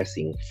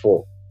embarrassing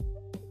for?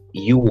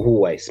 You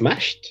who I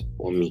smashed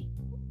or me?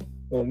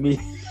 Or me?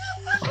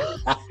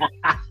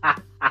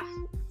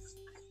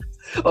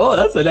 Oh,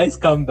 that's a nice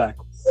comeback.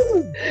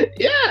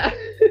 Yeah,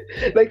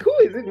 like who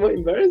is it more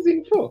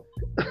embarrassing for?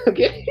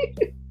 Okay.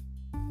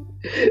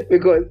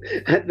 Because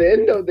at the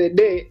end of the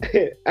day,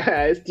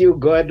 I still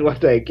got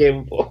what I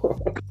came for.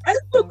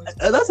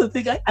 That's the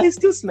thing. I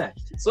still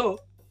smashed. So,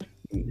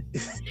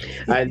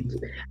 and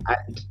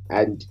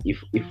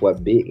if we're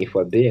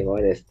being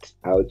honest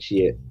out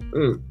here,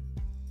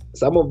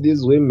 some of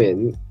these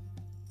women,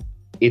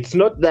 it's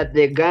not that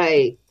the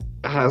guy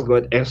has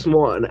got a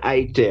small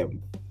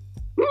item.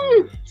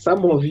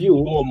 Some of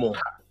you,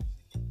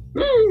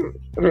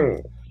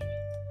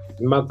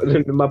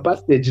 my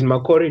passage in my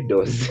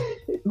corridors.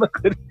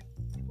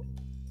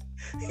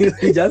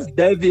 You just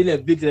dive in a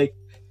bit like,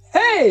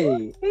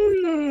 hey.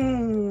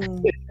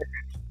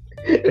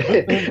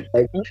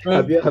 Like,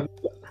 have you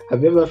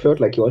ever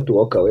felt like you want to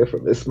walk away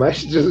from a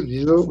smash?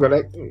 You just go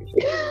like,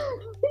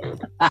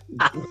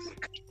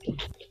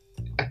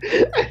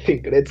 I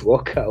think let's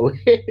walk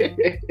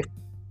away.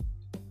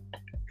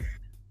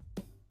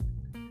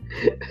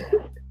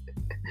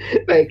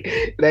 like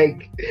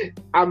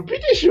I'm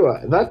pretty sure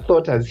that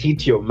thought has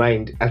hit your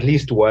mind at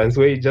least once,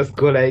 where you just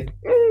go like,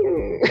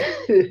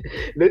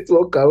 let's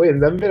walk away.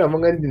 And not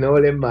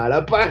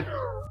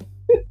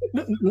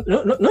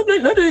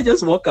you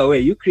just walk away,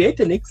 you create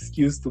an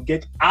excuse to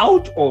get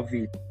out of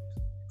it.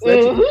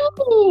 So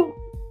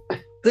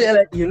you're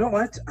like, you know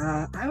what,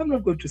 I'm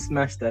not going to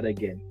smash that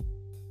again.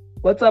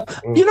 What's up?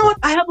 You know what,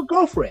 I have a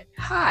girlfriend.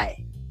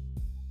 Hi.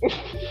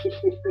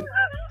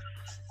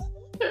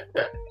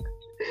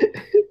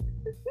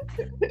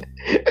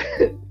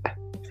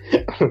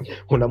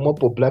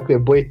 Unamopo black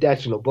boy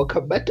touch no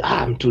boka, but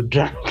I'm too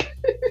drunk.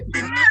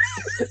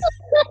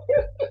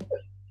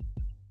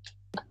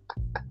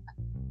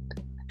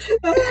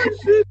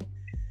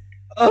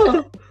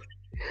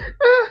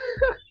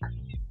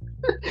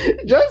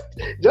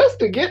 Just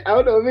to get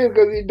out of it,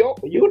 because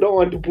you don't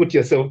want to put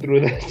yourself through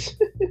that.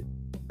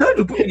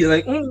 You're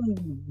like,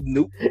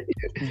 nope.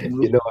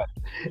 You know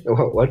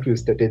what we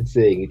started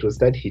saying, it will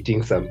start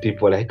hitting some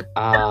people like,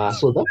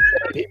 so that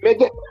he made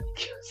the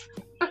excuse.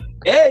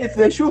 Hey, if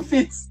the shoe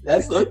fits,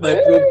 that's not my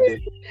problem.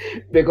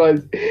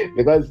 Because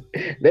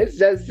let's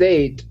just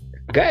say it,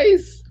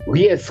 guys,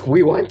 yes,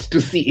 we want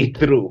to see it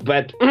through,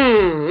 but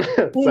some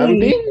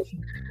things,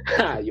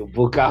 you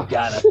book out.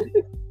 But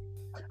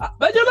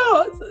you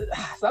know,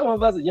 some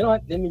of us, you know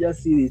what, let me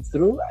just see it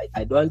through.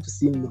 I don't want to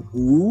seem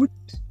rude.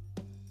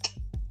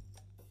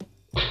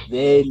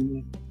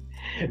 Then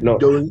no,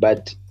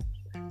 but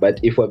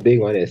if we're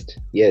being honest,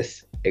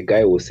 yes, a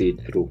guy will see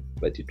it through,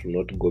 but it will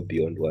not go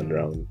beyond one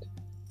round.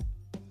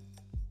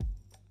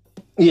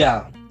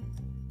 Yeah.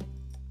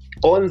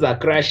 Ons are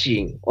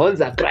crashing.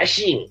 They're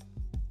crashing.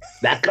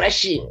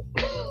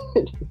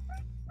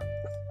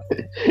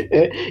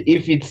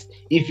 If it's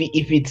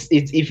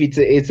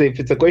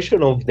a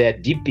question of their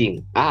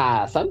dipping,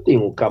 something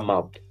will come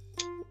up.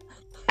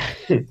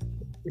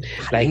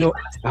 Like, you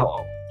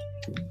know,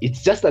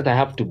 it's just that I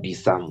have to be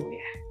somewhere.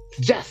 It's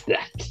just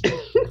that.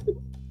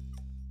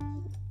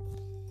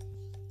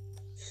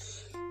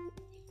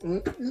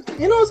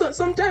 You know, so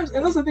sometimes,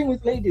 and that's the thing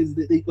with ladies,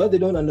 what they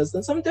don't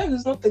understand. Sometimes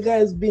it's not the guy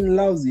who's being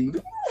lousy.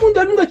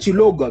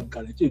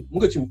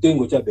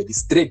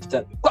 Straight.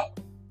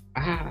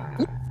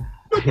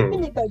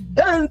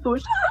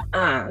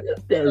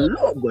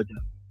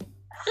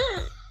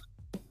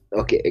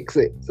 Okay,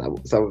 except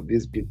some of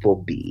these people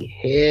be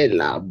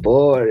hella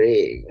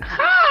boring.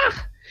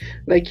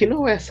 Like, you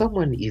know, where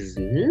someone is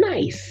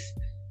nice,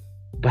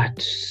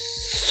 but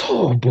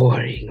so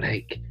boring.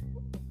 Like,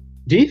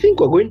 do you think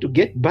we're going to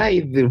get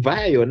by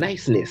via your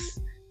niceness?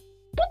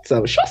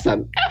 Show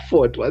some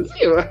effort, was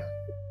you?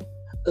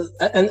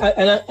 And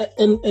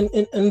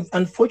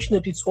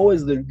unfortunately, it's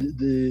always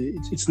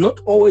it's not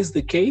always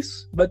the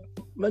case, but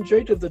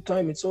majority of the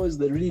time, it's always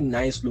the really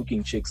nice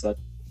looking chicks that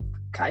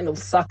kind of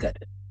suck at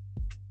it.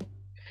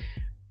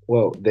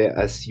 Well, they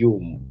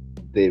assume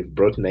they've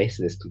brought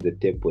niceness to the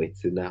table.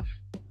 It's enough.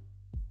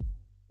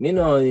 You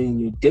know,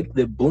 you take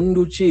the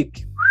bundu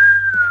chick.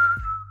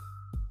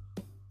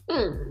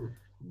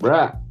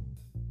 Bruh.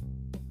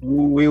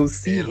 We'll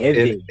see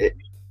heaven.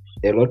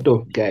 A lot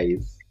of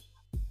guys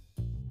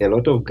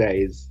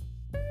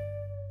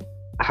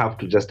have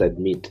to just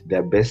admit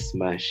their best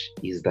smash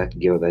is that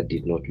girl that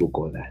did not look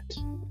all that.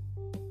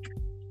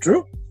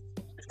 True.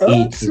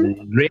 It's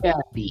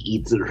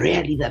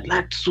rarely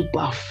that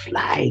super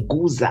fly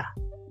goozer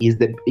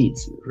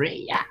it's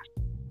rare.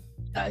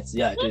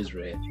 It is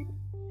rare.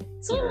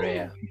 It's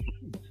rare.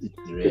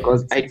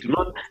 Because I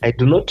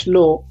do not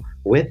know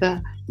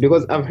whether,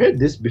 because I've heard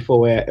this before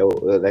where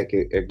like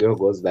a girl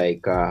goes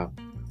like,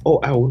 oh,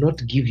 I will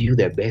not give you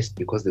the best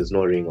because there's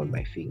no ring on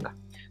my finger.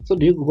 So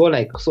do you go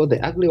like, so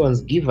the ugly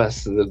ones give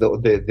us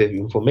the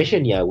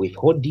information you're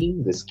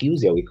withholding, the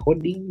skills you're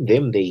withholding,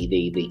 them they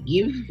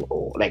give,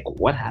 or like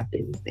what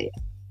happens there?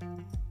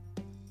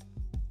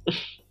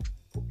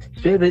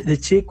 Sure, the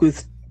chick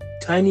with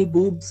tiny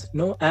boobs,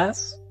 no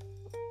ass.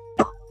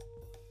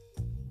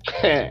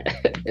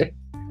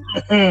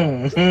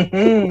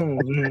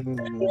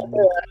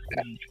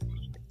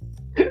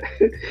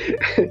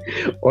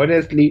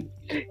 Honestly,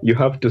 you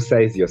have to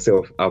size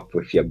yourself up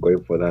if you're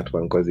going for that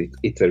one, because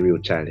it's a real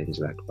challenge,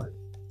 that one.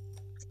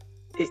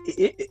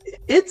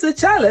 It's a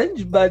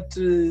challenge, but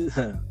the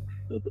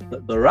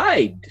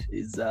ride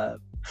is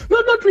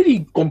not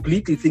really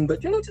completely thing,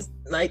 but you know, just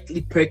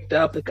nicely pricked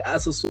up, like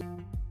ass or so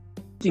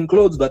in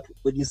clothes, but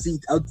when you see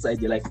it outside,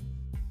 you're like,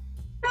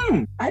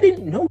 I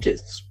didn't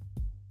notice.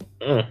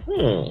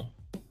 Mm-hmm.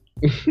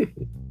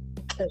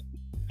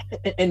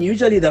 And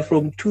usually they're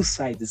from two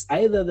sides. It's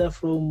either they're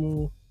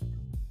from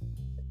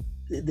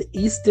the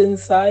eastern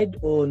side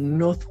or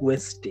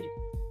northwestern.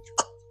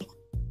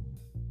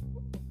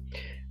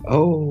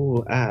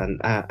 Oh,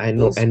 and I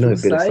know a bit of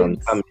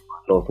some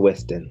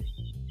northwestern.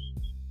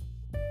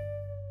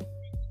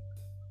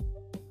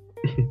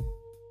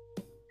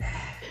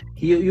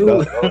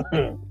 you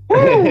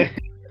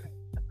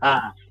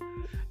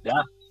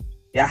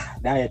yeah,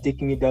 now you're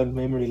taking me down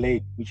memory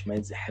lane, which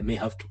means I may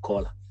have to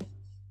call her.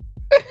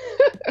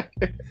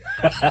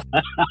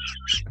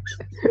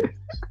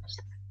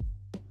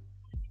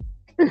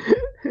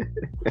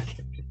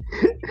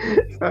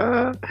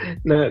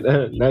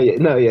 No,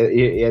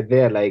 you're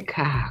there like,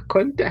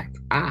 contact,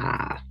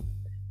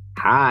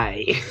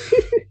 hi.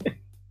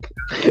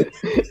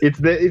 It's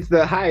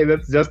the hi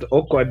that's just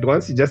awkward.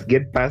 Once you just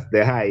get past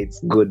the hi, it's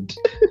good.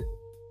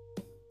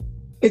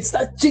 It's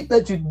that chick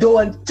that you don't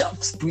want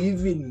chaps to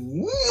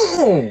even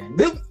know.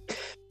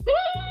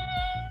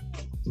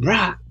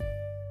 Bruh.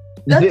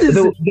 That is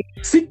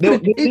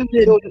secret.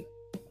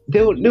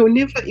 They'll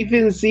never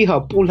even see her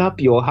pull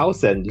up your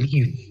house and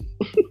leave.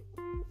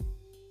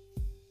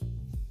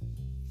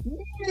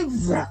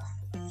 Never.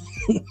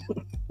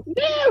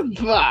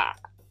 Never.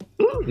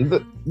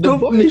 The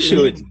boy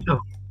should.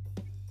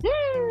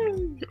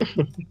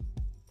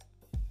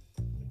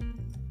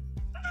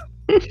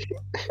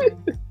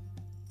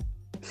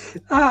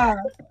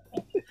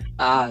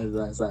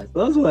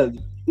 Those ones.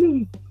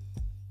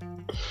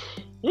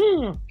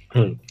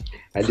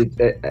 I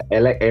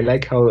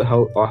like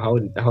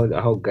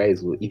how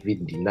guys will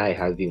even deny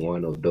having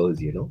one of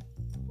those, you know.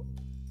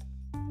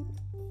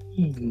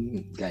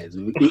 Guys,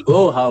 we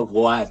all have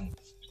one.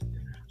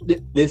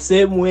 The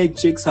same way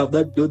chicks have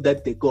that dude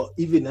that they got,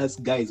 even as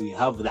guys we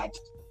have that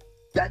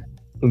that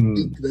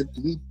we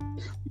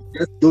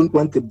just don't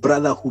want the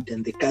brotherhood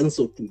and the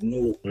council to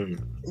know.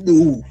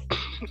 No.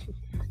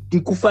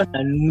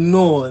 Tikufana,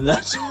 no,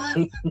 that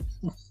one.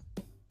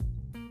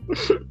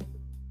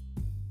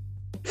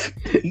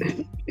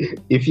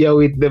 If you're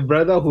with the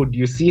brotherhood,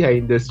 you see her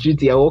in the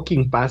street, you're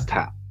walking past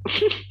her.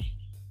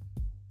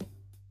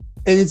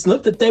 And it's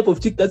not the type of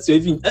chick that's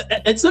even,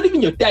 it's not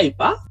even your type,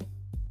 huh?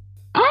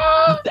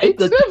 It's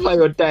never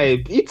your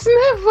type. It's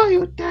never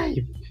your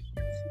type.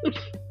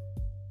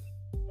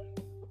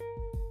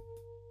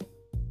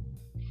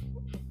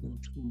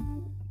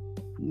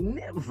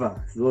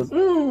 Never. It was,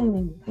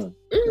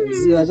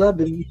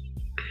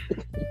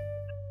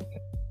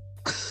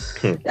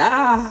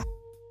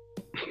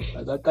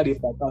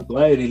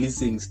 why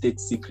releasing state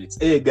secrets?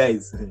 Hey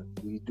guys,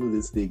 we do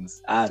these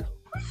things.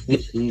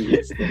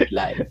 It's not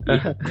life.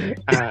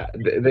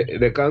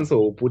 The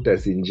council will put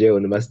us in jail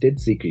on my state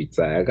secrets.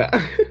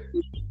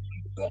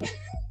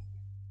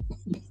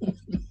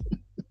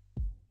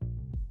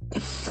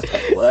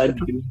 What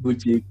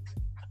boutique?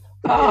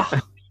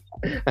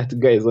 At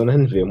guys on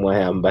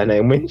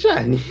mwayambana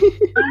mwenchani.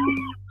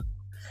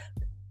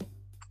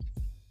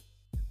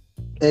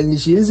 And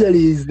she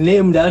usually is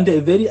named under a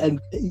very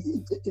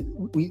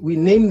we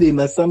name them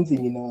as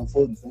something in our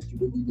phones that you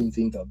don't even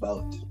think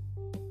about.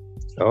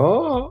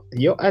 Oh,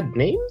 you add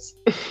names?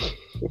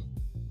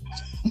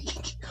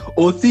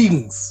 Or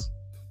things.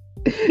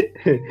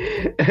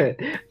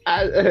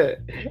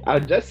 I'll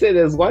just say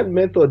there's one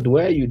method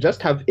where you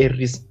just have a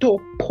restore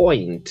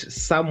point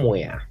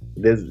somewhere.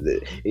 There's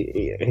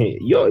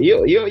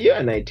you're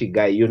an IT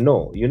guy, you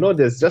know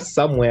there's just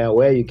somewhere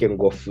where you can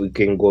go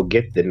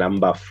get the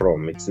number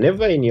from. It's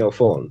never in your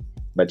phone,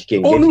 but you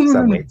can get it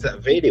somewhere. No. It's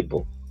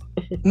available.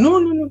 No.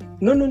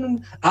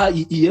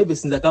 You ever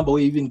seen the number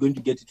where you're even going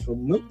to get it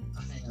from? No.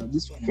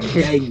 This one is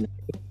dying.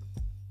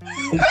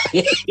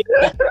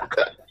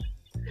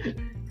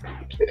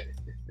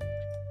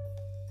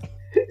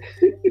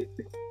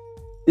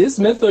 This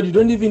method, you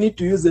don't even need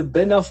to use a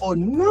burner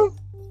phone. No.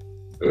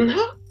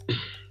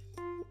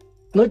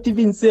 Not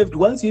even saved.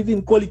 Once you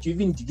even call it, you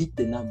even delete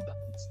the number.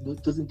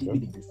 It doesn't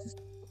even in the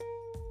system.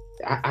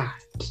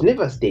 It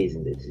never stays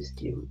in the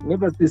system.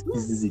 Never stays.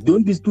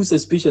 Don't be too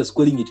suspicious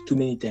calling it too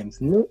many times.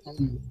 No.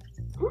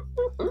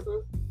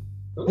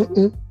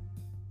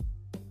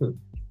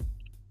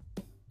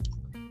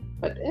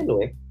 But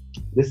anyway,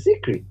 the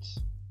secret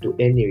to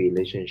any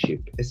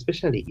relationship,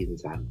 especially in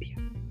Zambia,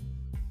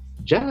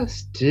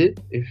 just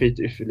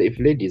if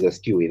ladies are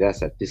still with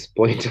us at this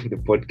point of the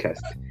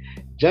podcast,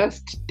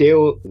 just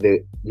tell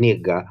the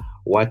nigga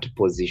what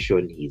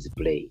position he's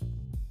playing,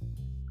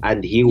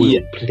 and he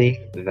will play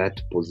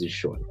that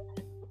position.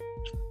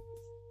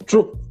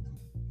 True.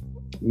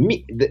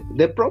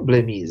 The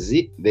problem is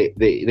they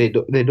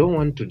don't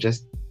want to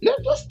just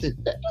let's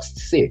just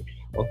say,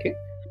 okay,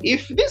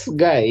 if this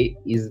guy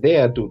is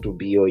there to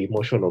be your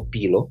emotional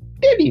pillow,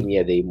 tell him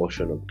you're the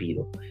emotional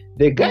pillow.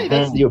 The guy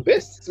that's your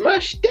best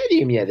smash, tell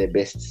him you're the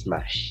best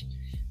smash.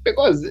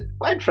 Because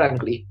quite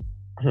frankly,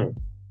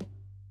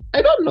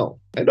 I don't know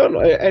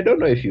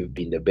if you've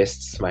been the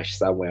best smash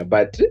somewhere,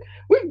 but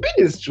we've been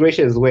in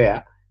situations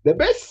where the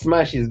best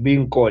smash is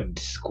being called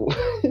school.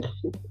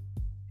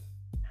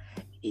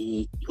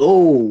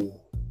 Oh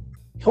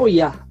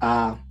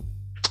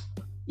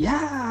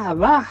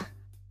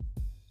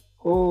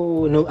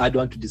no, I don't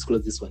want to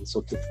disclose this one. It's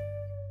okay.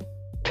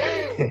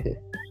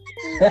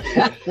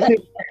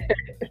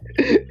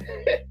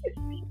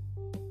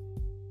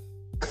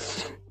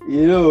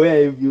 You know,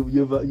 where you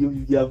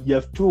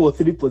have 2 or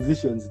 3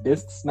 positions: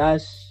 best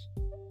smash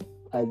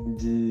and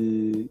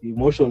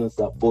emotional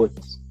support.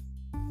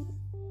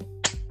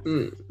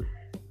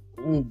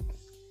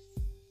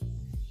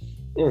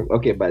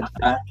 Okay, but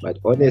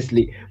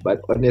honestly,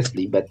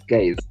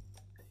 guys,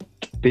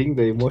 being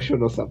the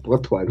emotional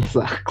support one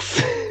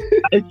sucks.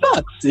 It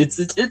sucks.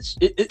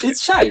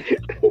 It's shy.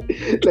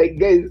 Like,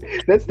 guys,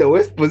 that's the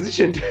worst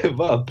position to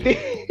ever play.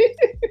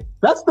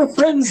 That's the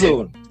friend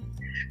zone.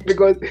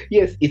 Because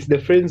yes, it's the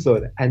friend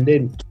zone, and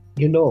then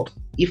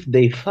if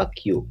they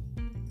fuck you,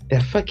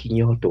 they're fucking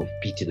you out of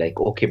pity. Like,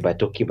 okay,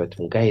 but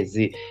guys,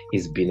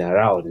 he's been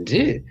around.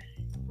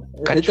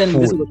 Catch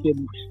fool.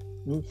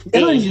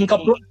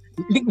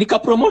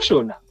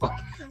 Promotion.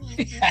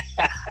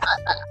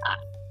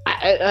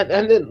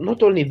 And then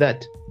not only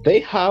that, they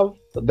have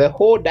the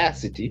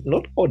audacity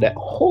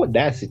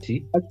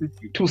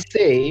to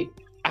say,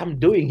 I'm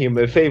doing him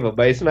a favor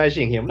by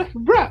smashing him. Like,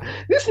 bruh,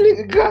 this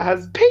nigga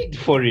has paid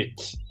for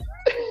it.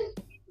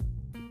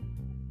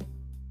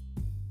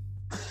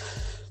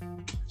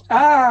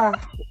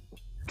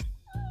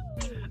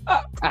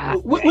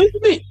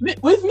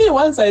 With me,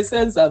 once I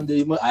sense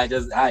something, I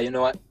just, you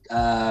know what,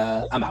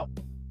 I'm out.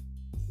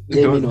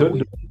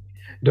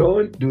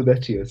 Don't do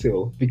that to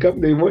yourself.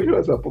 Become the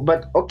emotional support.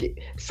 But okay,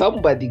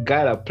 somebody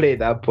gotta play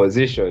that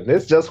position.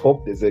 Let's just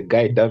hope there's a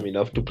guy dumb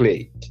enough to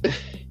play it.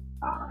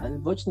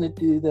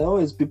 Unfortunately, there are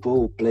always people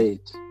who play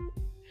it.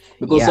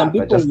 Because some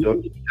people just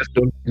don't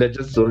let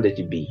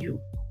it be you.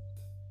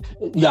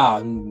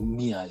 Yeah,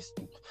 me.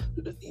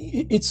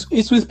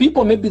 It's with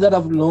people maybe that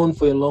I've known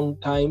for a long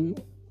time.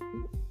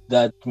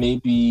 That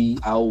maybe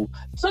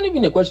it's not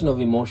even a question of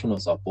emotional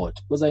support,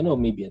 because I know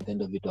maybe at the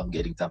end of it I'm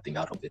getting something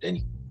out of it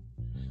anyway.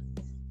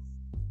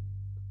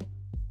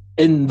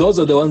 And those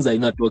are the ones I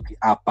not work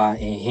up and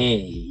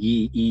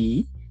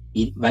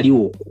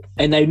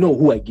I know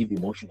who I give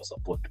emotional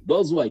support to.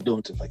 Those who I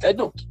don't, in fact, I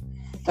don't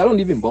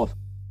even bother.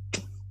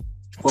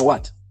 For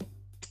what?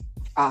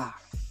 Papa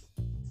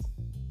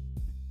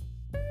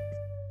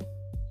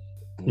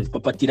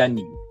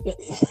Tirani.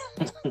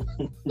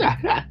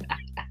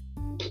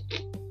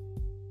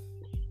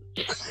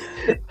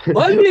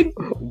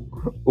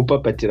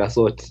 Papa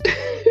Tirasot.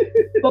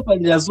 Papa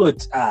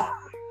Tirasot.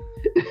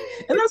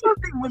 And that's one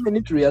thing women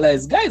need to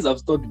realize. Guys have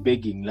stopped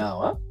begging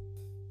now.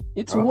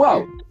 It's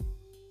wow.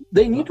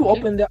 They need to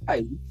open their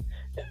eyes.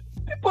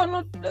 people are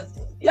not.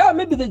 Yeah,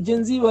 maybe the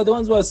Gen Z were the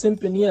ones who are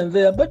simping here and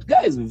there, but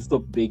guys, we've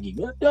stopped begging.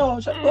 No,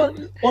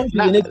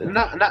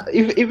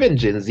 even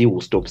Gen Z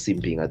will stop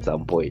simping at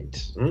some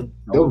point.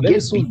 They'll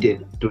get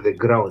beaten to the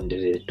ground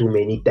too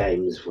many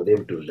times for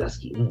them to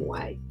just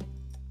why.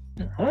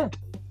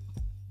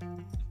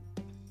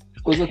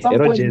 Because at some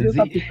point,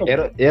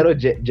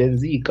 Gen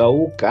Z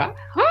kauka.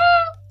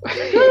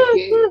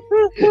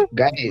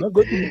 Guys,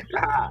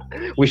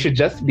 we should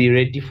just be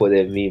ready for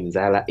the memes.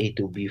 It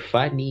will be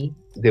funny.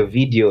 The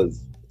videos,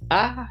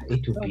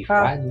 it will be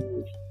funny.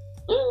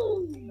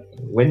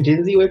 When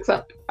Gen Z wakes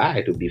up,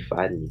 it will be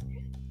funny.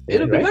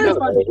 It'll be very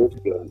funny.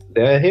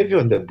 They're heavy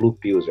on the blue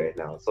pills right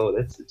now, so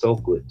it's all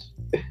good.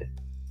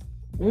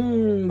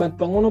 But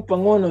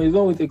Pangono,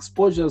 even with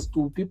exposures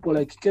to people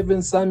like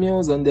Kevin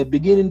Samuels, and they're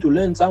beginning to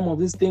learn some of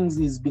these things,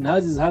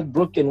 has his heart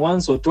broken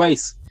once or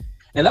twice.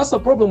 And that's the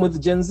problem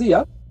with Gen Z.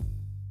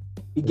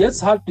 He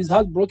gets his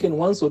heart broken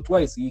once or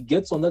twice. He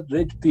gets on that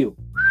red pill.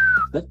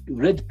 That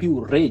red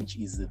pill rage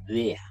is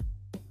there.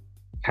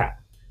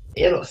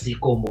 Hello,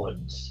 sicko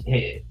mod.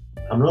 Hey,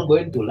 I'm not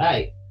going to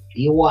lie.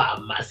 You are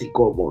my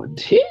sicko mod.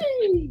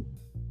 Hey.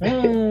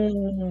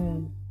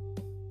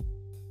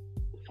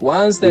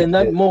 Once they're in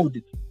that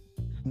mode,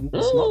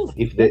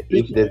 if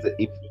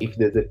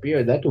there's a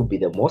period that will be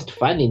the most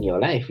fun in your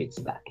life, it's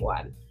that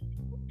one.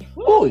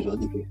 Oh,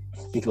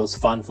 it was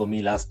fun for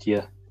me last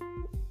year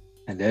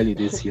and early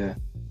this year.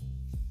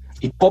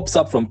 It pops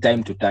up from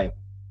time to time.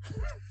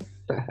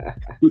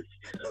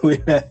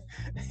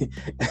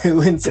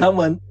 When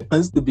someone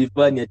wants to be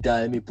funny,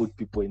 let me put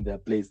people in their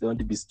place. They want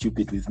to be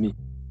stupid with me.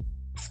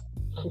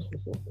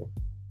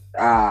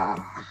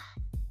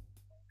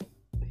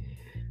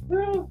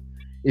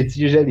 It's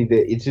usually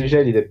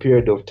the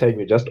period of time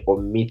you just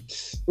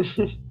omit.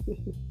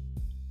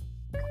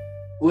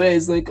 Where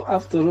it's like,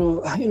 after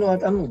all, you know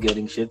what, I'm not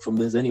getting shit from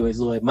this anyway,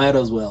 so I might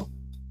as well.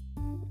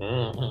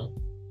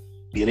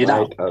 Get it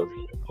out.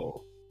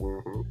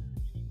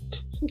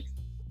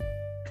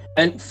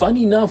 And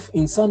funny enough,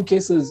 in some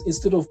cases,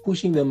 instead of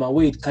pushing them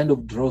away, it kind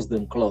of draws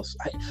them close.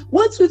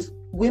 What's with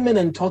women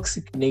and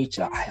toxic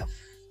nature?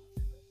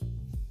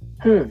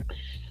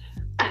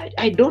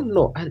 I don't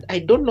know. And I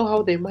don't know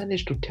how they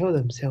manage to tell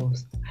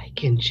themselves, I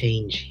can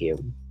change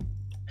him.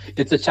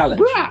 It's a challenge.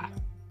 Bruh.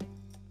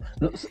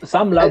 No,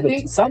 some love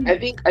it.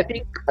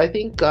 I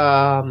think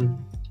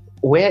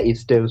where it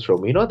stems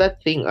from, you know,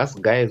 that thing, us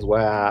guys,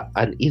 where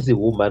an easy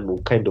woman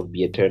will kind of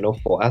be a turn off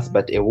for us,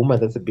 but a woman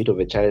that's a bit of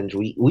a challenge,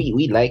 we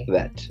like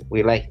that.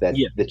 We like that,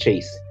 the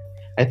chase.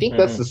 I think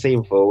that's the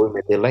same for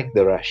women. They like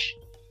the rush.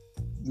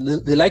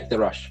 They like the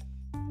rush.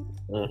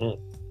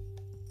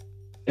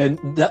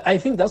 And I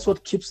think that's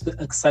what keeps the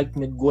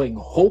excitement going,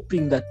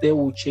 hoping that they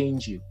will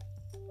change you.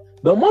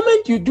 The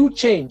moment you do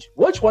change,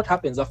 watch what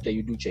happens after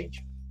you do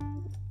change.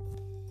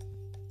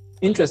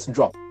 Interest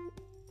drop.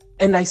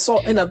 And I've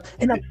seen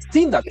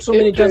that so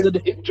many times.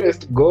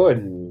 Interest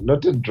gone,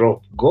 not a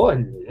drop,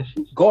 gone.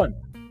 So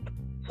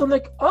I'm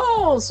like,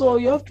 so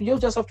you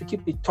just have to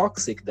keep it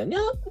toxic then. Yeah,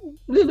 a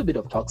little bit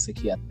of toxic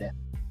here and there.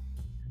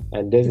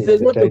 And then if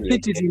there's no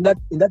toxicity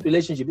in that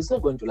relationship, it's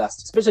not going to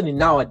last, especially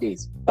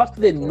nowadays. Back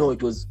then, no,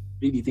 it was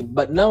really thing.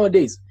 But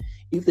nowadays,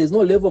 if there's no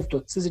level of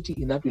toxicity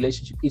in that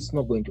relationship, it's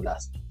not going to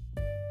last.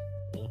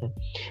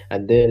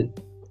 And then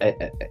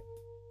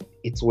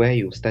it's where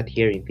you start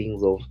hearing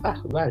things of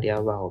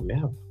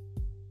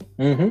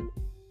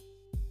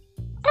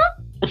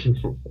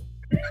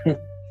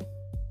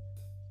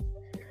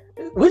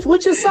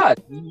which is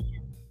sad.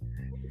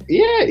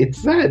 Yeah,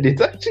 it's sad.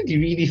 It's actually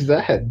really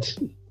sad.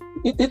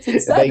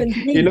 It's sad, like,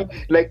 you know,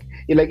 like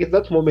it's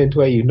that moment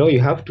where you know you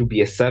have to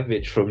be a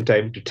savage from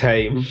time to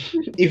time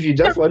if you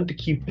just want to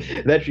keep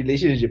that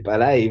relationship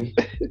alive.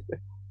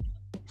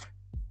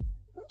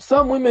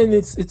 Some women,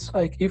 it's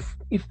like if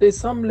there's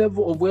some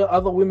level of where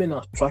other women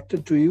are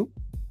attracted to you,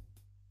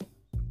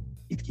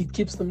 it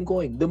keeps them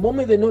going. The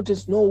moment they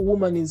notice no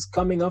woman is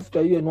coming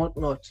after you and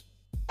whatnot.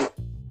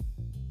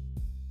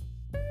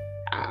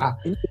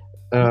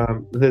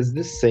 There's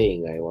this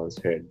saying I once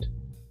heard: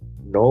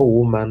 no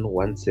woman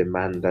wants a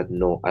man that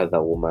no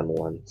other woman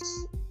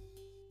wants.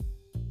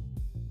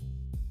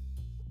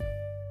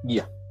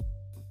 Yeah.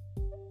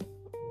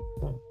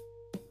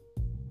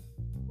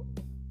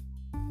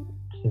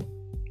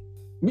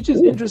 Which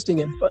is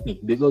interesting and funny,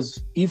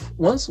 because if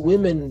once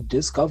women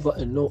discover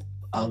and know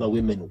other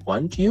women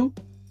want you,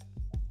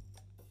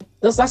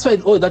 that's why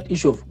that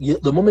issue of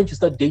the moment you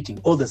start dating,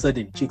 all of a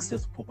sudden chicks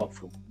just pop up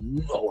from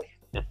nowhere.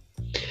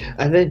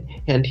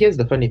 And here's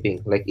the funny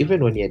thing, like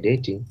even when you're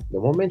dating,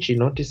 the moment she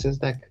notices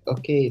that,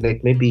 okay,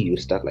 like maybe you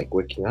start like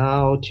working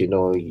out, you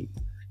know, you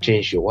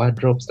change your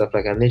wardrobe, stuff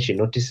like that, and then she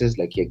notices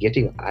like you're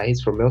getting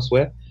eyes from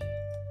elsewhere.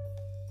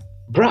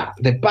 Bruh,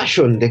 the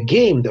passion, the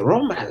game, the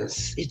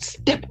romance, it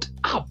stepped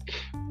up.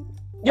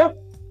 Yep.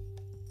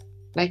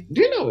 Like,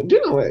 do you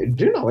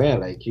know where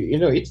like you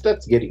know it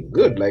starts getting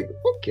good? Like,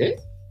 okay,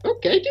 I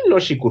didn't know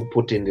she could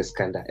put in this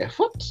kind of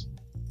effort.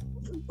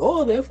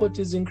 Oh, the effort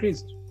is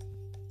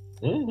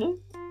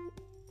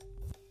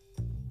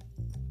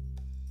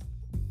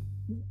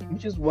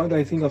which is what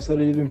I think I've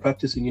started even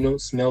practicing. You know,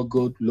 smell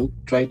good,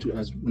 try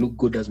to look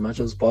good as much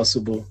as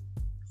possible.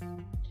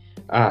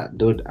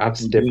 Dude, I've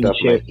stepped up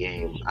my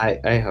game. I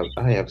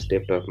have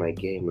stepped up my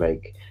game.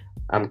 Like,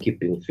 I'm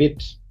keeping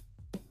fit,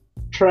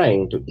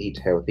 trying to eat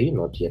healthy,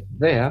 not yet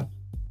there.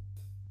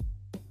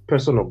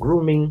 Personal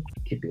grooming,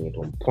 keeping it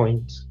on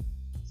point.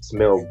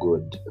 Smell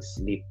good,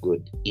 sleep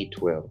good, eat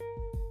well,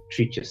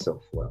 treat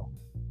yourself well.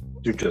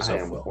 Treat yourself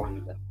I am well.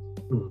 on that.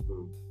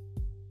 Mm-hmm.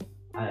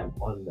 I am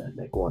on that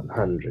like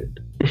 100.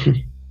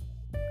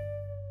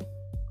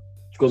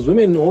 Because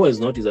women always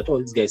notice that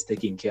this guy's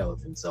taking care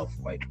of himself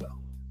quite well.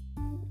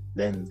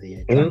 Then the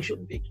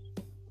attraction big.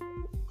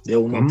 They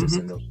will notice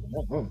and they'll say,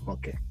 oh,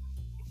 okay.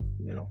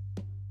 You know.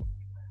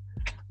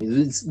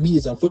 It's me,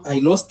 I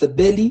lost the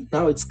belly,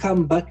 now it's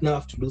come back, now I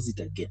have to lose it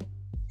again.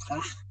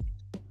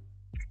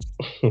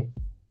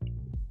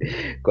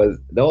 Because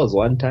there was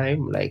one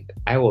time, like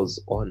I was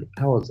on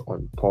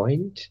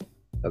point.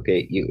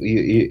 Okay, you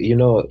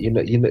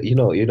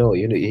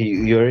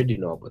already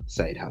know about the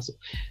side hustle.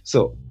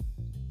 So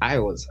I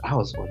was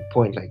on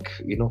point, like,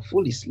 you know,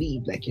 fully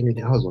asleep, like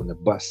anything. I was on the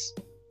bus.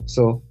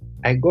 So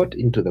I got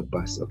into the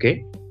bus,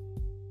 okay?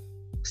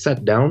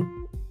 Sat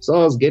down. So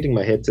I was getting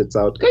my headsets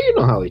out. Cause you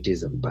know how it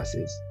is on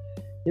buses.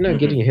 You know,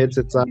 getting your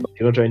headsets out,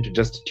 you know, trying to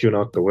just tune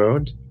out the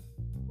world.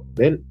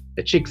 Then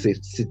a chick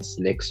sits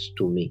next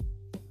to me.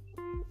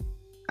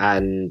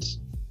 And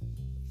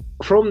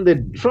from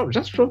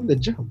the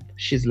jump,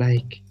 she's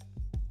like,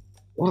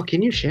 "Well,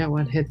 can you share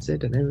one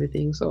headset and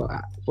everything?" So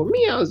for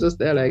me, I was just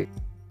there like,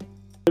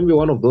 maybe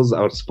one of those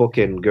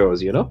outspoken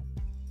girls, you know.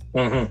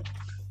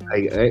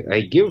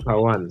 I give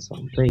her one, so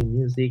I'm playing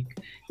music.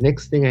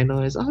 Next thing I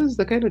know is, this is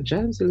the kind of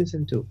jams you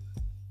listen to.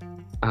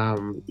 Are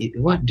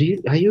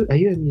you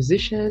a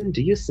musician?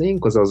 Do you sing?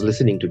 Because I was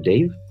listening to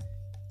Dave,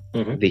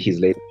 his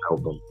latest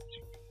album.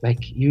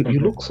 Like you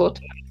look so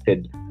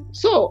talented.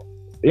 So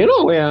you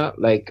know where,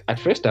 like, at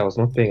first I was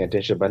not paying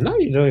attention, but now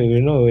you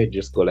know where,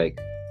 just go like,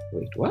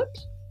 wait, what?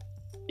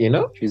 You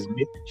know?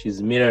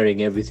 She's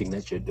mirroring everything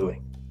that you're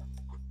doing.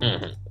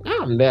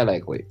 I'm there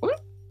like, wait, what?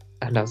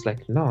 And I was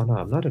like, no,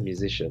 I'm not a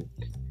musician.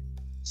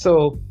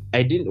 So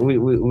I didn't.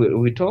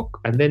 We talk,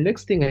 and then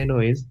next thing I know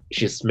is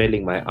she's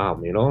smelling my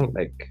arm. You know,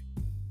 like,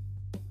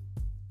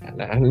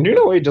 and you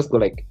know where you just go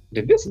like,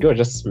 did this girl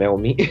just smell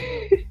me?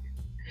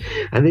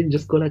 And then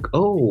just go like,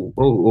 oh,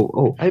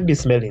 I've been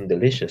smelling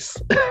delicious.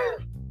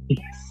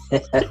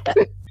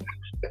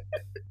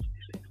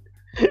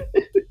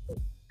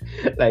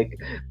 Like,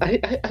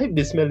 I've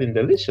been smelling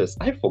delicious.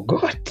 I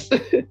forgot.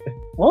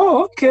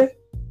 Oh, okay.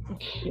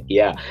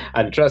 Yeah,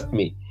 and trust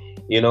me,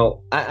 you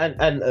know,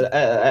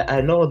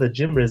 I know the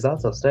gym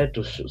results have started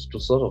to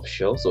sort of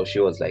show. So she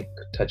was like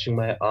touching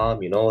my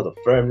arm, you know, the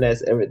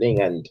firmness,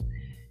 everything, and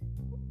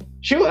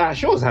she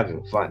was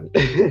having fun.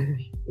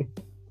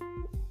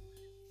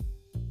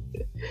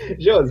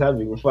 She was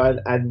having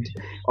fun, and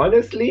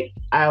honestly,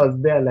 I was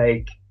there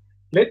like,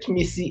 let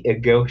me see a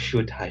girl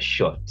shoot her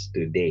shot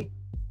today.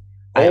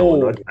 I will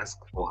not ask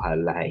for her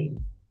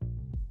line.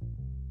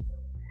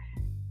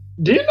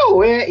 Do you know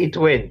where it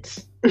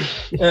went?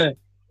 Let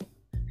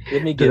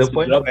me get to the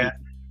point where...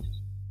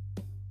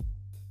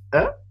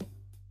 Huh?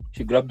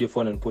 She grabbed your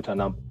phone and put her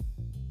number.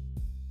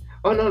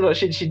 Oh, no.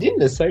 She didn't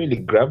necessarily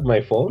grab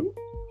my phone,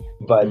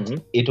 but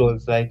it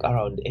was like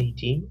around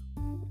 18.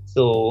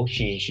 So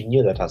she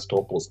knew that her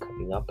stop was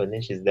coming up, and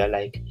then she's there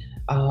like,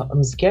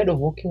 I'm scared of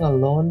walking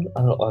alone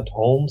at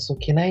home. So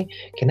can I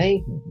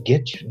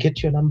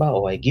get your number,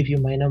 or I give you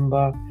my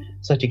number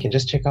so that you can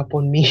just check up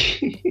on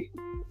me?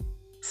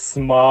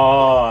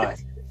 Smart.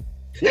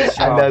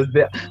 And I was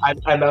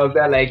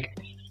there like,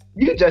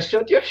 you just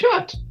shot your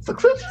shot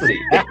successfully.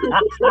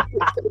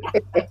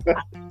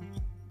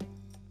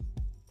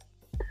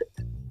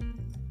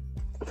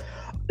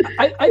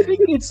 I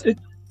think it's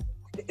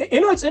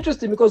it's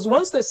interesting because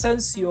once they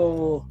sense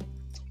your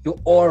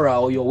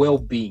aura or your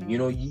well-being, you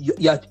know,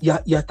 you're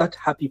at that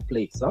happy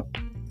place, huh?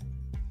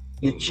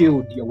 You're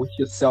chilled, you're with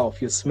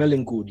yourself, you're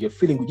smelling good, you're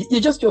feeling good,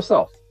 you're just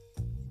yourself.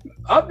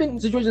 I've been in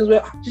situations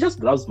where she just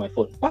grabs my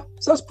phone,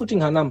 starts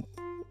putting her number,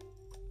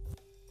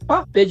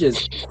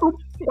 pages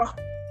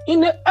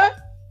in the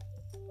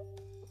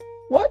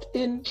what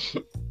in?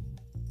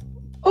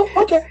 Oh,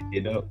 okay.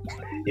 You know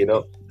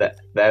that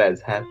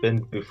has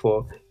happened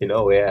before. You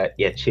know, where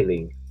you're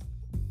chilling,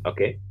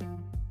 okay.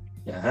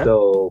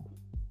 So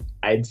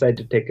I decided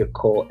to take a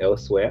call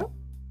elsewhere.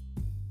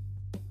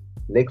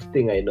 Next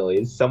thing I know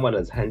is someone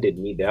has handed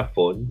me their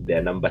phone,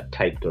 their number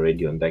typed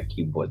already on that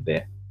keyboard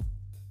there.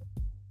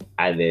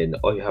 And then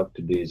all you have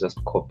to do is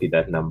just copy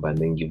that number and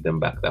then give them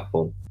back their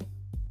phone.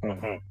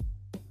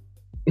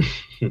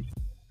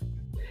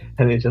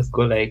 And they just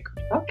go like,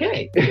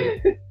 okay.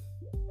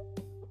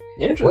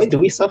 Why do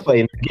we suffer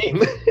in the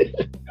game?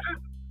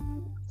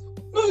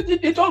 No,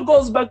 it all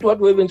goes back to what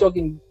we've been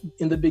talking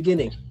in the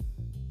beginning.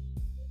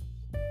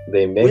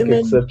 They make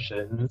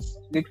exceptions.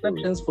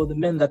 Exceptions for the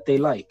men that they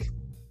like.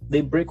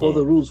 They break all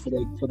the rules for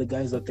the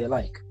guys that they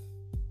like.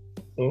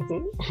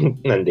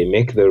 And they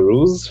make the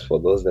rules for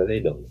those that they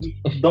don't.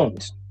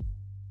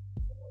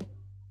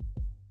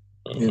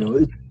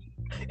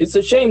 It's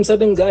a shame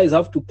certain guys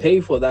have to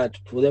pay for that,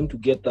 for them to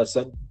get that,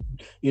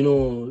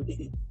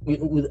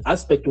 with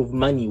aspect of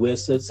money where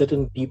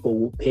certain people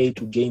will pay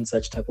to gain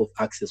such type of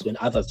access when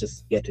others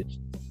just get it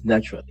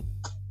naturally.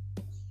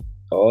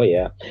 Oh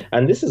yeah,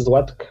 and this is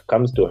what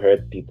comes to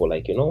hurt people.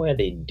 Like, where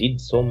they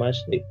did so much,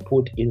 they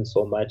put in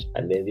so much,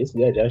 and then this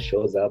guy just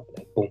shows up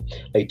like boom.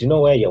 Like,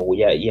 where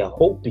you're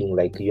hoping,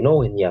 like,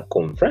 when you're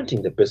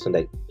confronting the person,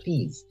 like,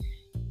 please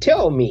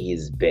tell me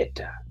he's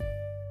better,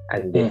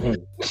 and then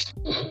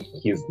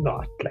he's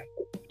not. Like,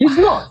 he's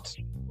not.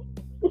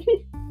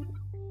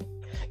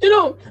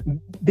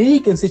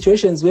 Being in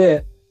situations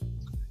where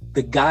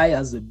the guy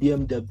has a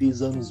BMW,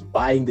 is on who's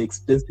buying the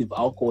expensive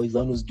alcohol, is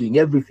on who's doing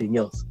everything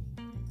else.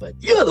 But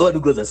you're the one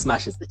who goes and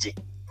smashes the chick.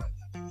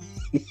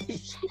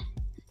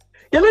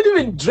 You're not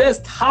even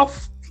dressed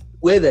half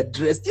where they're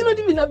dressed. You're not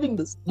even having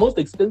the most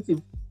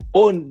expensive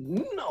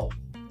phone. No.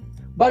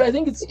 But I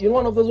think it's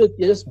one of those ways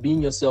you're just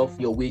being yourself,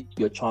 your wit,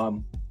 your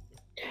charm,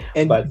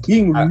 and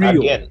being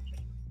real.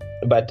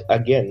 But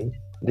again,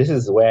 this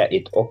is where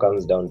it all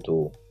comes down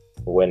to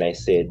when I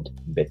said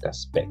better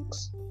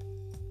specs.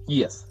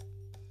 Yes.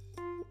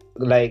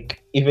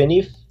 Like, even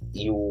if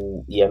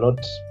you're not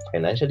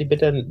financially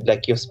better,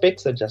 like, your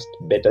specs are just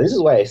better. This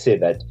is why I say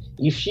that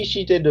if she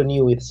cheated on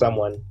you with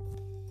someone,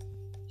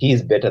 he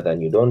is better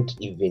than you. Don't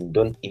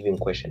even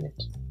question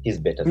it. He's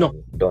better than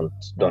you. Don't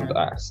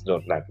ask.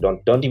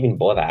 Don't even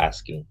bother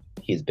asking.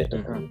 He's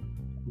better than you.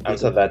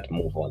 Answer that.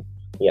 Move on.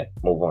 Yeah,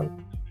 move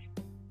on.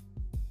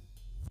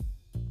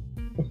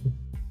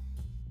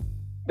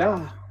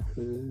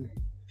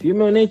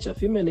 Female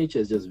nature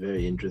is just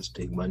very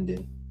interesting,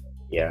 Monday.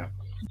 Yeah.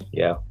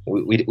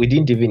 We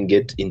didn't even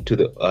get into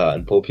the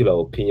unpopular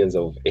opinions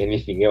of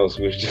anything else.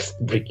 We're just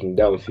breaking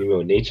down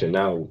female nature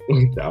now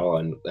with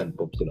our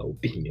unpopular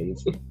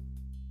opinions.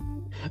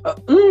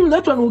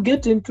 That one we'll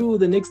get into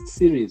the next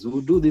series. We'll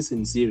do this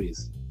in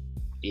series.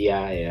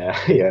 Yeah.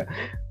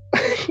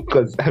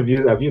 Because have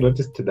you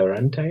noticed the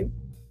runtime?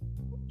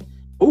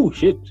 Oh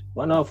shit!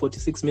 1 hour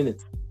 46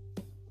 minutes.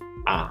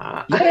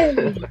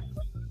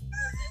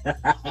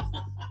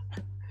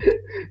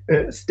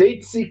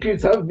 State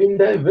secrets have been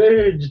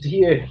diverged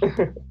here.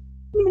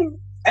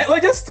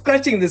 We're just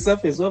scratching the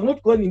surface. We have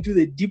not gone into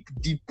the deep.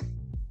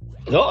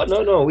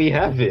 No, we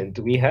haven't.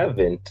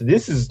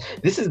 This is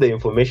the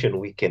information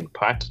we can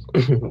part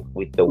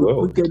with the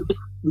world.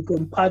 We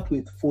can part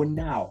with for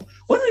now.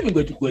 We're not even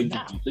going to go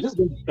into deep. We're just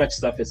going to scratch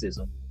surfaces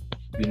on,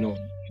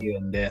 here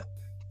and there.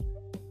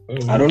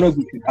 I don't know if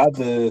we could have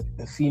a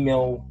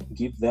female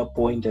give their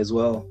point as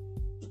well.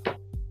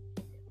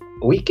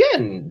 We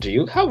can. Do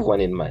you have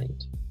one in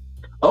mind?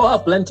 Oh, I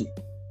have plenty.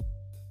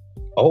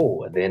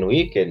 Oh, then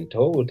we can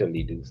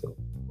totally do so.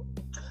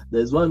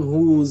 There's one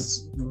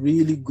who's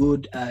really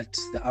good at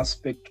the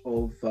aspect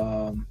of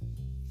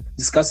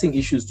discussing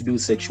issues to do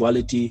with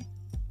sexuality.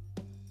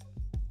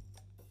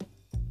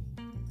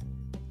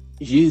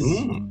 She's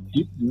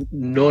deep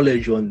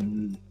knowledge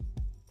on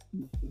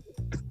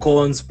the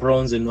cons,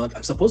 pros, and what.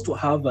 I'm supposed to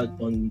have it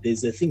on.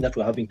 There's a thing that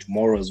we're having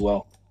tomorrow as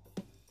well.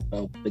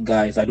 The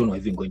guys, I don't know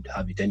if we're going to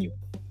have it anyway.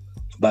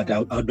 But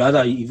I'd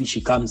rather if she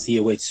comes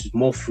here where it's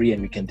more free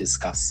and we can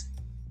discuss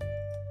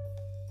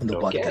on the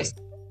podcast.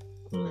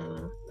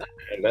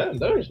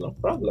 There is no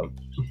problem.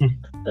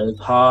 There's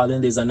her.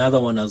 Then there's another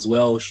one as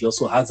well. She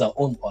also has her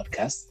own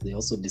podcast. They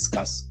also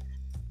discuss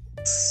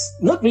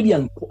not really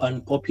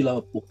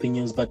unpopular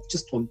opinions, but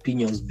just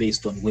opinions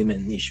based on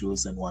women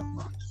issues and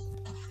whatnot.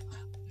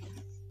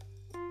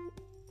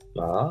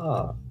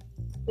 All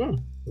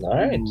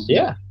right.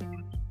 Yeah.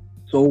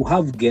 So we'll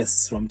have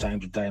guests from time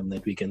to time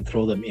that we can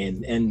throw them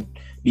in. And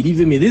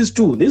believe me, these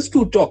two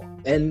talk,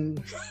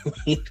 and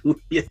it will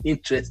be an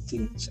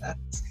interesting chat.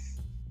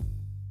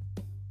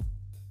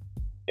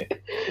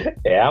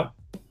 Yeah.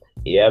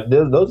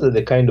 Those are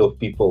the kind of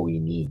people we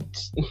need.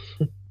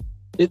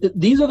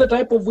 These are the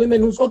type of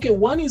women who's okay.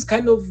 One is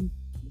kind of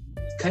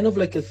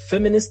like a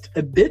feminist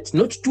a bit,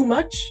 not too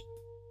much,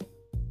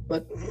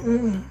 but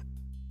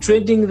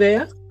trading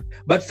there.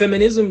 But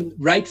feminism,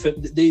 right?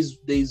 There's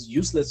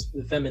useless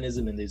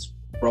feminism and there's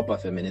proper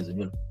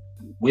feminism.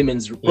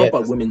 Women's rights,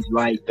 women's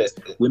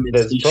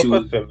issues.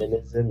 Proper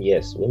feminism,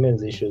 yes,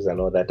 women's issues and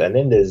all that. And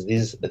then there's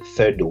this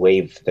third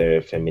wave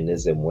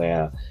feminism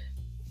where,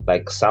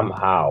 like,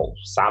 somehow,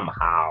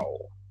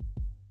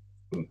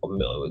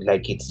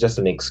 like, it's just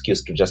an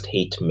excuse to just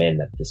hate men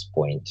at this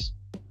point.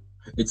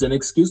 It's an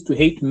excuse to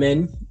hate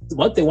men.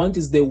 What they want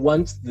is the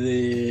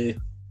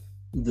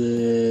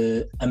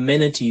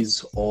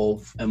amenities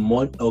of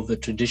a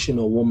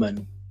traditional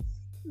woman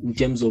in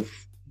terms of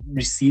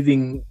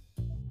receiving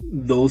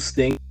those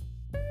things,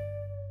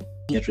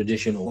 a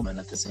traditional woman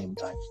at the same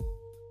time.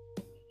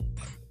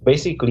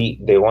 Basically,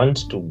 they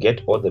want to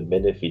get all the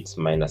benefits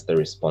minus the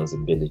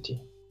responsibility.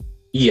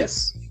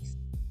 Yes.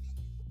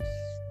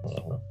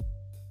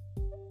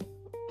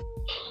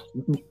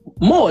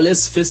 More or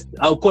less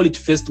I'll call it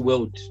first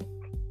world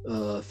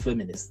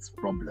feminist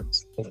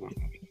problems.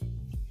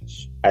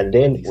 And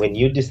then when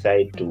you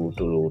decide to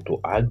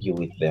argue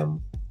with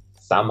them,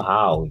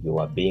 somehow you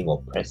are being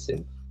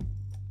oppressive.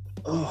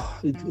 Oh,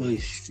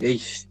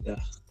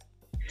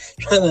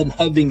 rather than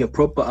having a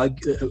proper,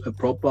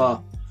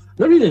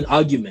 not really an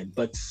argument,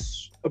 but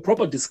a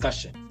proper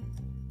discussion.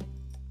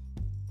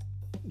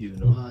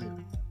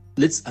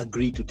 Let's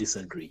agree to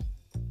disagree,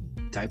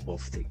 type of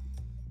thing.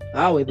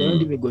 They're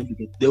not even going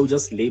to they'll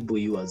just label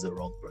you as the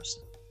wrong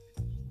person.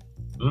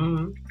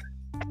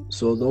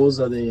 So those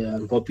are the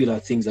unpopular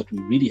things that we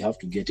really have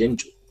to get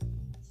into.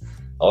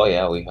 Oh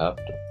yeah, we have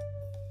to.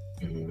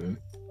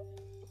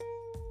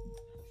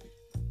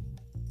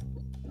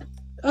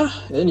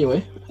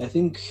 Anyway, I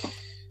think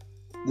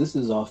this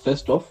is our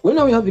first off. When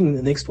are we having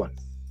the next one?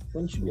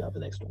 When should we have the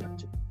next one,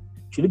 actually?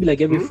 Should it be like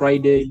every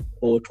Friday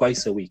or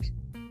twice a week?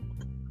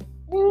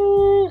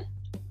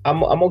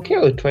 I'm okay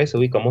with twice a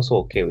week. I'm also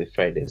okay with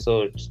Friday.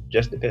 So it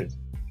just depends.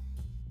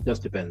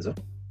 Just depends, huh?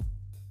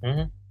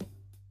 Mm-hmm.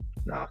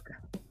 Okay.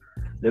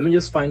 Let me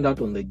just find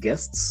out on the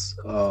guests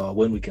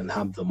when we can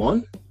have them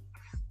on.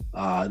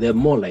 They're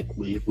more like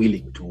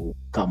willing to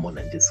come on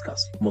and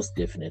discuss, most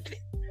definitely.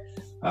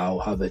 I'll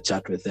have a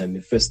chat with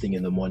them first thing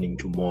in the morning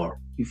tomorrow.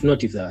 If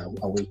not, if they're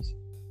awake,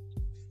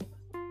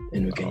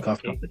 and we can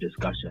craft up the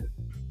discussion.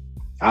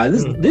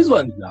 These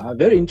ones are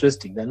very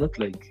interesting. They're not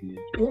like,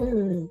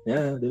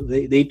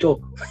 they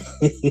talk.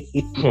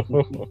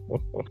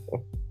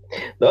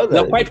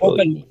 They're quite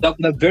open.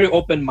 They're very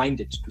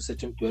open-minded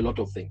to a lot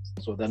of things.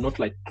 So they're not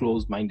like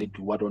closed-minded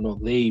to what or not.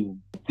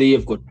 They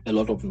have got a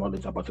lot of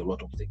knowledge about a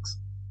lot of things.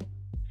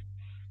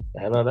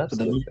 I know that's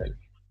so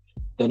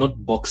they're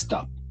not boxed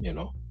up,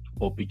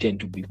 or pretend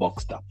to be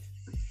boxed up.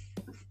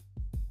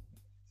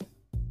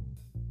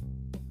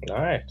 All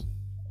right.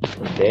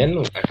 Then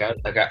I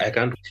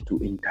can't wait to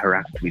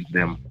interact with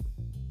them.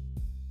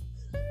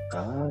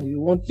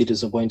 You won't be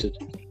disappointed.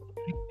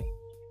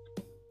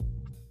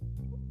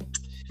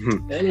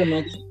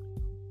 Anyway,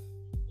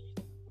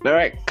 all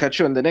right, catch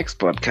you on the next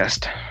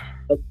podcast.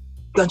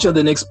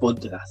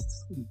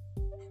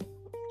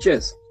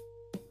 Cheers.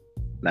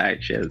 All right,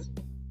 cheers.